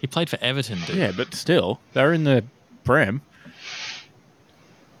 He played for Everton, dude. Yeah, but still, they're in the Prem.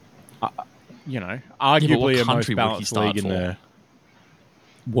 Arguably a most balanced league in the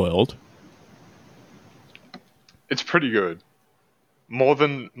world. It's pretty good. More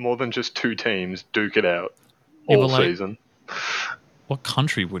than just two teams duke it out all season. What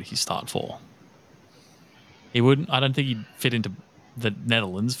country would he start for? He wouldn't. I don't think he'd fit into the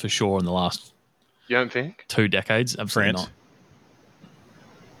Netherlands for sure in the last. You don't think? 2 decades? Absolutely France. not.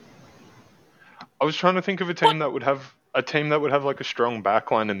 I was trying to think of a team that would have like a strong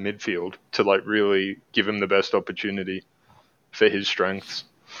backline and midfield to like really give him the best opportunity for his strengths.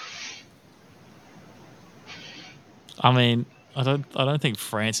 I mean, I don't think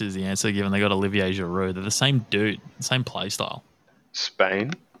France is the answer given they got Olivier Giroud. They're the same dude, same play style.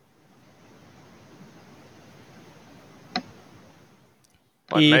 Spain.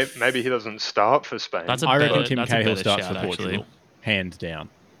 Like maybe he doesn't start for Spain. I reckon Tim Cahill starts for Portugal, hands down.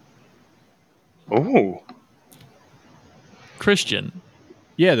 Ooh. Christian.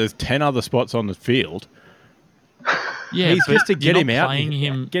 Yeah, there's 10 other spots on the field. Yeah, he's just to get him out,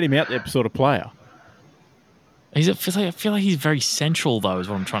 get him out there sort of player. I feel like he's very central though, is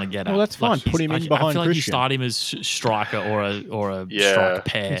what I'm trying to get at. Well, that's fine. Put him in behind Christian. I feel like you start him as striker or a striker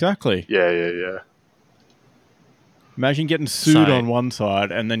pair. Exactly. Yeah. Imagine getting sued on one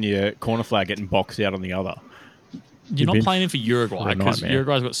side and then your corner flag getting boxed out on the other. You're not playing him for Uruguay because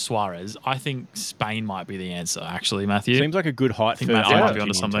Uruguay's got Suarez. I think Spain might be the answer, actually, Matthew. Seems like a good height for Matthew might be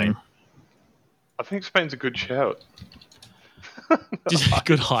onto something. I think Spain's a good shout. Just a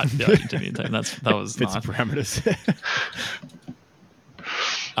good height for the Argentinian team. That was fits nice. Parameters.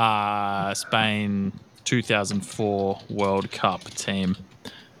 Spain 2004 World Cup team.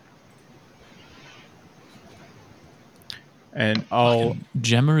 And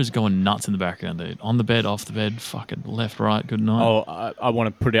Gemma is going nuts in the background, dude. On the bed, off the bed, fucking left, right, good night. I want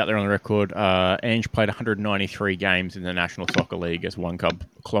to put it out there on the record. Ange played 193 games in the National Soccer League as one club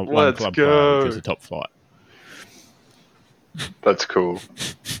player, which is a top flight. That's cool.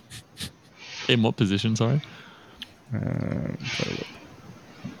 In what position, sorry?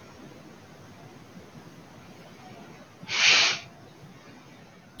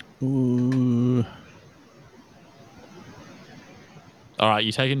 Ooh. All right,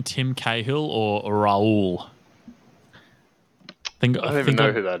 you taking Tim Cahill or Raul? I don't even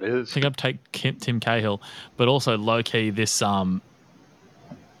know who that is. I think I'd take Tim Cahill, but also low key this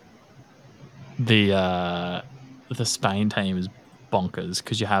the Spain team is bonkers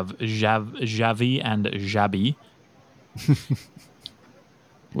because you have Xavi and Xabi,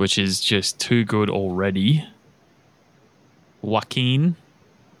 which is just too good already. Joaquin.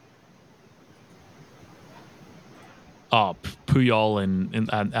 Puyol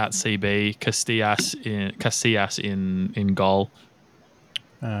at CB, Casillas in goal.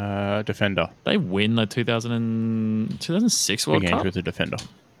 Defender. They win the 2006 World Cup. He was a defender.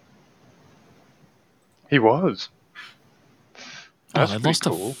 He was. They lost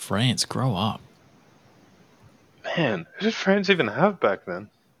to France. Grow up. Man, who did France even have back then?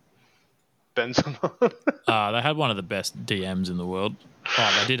 Benzema? They had one of the best DMs in the world.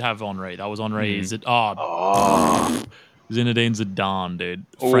 They did have Henry. That was Henry. Zinedine Zidane, dude.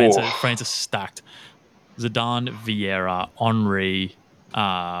 France are stacked. Zidane, Vieira, Henry,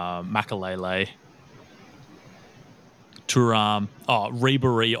 Makalele, Thuram,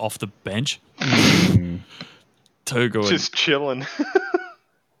 Ribéry off the bench. Too good. Just chilling.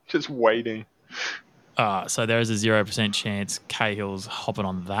 Just waiting. So there is a 0% chance Cahill's hopping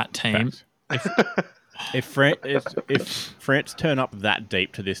on that team. If France turn up that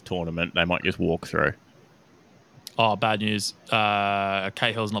deep to this tournament, they might just walk through. Bad news.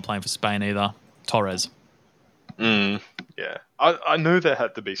 Cahill's not playing for Spain either. Torres. Yeah. I knew there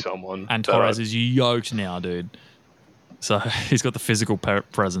had to be someone. And Torres is yoked now, dude. So he's got the physical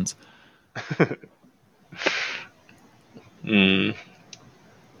presence.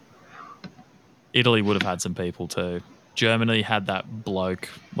 Italy would have had some people too. Germany had that bloke.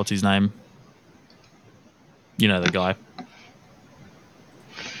 What's his name? You know the guy.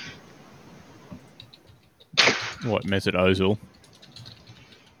 What, Mesut Ozil?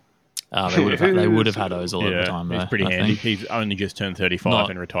 They would have had Ozil at the time, though. He's pretty handy. He's only just turned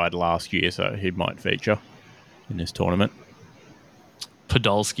 35 and retired last year, so he might feature in this tournament.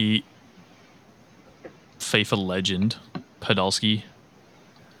 Podolski, FIFA legend. Podolski.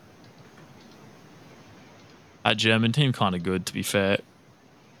 That German team kind of good, to be fair.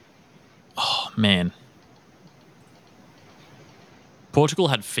 Oh man, Portugal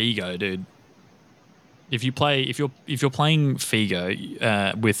had Figo, dude. If you're playing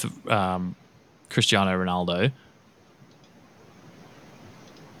Figo with Cristiano Ronaldo,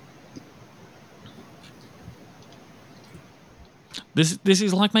 this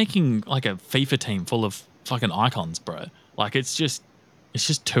is like making like a FIFA team full of fucking icons, bro. Like it's just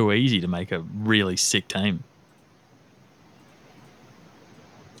too easy to make a really sick team.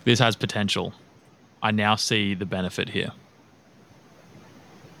 This has potential. I now see the benefit here.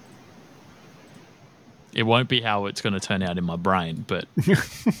 It won't be how it's going to turn out in my brain, but it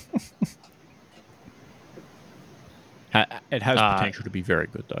has potential to be very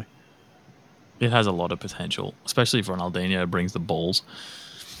good, though. It has a lot of potential, especially if Ronaldinho brings the balls.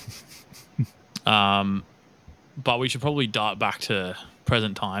 But we should probably dart back to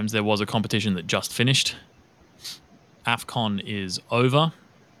present times. There was a competition that just finished. AFCON is over.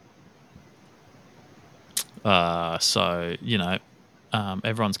 So,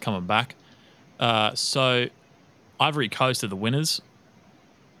 everyone's coming back. So Ivory Coast are the winners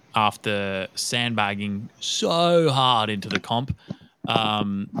after sandbagging so hard into the comp.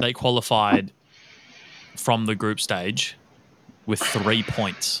 They qualified from the group stage with 3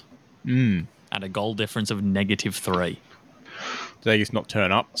 points and a goal difference of -3. Did they just not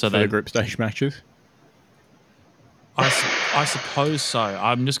turn up for the group stage matches? I suppose so.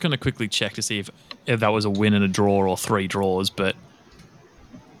 I'm just going to quickly check to see if that was a win and a draw or 3 draws, but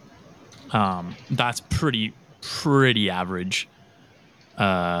that's pretty average.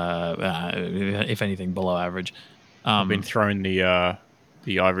 If anything, below average. I've been thrown the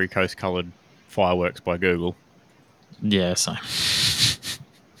Ivory Coast coloured fireworks by Google. Yeah, so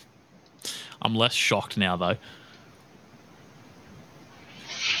I'm less shocked now, though.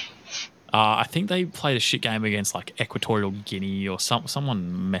 I think they played a shit game against like Equatorial Guinea or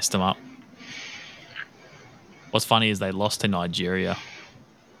someone messed them up. What's funny is they lost to Nigeria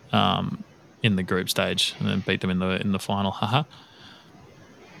in the group stage and then beat them in the final. Haha.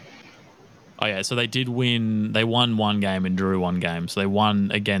 Oh yeah, so they did win. They won 1 game and drew 1 game. So they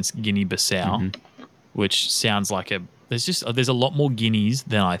won against Guinea-Bissau, which sounds like there's a lot more Guineas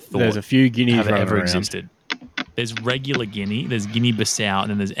than I thought. There's a few Guineas have ever around. existed. There's regular Guinea, there's Guinea-Bissau, and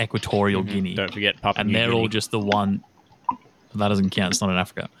then there's Equatorial Guinea. Don't forget Papua New Guinea. And they're all just the one. That doesn't count. It's not in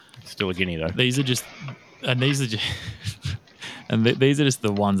Africa. It's still a Guinea though. These are just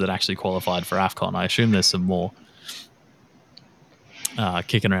the ones that actually qualified for AFCON. I assume there's some more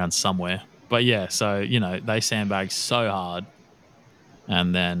kicking around somewhere. But yeah, so they sandbagged so hard,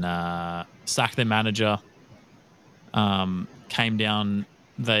 and then sacked their manager. Came down.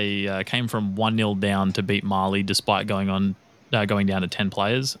 They came from 1-0 down to beat Mali, despite going down to 10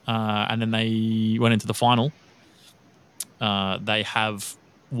 players, and then they went into the final. They have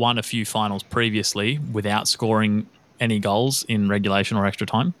won a few finals previously without scoring any goals in regulation or extra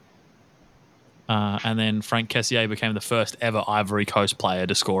time. And then Frank Kessié became the first ever Ivory Coast player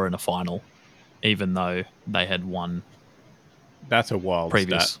to score in a final, even though they had won. That's a wild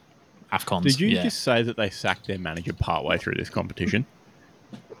previous stat. AFCONs. Did you just say that they sacked their manager partway through this competition?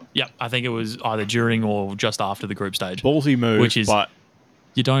 Yep, I think it was either during or just after the group stage. Ballsy move, which is, but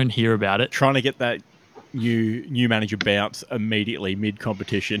you don't hear about it. Trying to get that new manager bounce immediately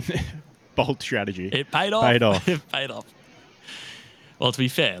mid-competition. Bold strategy. It paid off. It paid off. Well, to be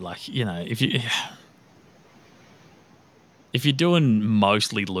fair, if you're doing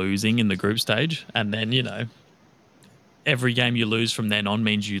mostly losing in the group stage, and then every game you lose from then on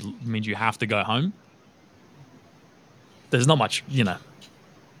means you have to go home. There's not much,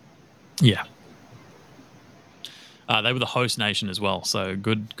 Yeah. They were the host nation as well, so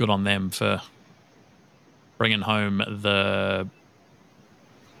good on them for bringing home the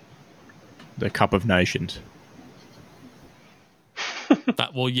Cup of Nations.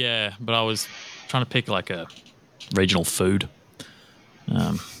 But I was trying to pick like a regional food.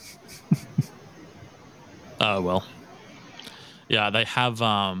 Oh well. Yeah, they have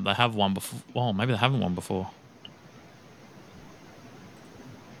won before. Well, maybe they haven't won before.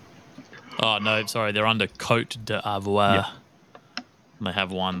 Oh no, sorry, they're under Côte d'Ivoire. Yeah. They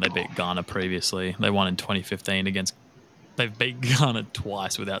have won. They beat Ghana previously. They won in 2015 against. They've beat Ghana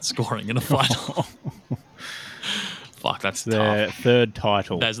twice without scoring in a final. Fuck, that's their tough. Third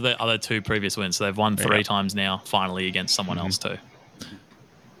title. Those are the other 2 previous wins. So they've won 3 times now, finally against someone else too.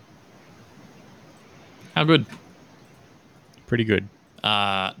 How good? Pretty good.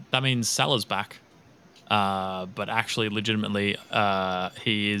 That means Salah's back. But actually, legitimately,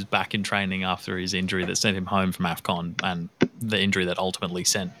 he is back in training after his injury that sent him home from AFCON, and the injury that ultimately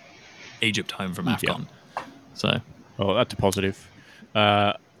sent Egypt home from AFCON. So, well, that's a positive.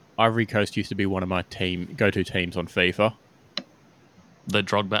 Ivory Coast used to be one of my go-to teams on FIFA. the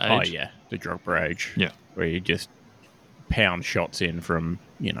Drogba age. Oh yeah, the Drogba age. Yeah. Where you just pound shots in from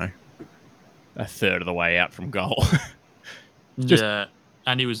a third of the way out from goal. Just, yeah,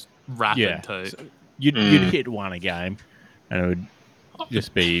 and he was rapid too. So you'd hit one a game, and it would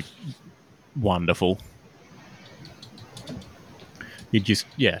just be wonderful. You'd just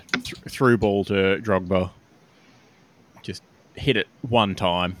through ball to Drogba, just hit it one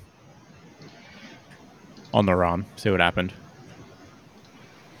time on the run, see what happened.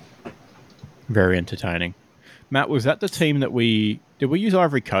 Very entertaining. Matt, was that the team that did we use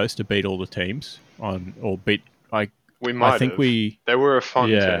Ivory Coast to beat all the teams We might think have. They were a fun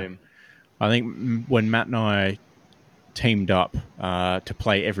team. I think when Matt and I teamed up to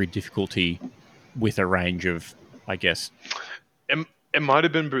play every difficulty with a range of, I guess... It might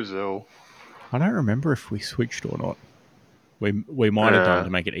have been Brazil. I don't remember if we switched or not. We might have done to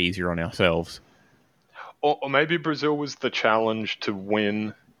make it easier on ourselves. Or maybe Brazil was the challenge to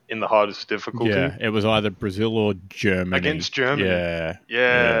win in the hardest difficulty. Yeah, it was either Brazil or Germany. Against Germany.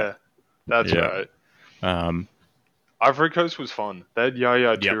 Yeah. That's right. Ivory Coast was fun. They had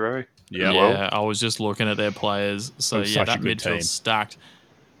Yaya Toure. Yeah, I was just looking at their players. So yeah, that midfield stacked.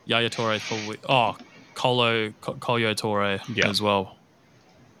 Yaya Toure Koyo Toure as well.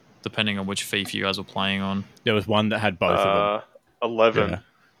 Depending on which FIFA you guys were playing on. There was one that had both of them. 11. Yeah.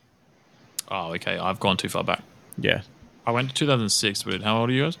 Oh, okay. I've gone too far back. Yeah. I went to 2006, but how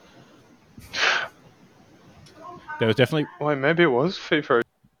old are you guys? There was definitely... Wait, maybe it was FIFA.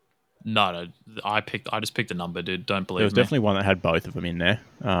 No. I just picked a number, dude. Don't believe me. There was definitely one that had both of them in there.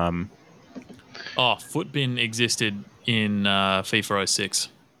 Footbin existed in FIFA 06.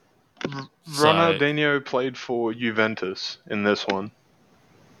 Ronaldinho played for Juventus in this one.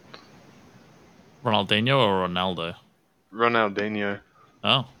 Ronaldinho or Ronaldo? Ronaldinho.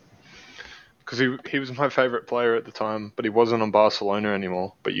 Oh. Because he was my favourite player at the time, but he wasn't on Barcelona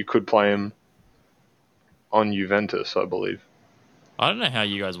anymore. But you could play him on Juventus, I believe. I don't know how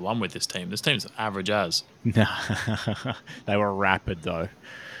you guys won with this team. This team's average as. They were rapid, though.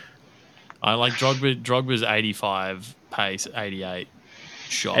 I like Drogba's 85 pace, 88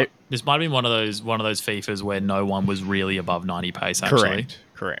 shot. This might have been one of those FIFAs where no one was really above 90 pace, actually.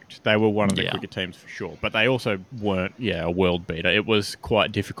 Correct. They were one of the quicker teams for sure. But they also weren't, a world beater. It was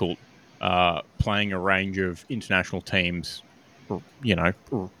quite difficult playing a range of international teams,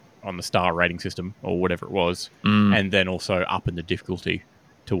 on the star rating system or whatever it was, and then also up in the difficulty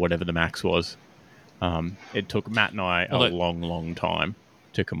to whatever the max was. It took Matt and I a long, long time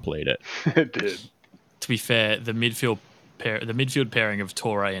to complete it. It did. To be fair, the midfield pairing of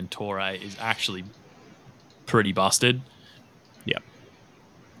Toure and Toure is actually pretty busted. Yep.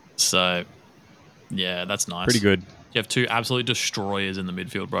 So, yeah, that's nice. Pretty good. You have two absolute destroyers in the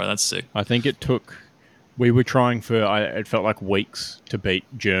midfield, bro. That's sick. I think it took... We were trying it felt like weeks to beat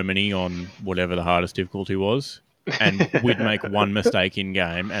Germany on whatever the hardest difficulty was. And we'd make one mistake in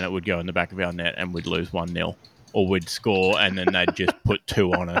game and it would go in the back of our net and we'd lose 1-0. Or we'd score and then they'd just put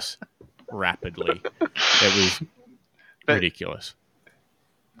 2 on us rapidly. It was ridiculous.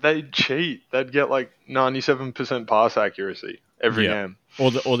 They'd cheat. They'd get like 97% pass accuracy every game.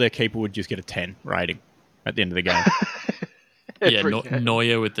 Or their keeper would just get a 10 rating at the end of the game.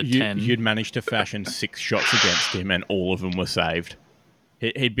 Neuer with the 10. You'd managed to fashion 6 shots against him and all of them were saved.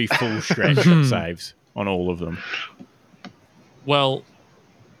 He'd be full stretch saves on all of them. Well,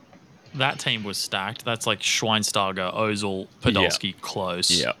 that team was stacked. That's like Schweinsteiger, Ozil, Podolski,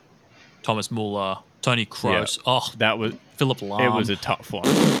 Klose. Yeah. Thomas Muller, Tony Kroos. Yeah. Oh, that was Philip Lahm. It was a tough one.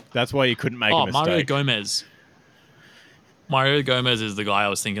 That's why you couldn't make a mistake. Mario Gomez. Mario Gomez is the guy I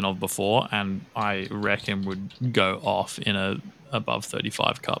was thinking of before, and I reckon would go off in a above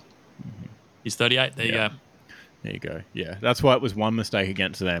 35 cup. Mm-hmm. He's 38. There you go. There you go. Yeah, that's why it was one mistake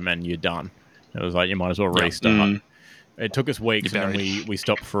against them, and you're done. It was like you might as well restart. It took us weeks, and then we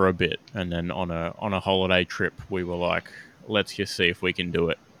stopped for a bit, and then on a holiday trip, we were like, let's just see if we can do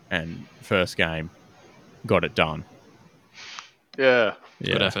it. And first game, got it done. Yeah.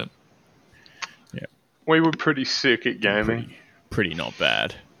 Good effort. Yeah. We were pretty sick at gaming. Pretty not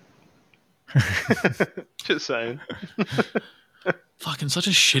bad. Just saying. Fucking such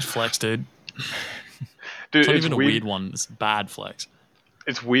a shit flex, dude. Dude, it's not even a weird one. It's bad flex.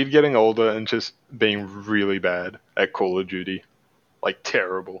 It's weird getting older and just being really bad at Call of Duty. Like,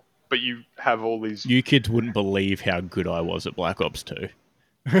 terrible. But you have all these... You kids wouldn't believe how good I was at Black Ops 2.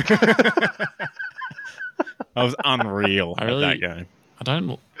 I was unreal at that game. I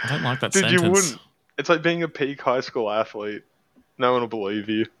don't like that sentence. You wouldn't. It's like being a peak high school athlete. No one will believe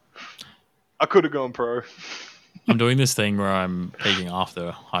you. I could have gone pro. I'm doing this thing where I'm peaking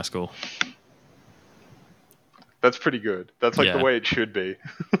after high school. That's pretty good. That's like the way it should be.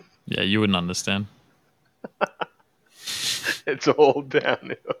 Yeah, you wouldn't understand. It's all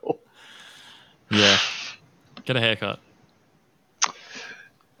downhill. Yeah. Get a haircut.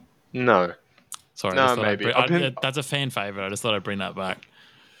 No. Sorry, No, maybe. that's a fan favorite. I just thought I'd bring that back.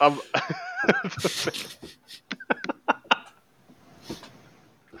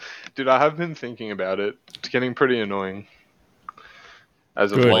 Dude, I have been thinking about it. It's getting pretty annoying.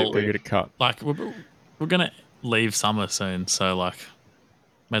 As of Good. lately. We get a cut. Like, we're going to leave summer soon, so, like,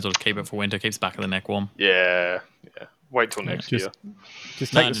 may as well keep it for winter. Keeps the back of the neck warm. Yeah. Wait till next year.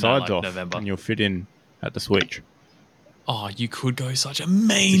 Just take the sides like off November. and you'll fit in at the switch. Oh, you could go such a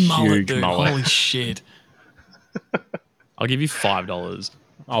mean mullet, dude. Mullet. Holy shit. I'll give you $5.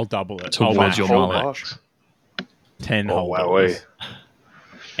 I'll double it. Towards your mullet. Bucks. 10 Oh, whole wow, dollars.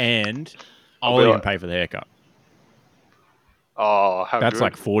 And I'll be even like- pay for the haircut. Oh, how That's good.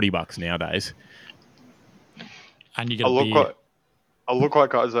 like $40 nowadays. And you get a beard. I look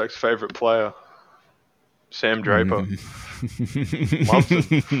like Isaac's favourite player. Sam Draper. Loves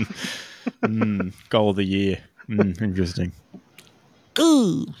it. Goal of the year. Interesting.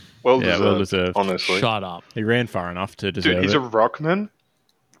 Ooh. Well deserved. Honestly. Shut up. He ran far enough to deserve Dude, he's it. a rockman.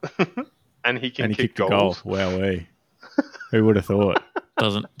 And he can kick kicked a goals. goal. Wowee. Who would have thought?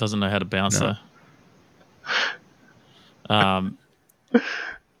 Doesn't know how to bounce No. though.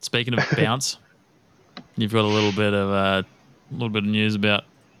 Speaking of bounce, you've got a little bit of news about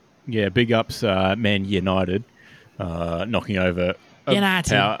Big ups, Man United, knocking over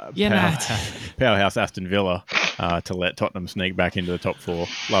powerhouse Aston Villa to let Tottenham sneak back into the top four.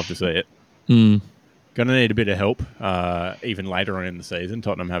 Love to see it. Going to need a bit of help even later on in the season.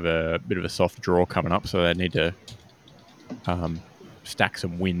 Tottenham have a bit of a soft draw coming up, so they need to stack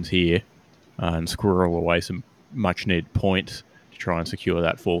some wins here and squirrel away some much-needed points to try and secure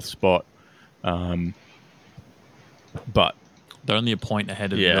that fourth spot. But they're only a point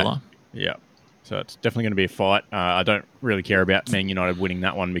ahead of Villa. Yeah. So it's definitely going to be a fight. I don't really care about Man United winning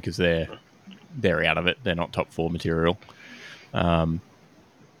that one because they're out of it. They're not top four material. They're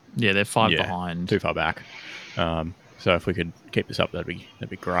five behind. Too far back. So if we could keep this up, that'd be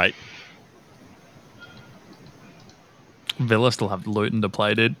great. Villa still have Luton to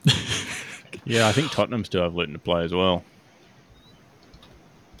play, dude. Yeah, I think Tottenham still have Luton to play as well.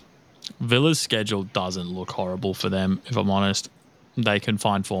 Villa's schedule doesn't look horrible for them, if I'm honest. They can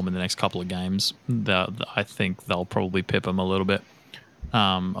find form in the next couple of games. I think they'll probably pip them a little bit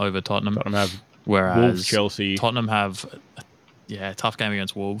over Tottenham. Tottenham have whereas Wolves, Chelsea. Tottenham have a tough game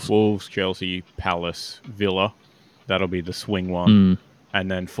against Wolves. Wolves, Chelsea, Palace, Villa. That'll be the swing one.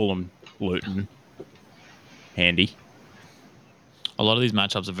 And then Fulham, Luton. Handy. A lot of these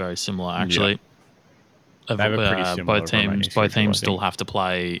matchups are very similar, actually. Yeah. They have a pretty similar both teams still have to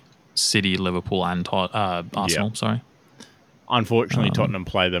play City, Liverpool, and Arsenal. Yeah. Sorry. Unfortunately, Tottenham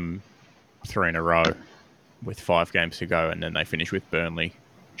play them 3 in a row with 5 games to go, and then they finish with Burnley,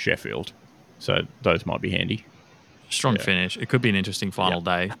 Sheffield. So those might be handy. Strong finish. It could be an interesting final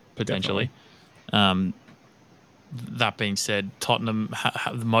day, potentially. That being said, Tottenham,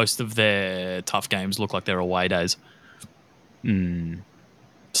 most of their tough games look like they're away days.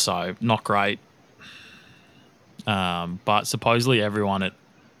 So, not great. But supposedly everyone at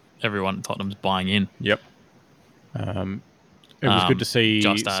Tottenham's buying in. Yep. It was good to see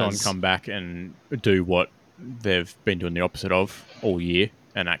Son come back and do what they've been doing the opposite of all year,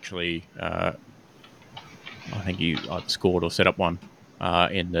 and actually, I think he either scored or set up one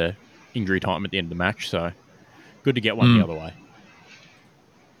in the injury time at the end of the match. So good to get one the other way.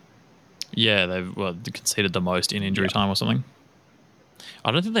 Yeah, they've conceded the most in injury time or something.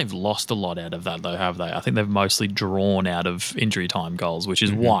 I don't think they've lost a lot out of that, though, have they? I think they've mostly drawn out of injury time goals, which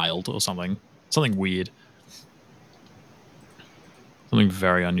is wild or something. Something weird. Something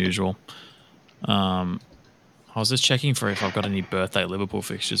very unusual. I was just checking for if I've got any birthday Liverpool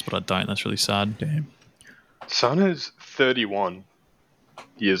fixtures, but I don't. That's really sad. Damn. Son is 31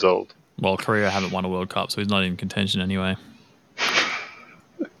 years old. Well, Korea haven't won a World Cup, so he's not in contention anyway.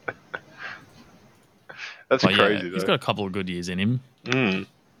 That's crazy, though. He's got a couple of good years in him.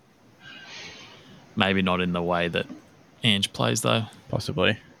 Maybe not in the way that Ange plays, though.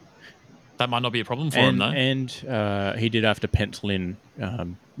 Possibly. That might not be a problem for him, though. And he did have to pencil in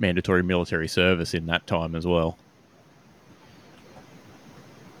mandatory military service in that time as well.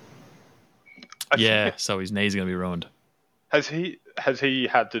 So his knee's going to be ruined. Has he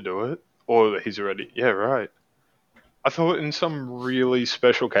had to do it? Or he's already... Yeah, right. I thought in some really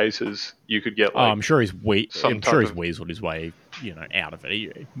special cases you could get like. I'm sure he's some type of weaseled his way, out of it.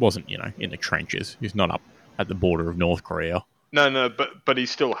 He wasn't, in the trenches. He's not up at the border of North Korea. No, but he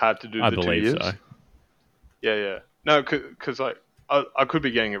still had to do I the 2 believe years. so. Yeah. No, because I could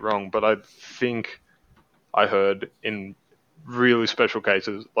be getting it wrong, but I think I heard in really special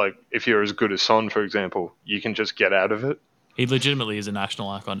cases, like if you're as good as Son, for example, you can just get out of it. He legitimately is a national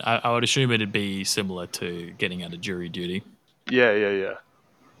icon. I would assume it'd be similar to getting out of jury duty. Yeah.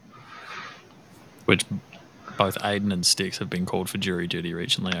 Which both Aiden and Sticks have been called for jury duty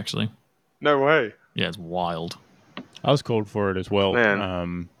recently, actually. No way. Yeah, it's wild. I was called for it as well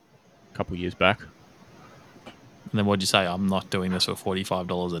Man. a couple of years back. And then what'd you say? I'm not doing this for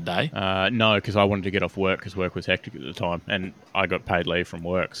 $45 a day? No, because I wanted to get off work because work was hectic at the time, and I got paid leave from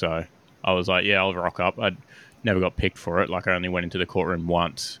work, so I was like, yeah, I'll rock up. I never got picked for it. Like, I only went into the courtroom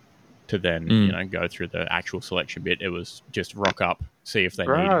once to then, go through the actual selection bit. It was just rock up, see if they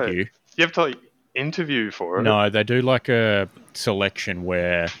needed you. You have to like interview for it. No, they do like a selection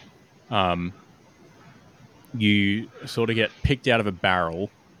where you sort of get picked out of a barrel,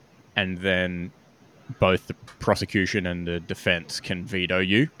 and then both the prosecution and the defense can veto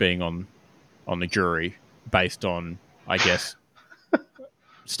you being on the jury based on, I guess,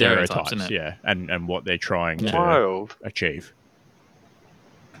 stereotypes, isn't it? yeah, and what they're trying Wild. to achieve.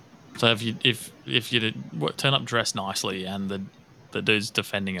 So if you turn up dressed nicely and the dude's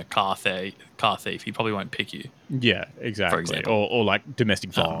defending a car thief, he probably won't pick you. Yeah, exactly. For example. Or like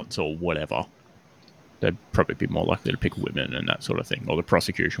domestic violence or whatever. They'd probably be more likely to pick women and that sort of thing. Or the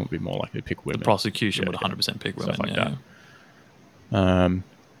prosecution would be more likely to pick women. The prosecution would 100% pick women. Stuff like that.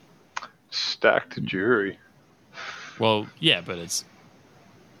 Stacked jury. Well, yeah, but it's...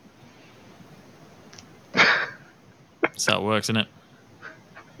 That's how it works, isn't it?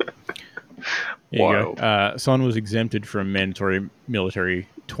 There you go. Son was exempted from mandatory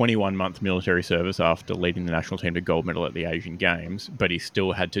 21-month military service after leading the national team to gold medal at the Asian Games, but he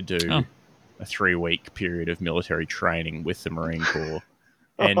still had to do a 3-week period of military training with the Marine Corps,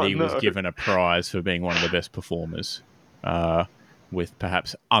 and he was given a prize for being one of the best performers, with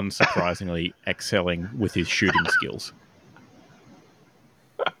perhaps unsurprisingly excelling with his shooting skills.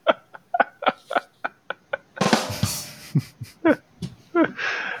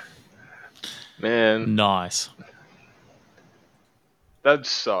 Man. Nice. That'd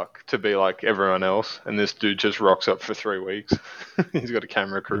suck to be like everyone else, and this dude just rocks up for 3 weeks. He's got a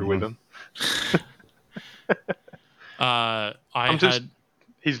camera crew with him.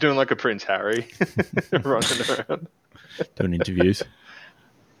 He's doing like a Prince Harry, running around. Doing interviews.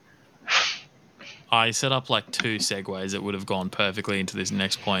 I set up like 2 segues that would have gone perfectly into this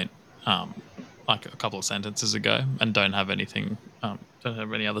next point, like a couple of sentences ago, and don't have anything, don't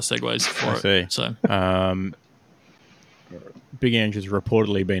have any other segues for it. So, Big Ange has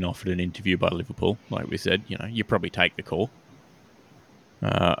reportedly been offered an interview by Liverpool. Like we said, you probably take the call.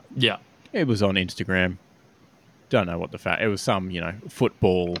 Yeah. It was on Instagram. Don't know what the fact. It was some,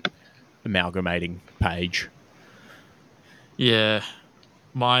 football amalgamating page. Yeah.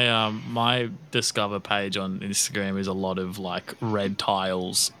 My Discover page on Instagram is a lot of like red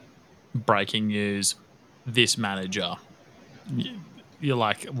tiles, breaking news, this manager. You're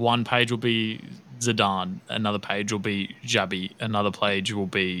like, one page will be Zidane, another page will be Xabi, another page will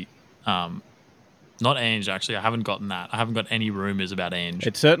be not Ange, actually. I haven't gotten that. I haven't got any rumours about Ange.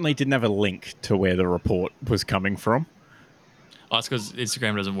 It certainly didn't have a link to where the report was coming from. Oh, it's because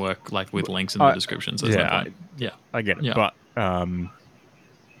Instagram doesn't work like with links in the description. So I get it. Yeah. But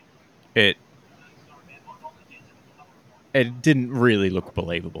it didn't really look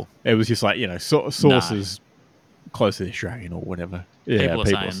believable. It was just like, sources close to the Australian or whatever. Yeah, people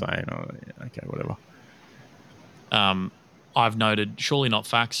are saying, oh, yeah, okay, whatever. I've noted, surely not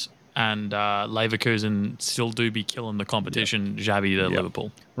facts, and Leverkusen still do be killing the competition. Xabi to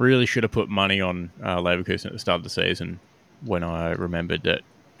Liverpool. Really should have put money on Leverkusen at the start of the season when I remembered that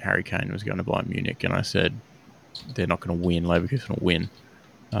Harry Kane was going to buy Munich, and I said they're not going to win. Leverkusen will win,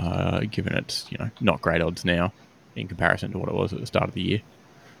 given it's not great odds now in comparison to what it was at the start of the year.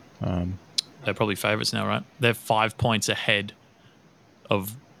 They're probably favourites now, right? They're 5 points ahead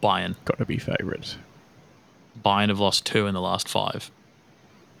of Bayern. Got to be favourites. Bayern have lost 2 in the last 5.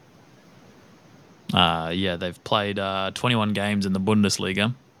 They've played 21 games in the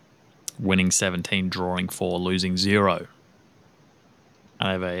Bundesliga, winning 17, drawing 4, losing 0.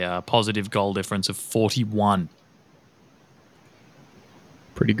 And they have a positive goal difference of 41.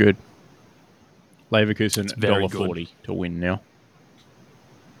 Pretty good. Leverkusen $1.40 to win now.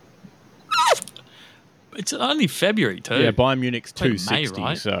 It's only February too. Yeah, Bayern Munich's 260, May,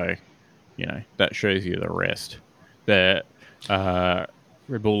 right? so that shows you the rest. The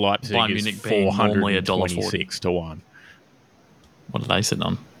Red Bull Leipzig Bayern is Munich being normally $426 to 1. What are they sitting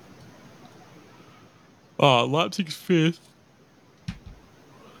on? Oh, Leipzig's 5th.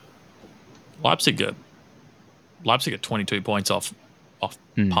 Leipzig are 22 points off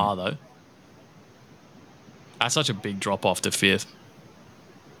par, though. That's such a big drop off to 5th.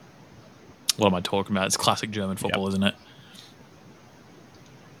 What am I talking about? It's classic German football, isn't it?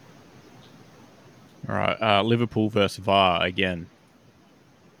 All right. Liverpool versus VAR again.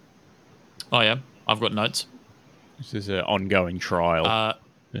 Oh, yeah. I've got notes. This is an ongoing trial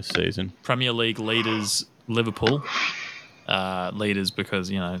this season. Premier League leaders, Liverpool. Leaders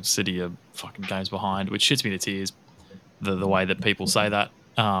because, City are fucking games behind, which shits me to tears, the way that people say that.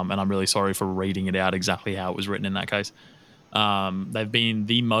 And I'm really sorry for reading it out exactly how it was written in that case. They've been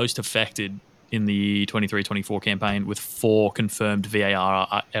the most affected in the 23-24 campaign with 4 confirmed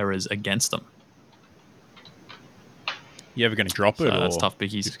VAR errors against them. You ever going to drop it, or that's tough,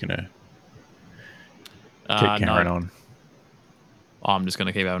 Bickies? Just going to keep carrying on? I'm just going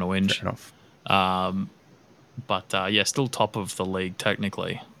to keep having a whinge. Fair enough. But still top of the league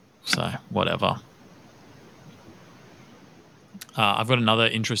technically. So whatever. I've got another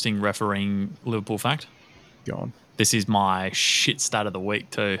interesting refereeing Liverpool fact. Go on. This is my shit stat of the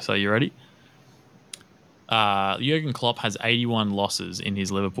week too. So you ready? Jurgen Klopp has 81 losses in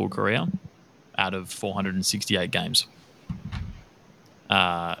his Liverpool career out of 468 games.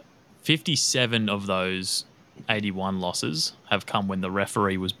 57 of those 81 losses have come when the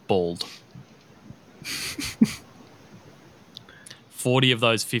referee was bald. 40 of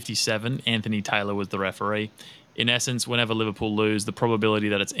those 57, Anthony Taylor was the referee. In essence, whenever Liverpool lose, the probability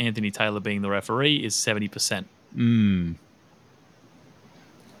that it's Anthony Taylor being the referee is 70%.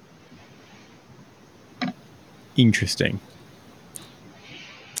 Interesting.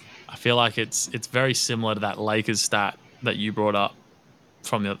 I feel like it's very similar to that Lakers stat that you brought up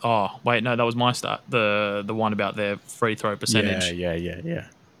from the... Oh, wait, no, that was my stat. The one about their free throw percentage. Yeah.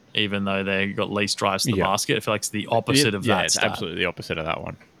 Even though they got least drives to the basket. I feel like it's the opposite of that Yeah, it's stat. absolutely the opposite of that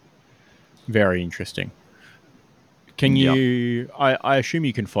one. Very interesting. Can you... I assume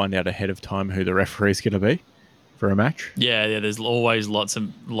you can find out ahead of time who the referee is going to be for a match? Yeah, there's always lots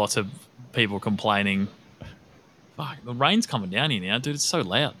of people complaining. Fuck, the rain's coming down here now, dude. It's so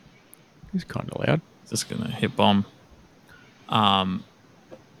loud. It's kind of loud. It's just going to hit bomb. No,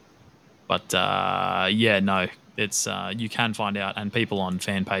 it's you can find out, and people on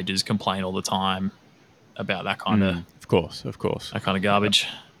fan pages complain all the time about that kind of... Of course. That kind of garbage.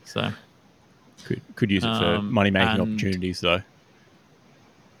 So could use it for money-making opportunities, though.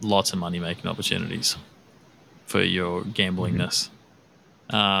 Lots of money-making opportunities for your gamblingness.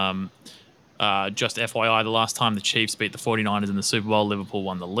 Just FYI, the last time the Chiefs beat the 49ers in the Super Bowl, Liverpool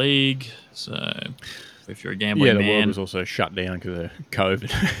won the league. So if you're a gambling man... the world was also shut down because of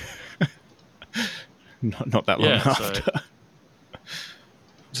COVID. not that long after. So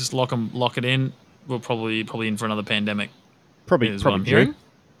just lock it in. We're probably in for another pandemic. Probably what I'm due. hearing.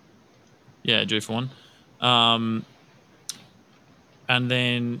 Yeah, due for one. And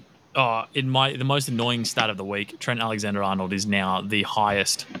then the most annoying stat of the week, Trent Alexander-Arnold is now the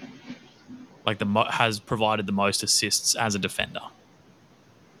highest, has provided the most assists as a defender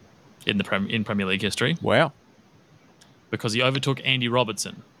in Premier League history. Wow. Because he overtook Andy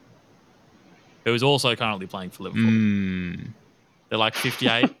Robertson, who is also currently playing for Liverpool. They're like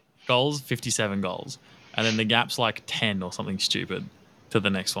 58 goals, 57 goals. And then the gap's like 10 or something stupid to the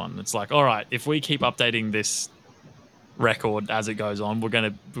next one. It's like, all right, if we keep updating this record as it goes on, we're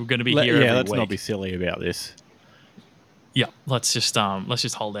gonna be here every week. Let's not be silly about this. Yeah, let's just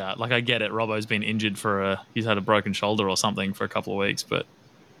hold out. Like, I get it. Robbo's been injured he's had a broken shoulder or something for a couple of weeks, but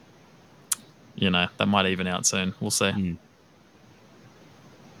that might even out soon. We'll see.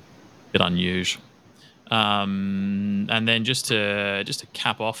 Bit unusual. And then just to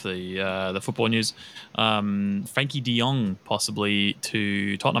cap off the football news, Frankie de Jong possibly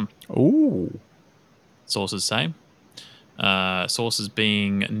to Tottenham. Ooh. Sources say. Sources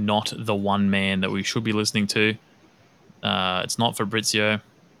being not the one man that we should be listening to. It's not Fabrizio.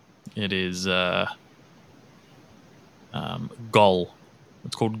 It is Goal.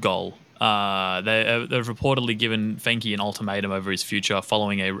 It's called Goal. They've reportedly given Frankie an ultimatum over his future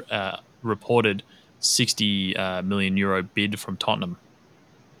following a reported 60 million euro bid from Tottenham.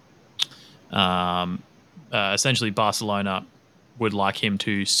 Essentially, Barcelona would like him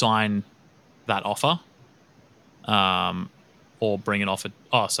to sign that offer, or bring an offer.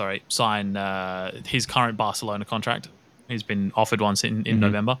 Sign his current Barcelona contract. He's been offered once in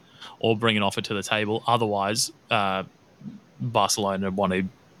November, or bring an offer to the table. Otherwise, Barcelona want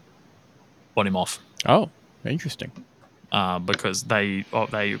him off. Oh, Interesting. Because they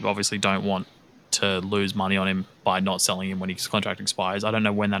obviously don't want to lose money on him by not selling him when his contract expires. I don't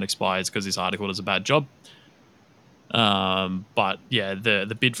know when that expires because this article does a bad job. But yeah,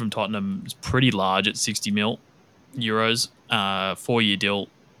 the bid from Tottenham is pretty large at 60 mil euros, 4-year deal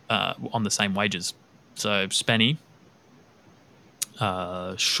on the same wages. So Spenny,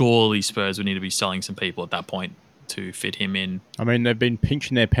 surely Spurs would need to be selling some people at that point to fit him in. I mean, they've been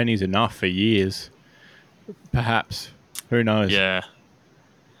pinching their pennies enough for years. Perhaps. Who knows? Yeah.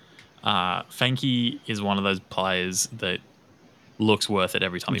 Fenke is one of those players that looks worth it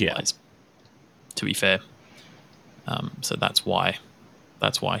every time he plays, to be fair. So that's why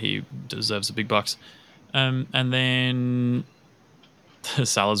he deserves the big bucks. And then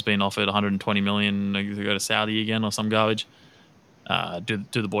Salah's been offered 120 million to go to Saudi again or some garbage. Do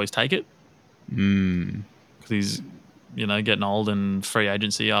the boys take it? Because he's getting old and free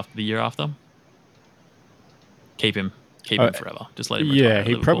agency after the year after. Keep him forever. Just let him retire. Yeah,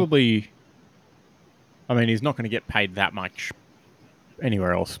 he probably. I mean, he's not going to get paid that much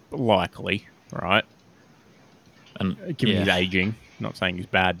anywhere else, likely, right? And given his aging, not saying he's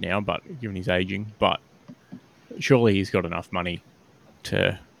bad now, but given his aging, but surely he's got enough money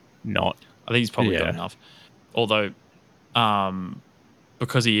to not. I think he's probably got enough. Although,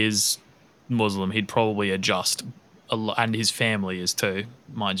 because he is Muslim, he'd probably adjust a lot, and his family is too,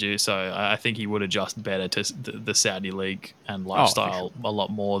 mind you. So I think he would adjust better to the Saudi league and lifestyle a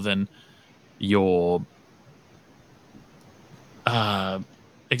lot more than your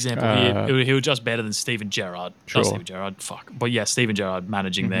example here. He would adjust better than Steven Gerrard. Sure. Not Steven Gerrard, fuck. But yeah, Steven Gerrard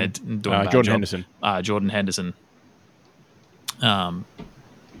managing there, doing a bad Jordan job. Henderson. Jordan Henderson.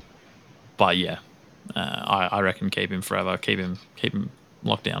 But yeah, I reckon keep him forever. Keep him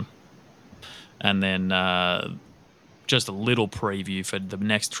locked down. And then just a little preview for the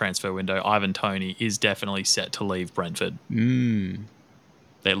next transfer window. Ivan Toney is definitely set to leave Brentford.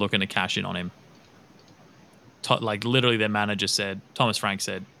 They're looking to cash in on him. Like literally, their manager said, Thomas Frank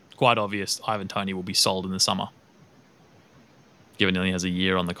said, quite obvious, Ivan Toney will be sold in the summer, given he only has a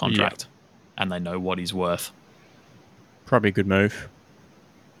year on the contract, and they know what he's worth. Probably a good move.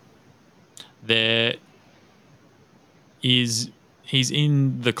 He's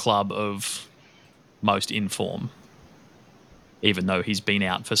in the club of most in form, even though he's been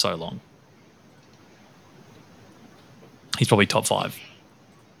out for so long. He's probably top 5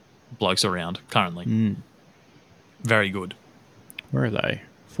 blokes around currently. Very good. Where are they?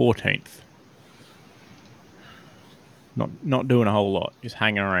 14th. Not doing a whole lot, just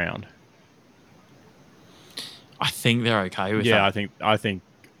hanging around. I think they're okay with that. Yeah, I think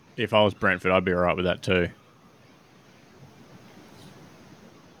if I was Brentford, I'd be all right with that too.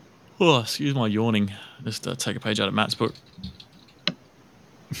 Oh, excuse my yawning. Just take a page out of Matt's book.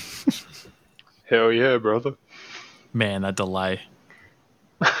 Hell yeah, brother. Man, that delay.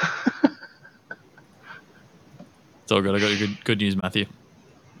 It's all good. I got you good news, Matthew.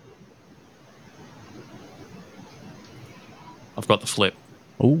 I've got the flip.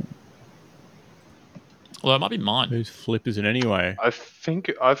 Oh. Well, it might be mine. Whose flip is it anyway? I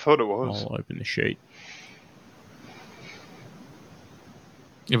thought it was. I'll open the sheet.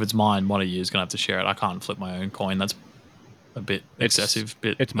 If it's mine, one of you is going to have to share it. I can't flip my own coin. That's a bit excessive.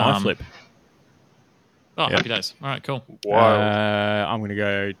 It's my flip. Oh, yep. Happy days. All right, cool. Wow. I'm going to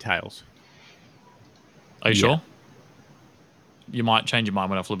go tails. Are you sure? You might change your mind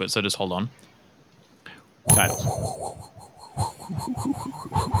when I flip it, so just hold on. Tails.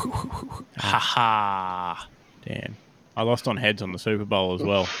 Ha. Damn. I lost on heads on the Super Bowl as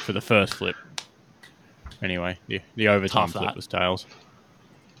well for the first flip. Anyway, the overtime flip was tails.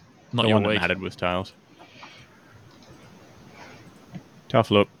 Not the your one week. that mattered was tails.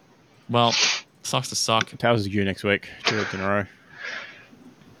 Tough look. Well, sucks to suck. Tails is due next week. 2 weeks in a row.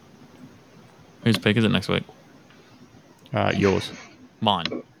 Whose pick is it next week? Yours. Mine.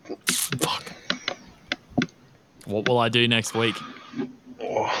 Fuck. What will I do next week?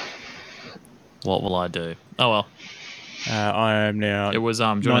 What will I do? Oh well. I am now. It was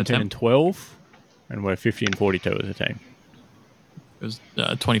 19 and 12, and we're 50 and 42 as a team. It was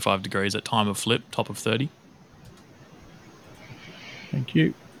 25 degrees at time of flip, top of 30. Thank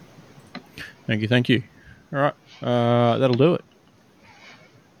you. All right, that'll do it.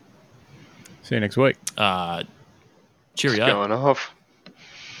 See you next week. Cheerio. It's going off.